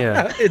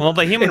 Yeah. Well,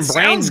 the human brain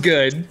sounds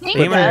good. The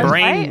human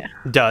brain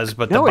does,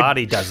 but the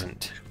body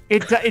doesn't.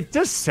 It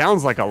just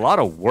sounds like a lot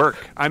of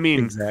work. I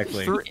mean,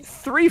 exactly.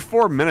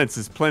 3-4 minutes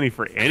is plenty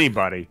for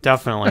anybody.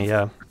 Definitely,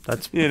 yeah.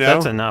 That's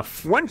that's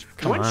enough. Once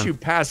you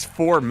pass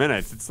 4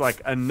 minutes, it's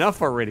like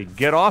enough already.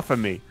 Get off of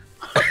me.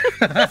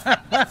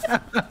 I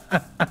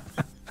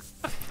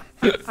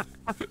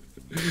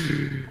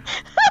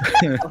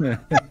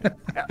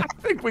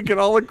think we can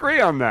all agree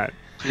on that.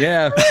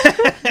 Yeah.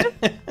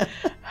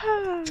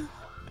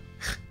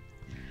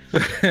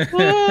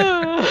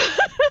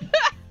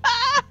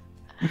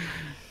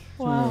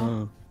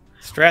 Wow.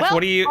 Strath, Well,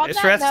 what do you? on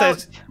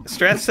that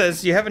Strath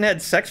says you haven't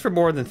had sex for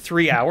more than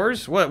 3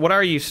 hours. What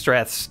are you,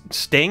 Strath?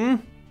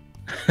 Sting?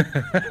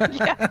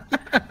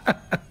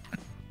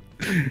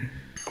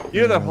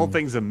 You know that whole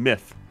thing's a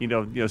myth. You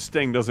know,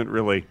 Sting doesn't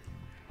really.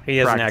 He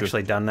hasn't practice.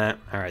 actually done that.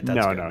 All right, that's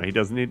no, good. no, he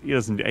doesn't. He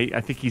doesn't. I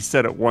think he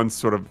said it once,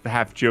 sort of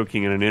half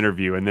joking in an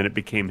interview, and then it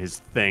became his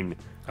thing.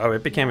 Oh,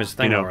 it became his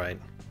thing, all right.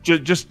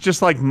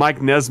 Just like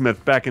Mike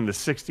Nesmith back in the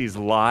 '60s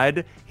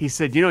lied. He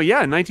said, in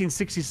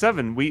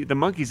 1967, the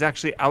Monkees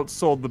actually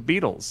outsold the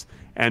Beatles,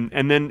 and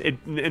then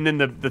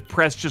the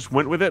press just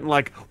went with it and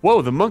like,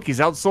 whoa, the Monkees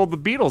outsold the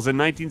Beatles in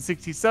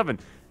 1967.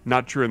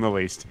 Not true in the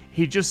least.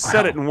 He just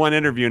said it in one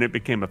interview, and it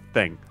became a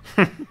thing.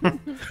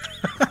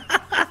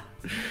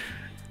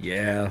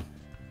 Yeah.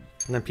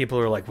 And then people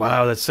are like,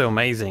 wow, that's so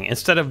amazing.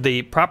 Instead of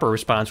the proper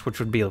response, which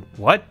would be,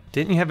 what?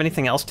 Didn't you have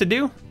anything else to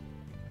do?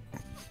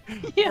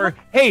 Yeah. Or,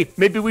 hey,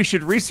 maybe we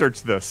should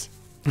research this.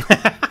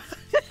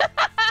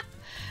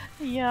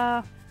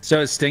 Yeah.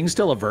 So is Sting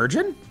still a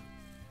virgin?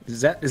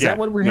 Is that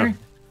what we're hearing?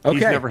 Okay.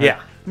 He's never had,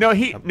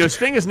 No,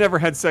 Sting has never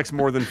had sex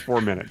more than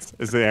 4 minutes,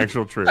 is the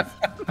actual truth.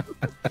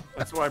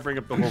 That's why I bring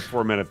up the whole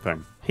 4-minute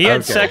thing. He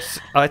had sex.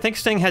 I think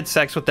Sting had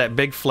sex with that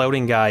big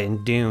floating guy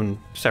in Dune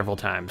several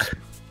times.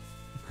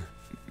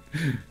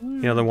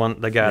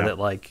 The guy that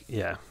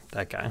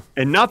that guy.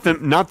 And not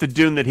the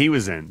Dune that he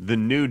was in, the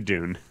new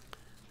Dune.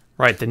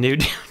 Right, the new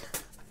Dune.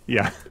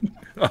 Yeah.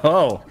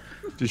 Oh.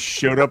 Just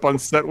showed up on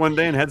set one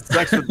day and had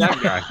sex with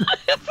that guy.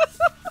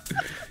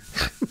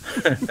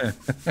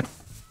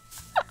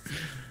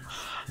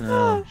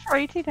 For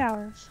 18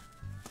 hours.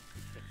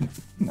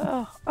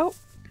 Oh,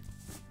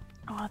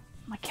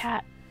 my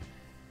cat.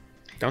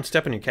 Don't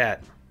step on your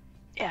cat.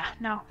 Yeah,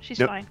 no, she's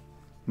Nope. fine.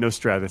 No,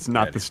 Strath, it's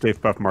not the Stay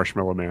Puft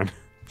Marshmallow Man.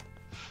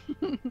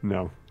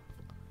 No.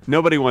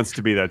 Nobody wants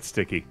to be that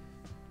sticky.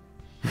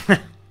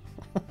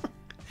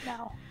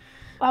 No.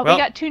 Well, we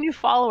got 2 new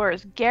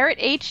followers. Garrett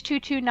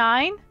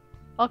H229.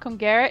 Welcome,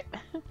 Garrett.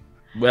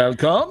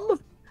 Welcome.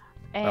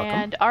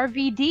 And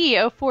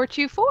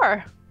RVD0424.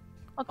 Welcome.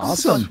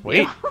 Awesome.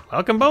 Sweet.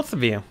 Welcome, both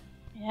of you.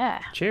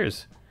 Yeah.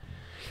 Cheers.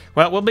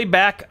 Well, we'll be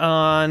back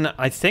on,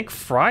 I think,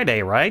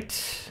 Friday,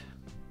 right?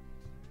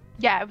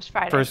 Yeah, it was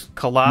Friday. First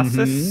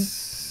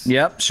Colossus.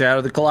 Yep, Shadow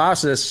of the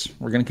Colossus.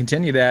 We're going to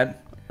continue that.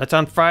 That's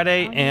on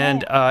Friday,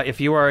 and if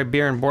you are a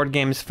Beer and Board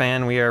Games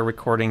fan, we are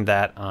recording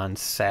that on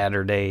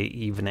Saturday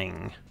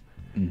evening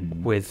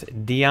with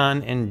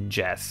Dion and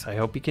Jess. I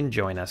hope you can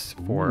join us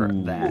for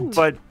that.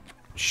 But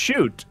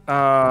shoot,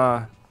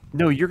 no,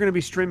 you're going to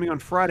be streaming on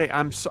Friday.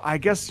 I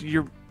guess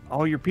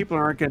all your people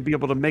aren't going to be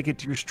able to make it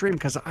to your stream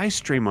because I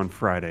stream on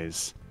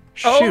Fridays.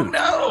 Shoot. Oh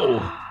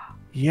no!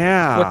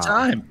 Yeah. What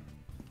time?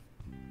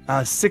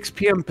 6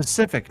 p.m.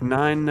 Pacific,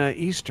 9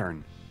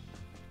 Eastern.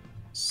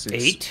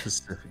 8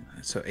 Pacific.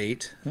 So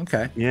 8.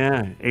 Okay.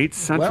 Yeah, 8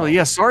 Central. Well,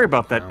 yeah, sorry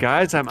about that,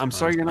 guys. I'm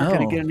sorry you're not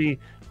going to get any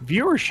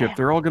viewership.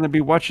 They're all going to be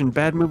watching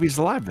bad movies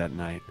live that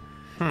night.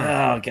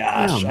 Oh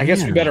gosh. Oh, I guess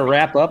we man. better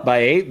wrap up by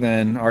 8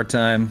 then, our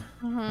time.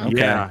 Okay.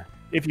 Yeah,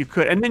 if you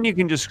could, and then you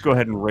can just go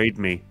ahead and raid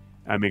me.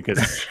 I mean,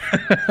 because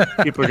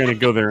people are going to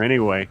go there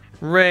anyway.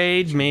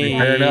 Raid me.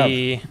 Fair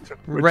enough.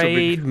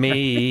 Raid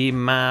me,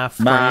 my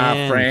friend.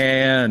 My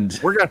friend.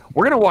 We're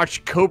gonna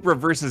watch Cobra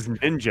versus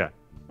Ninja.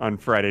 on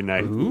Friday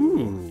night.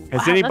 Ooh.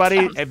 Has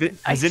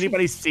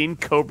anybody seen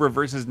Cobra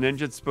versus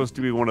Ninja? It's supposed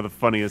to be one of the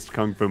funniest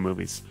kung fu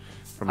movies.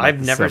 From like I've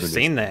the never 70s.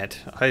 seen that.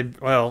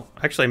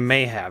 Actually,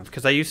 may have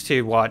because I used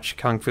to watch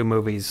kung fu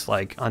movies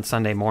like on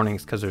Sunday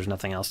mornings because there's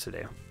nothing else to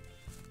do.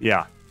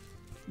 Yeah.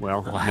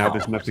 Well, now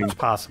there's nothing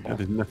possible. Now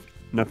there's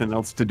nothing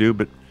else to do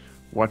but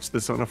watch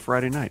this on a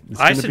Friday night.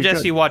 I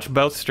suggest you watch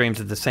both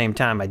streams at the same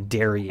time. I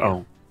dare you.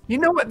 Oh. You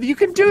know what? You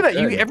can do that.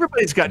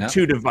 Everybody's got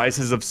two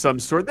devices of some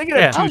sort. They can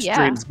have two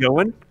streams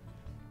going.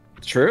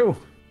 True.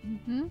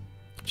 Mm-hmm.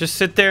 Just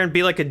sit there and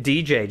be like a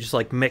DJ. Just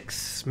like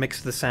mix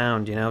the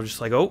sound. You know,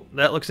 just like, oh,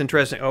 that looks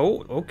interesting.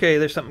 Oh, okay,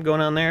 there's something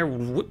going on there.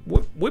 Whip,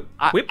 whip, whip,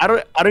 whip. I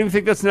don't even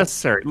think that's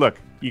necessary. Look,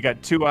 you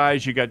got two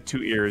eyes, you got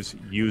two ears.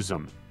 Use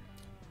them.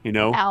 You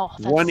know,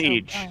 one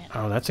each.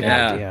 Oh, that's a good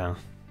idea.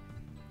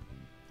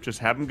 Just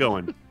have them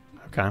going.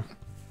 Okay.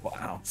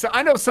 Wow. So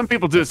I know some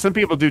people do. Some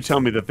people do tell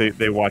me that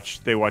they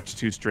watch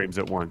two streams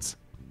at once.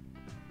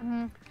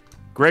 Mm-hmm.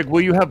 Greg,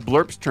 will you have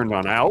blurps turned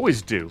on? I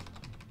always do.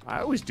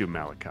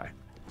 Malachi.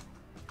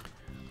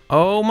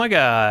 Oh my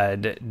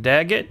God,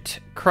 Daggett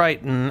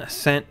Crichton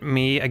sent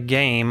me a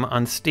game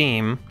on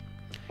Steam.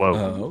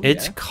 Whoa.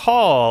 It's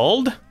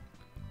called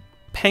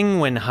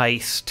Penguin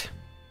Heist.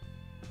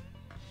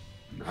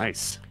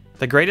 Nice.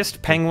 The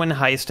greatest penguin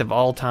heist of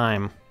all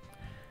time.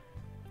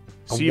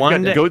 So you've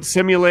got Goat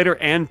Simulator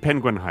and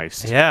Penguin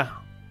Heist. Yeah.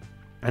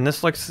 And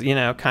this looks,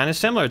 kind of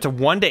similar. It's a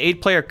 1 to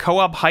 8 player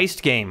co-op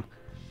heist game.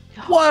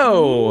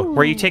 Whoa!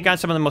 Where you take on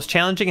some of the most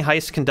challenging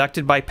heists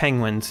conducted by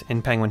penguins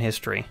in penguin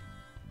history.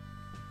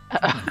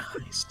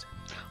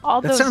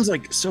 All That sounds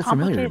like so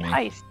familiar to me.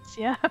 Heists,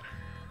 yeah.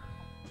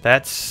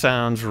 That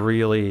sounds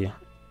really,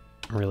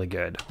 really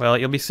good. Well,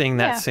 you'll be seeing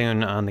that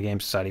soon on the Game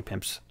Society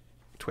Pimps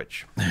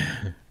Twitch.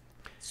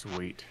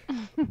 Sweet.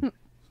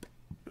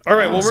 All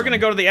right, well, we're going to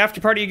go to the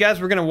after party, you guys.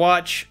 We're going to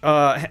watch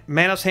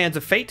Manos Hands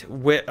of Fate,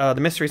 with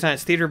the Mystery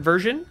Science Theater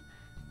version.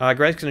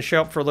 Greg's going to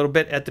show up for a little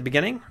bit at the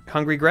beginning.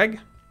 Hungry, Greg?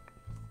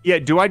 Yeah,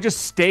 do I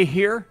just stay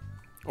here?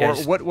 Or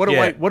what do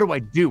I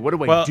do? What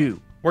do I do?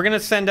 We're going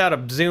to send out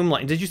a Zoom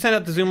link. Did you send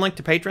out the Zoom link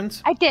to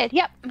patrons? I did,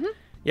 yep. Mm-hmm.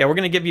 Yeah, we're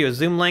going to give you a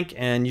Zoom link,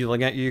 and you're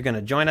going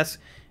to join us,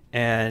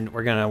 and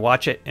we're going to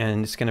watch it,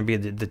 and it's going to be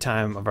the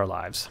time of our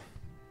lives.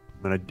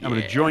 I'm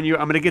gonna join you.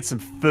 I'm going to get some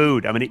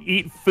food. I'm going to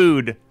eat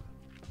food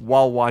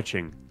while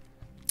watching.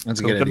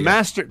 That's a good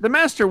idea. The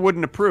master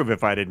wouldn't approve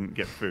if I didn't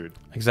get food.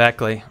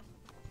 Exactly.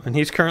 And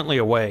he's currently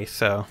away,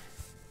 so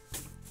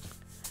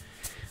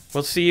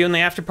we'll see you in the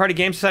after party.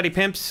 Game Society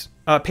Pimps,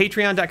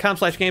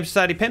 patreon.com/Game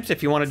Society Pimps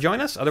if you want to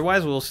join us.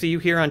 Otherwise, we'll see you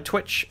here on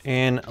Twitch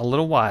in a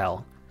little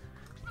while.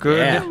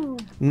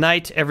 Good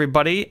night,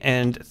 everybody,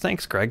 and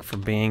thanks, Greg, for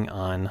being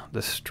on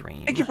the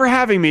stream. Thank you for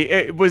having me.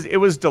 It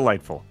was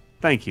delightful.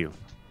 Thank you.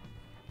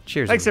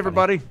 Cheers. Thanks,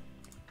 everybody.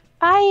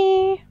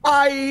 Bye.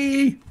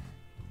 Bye.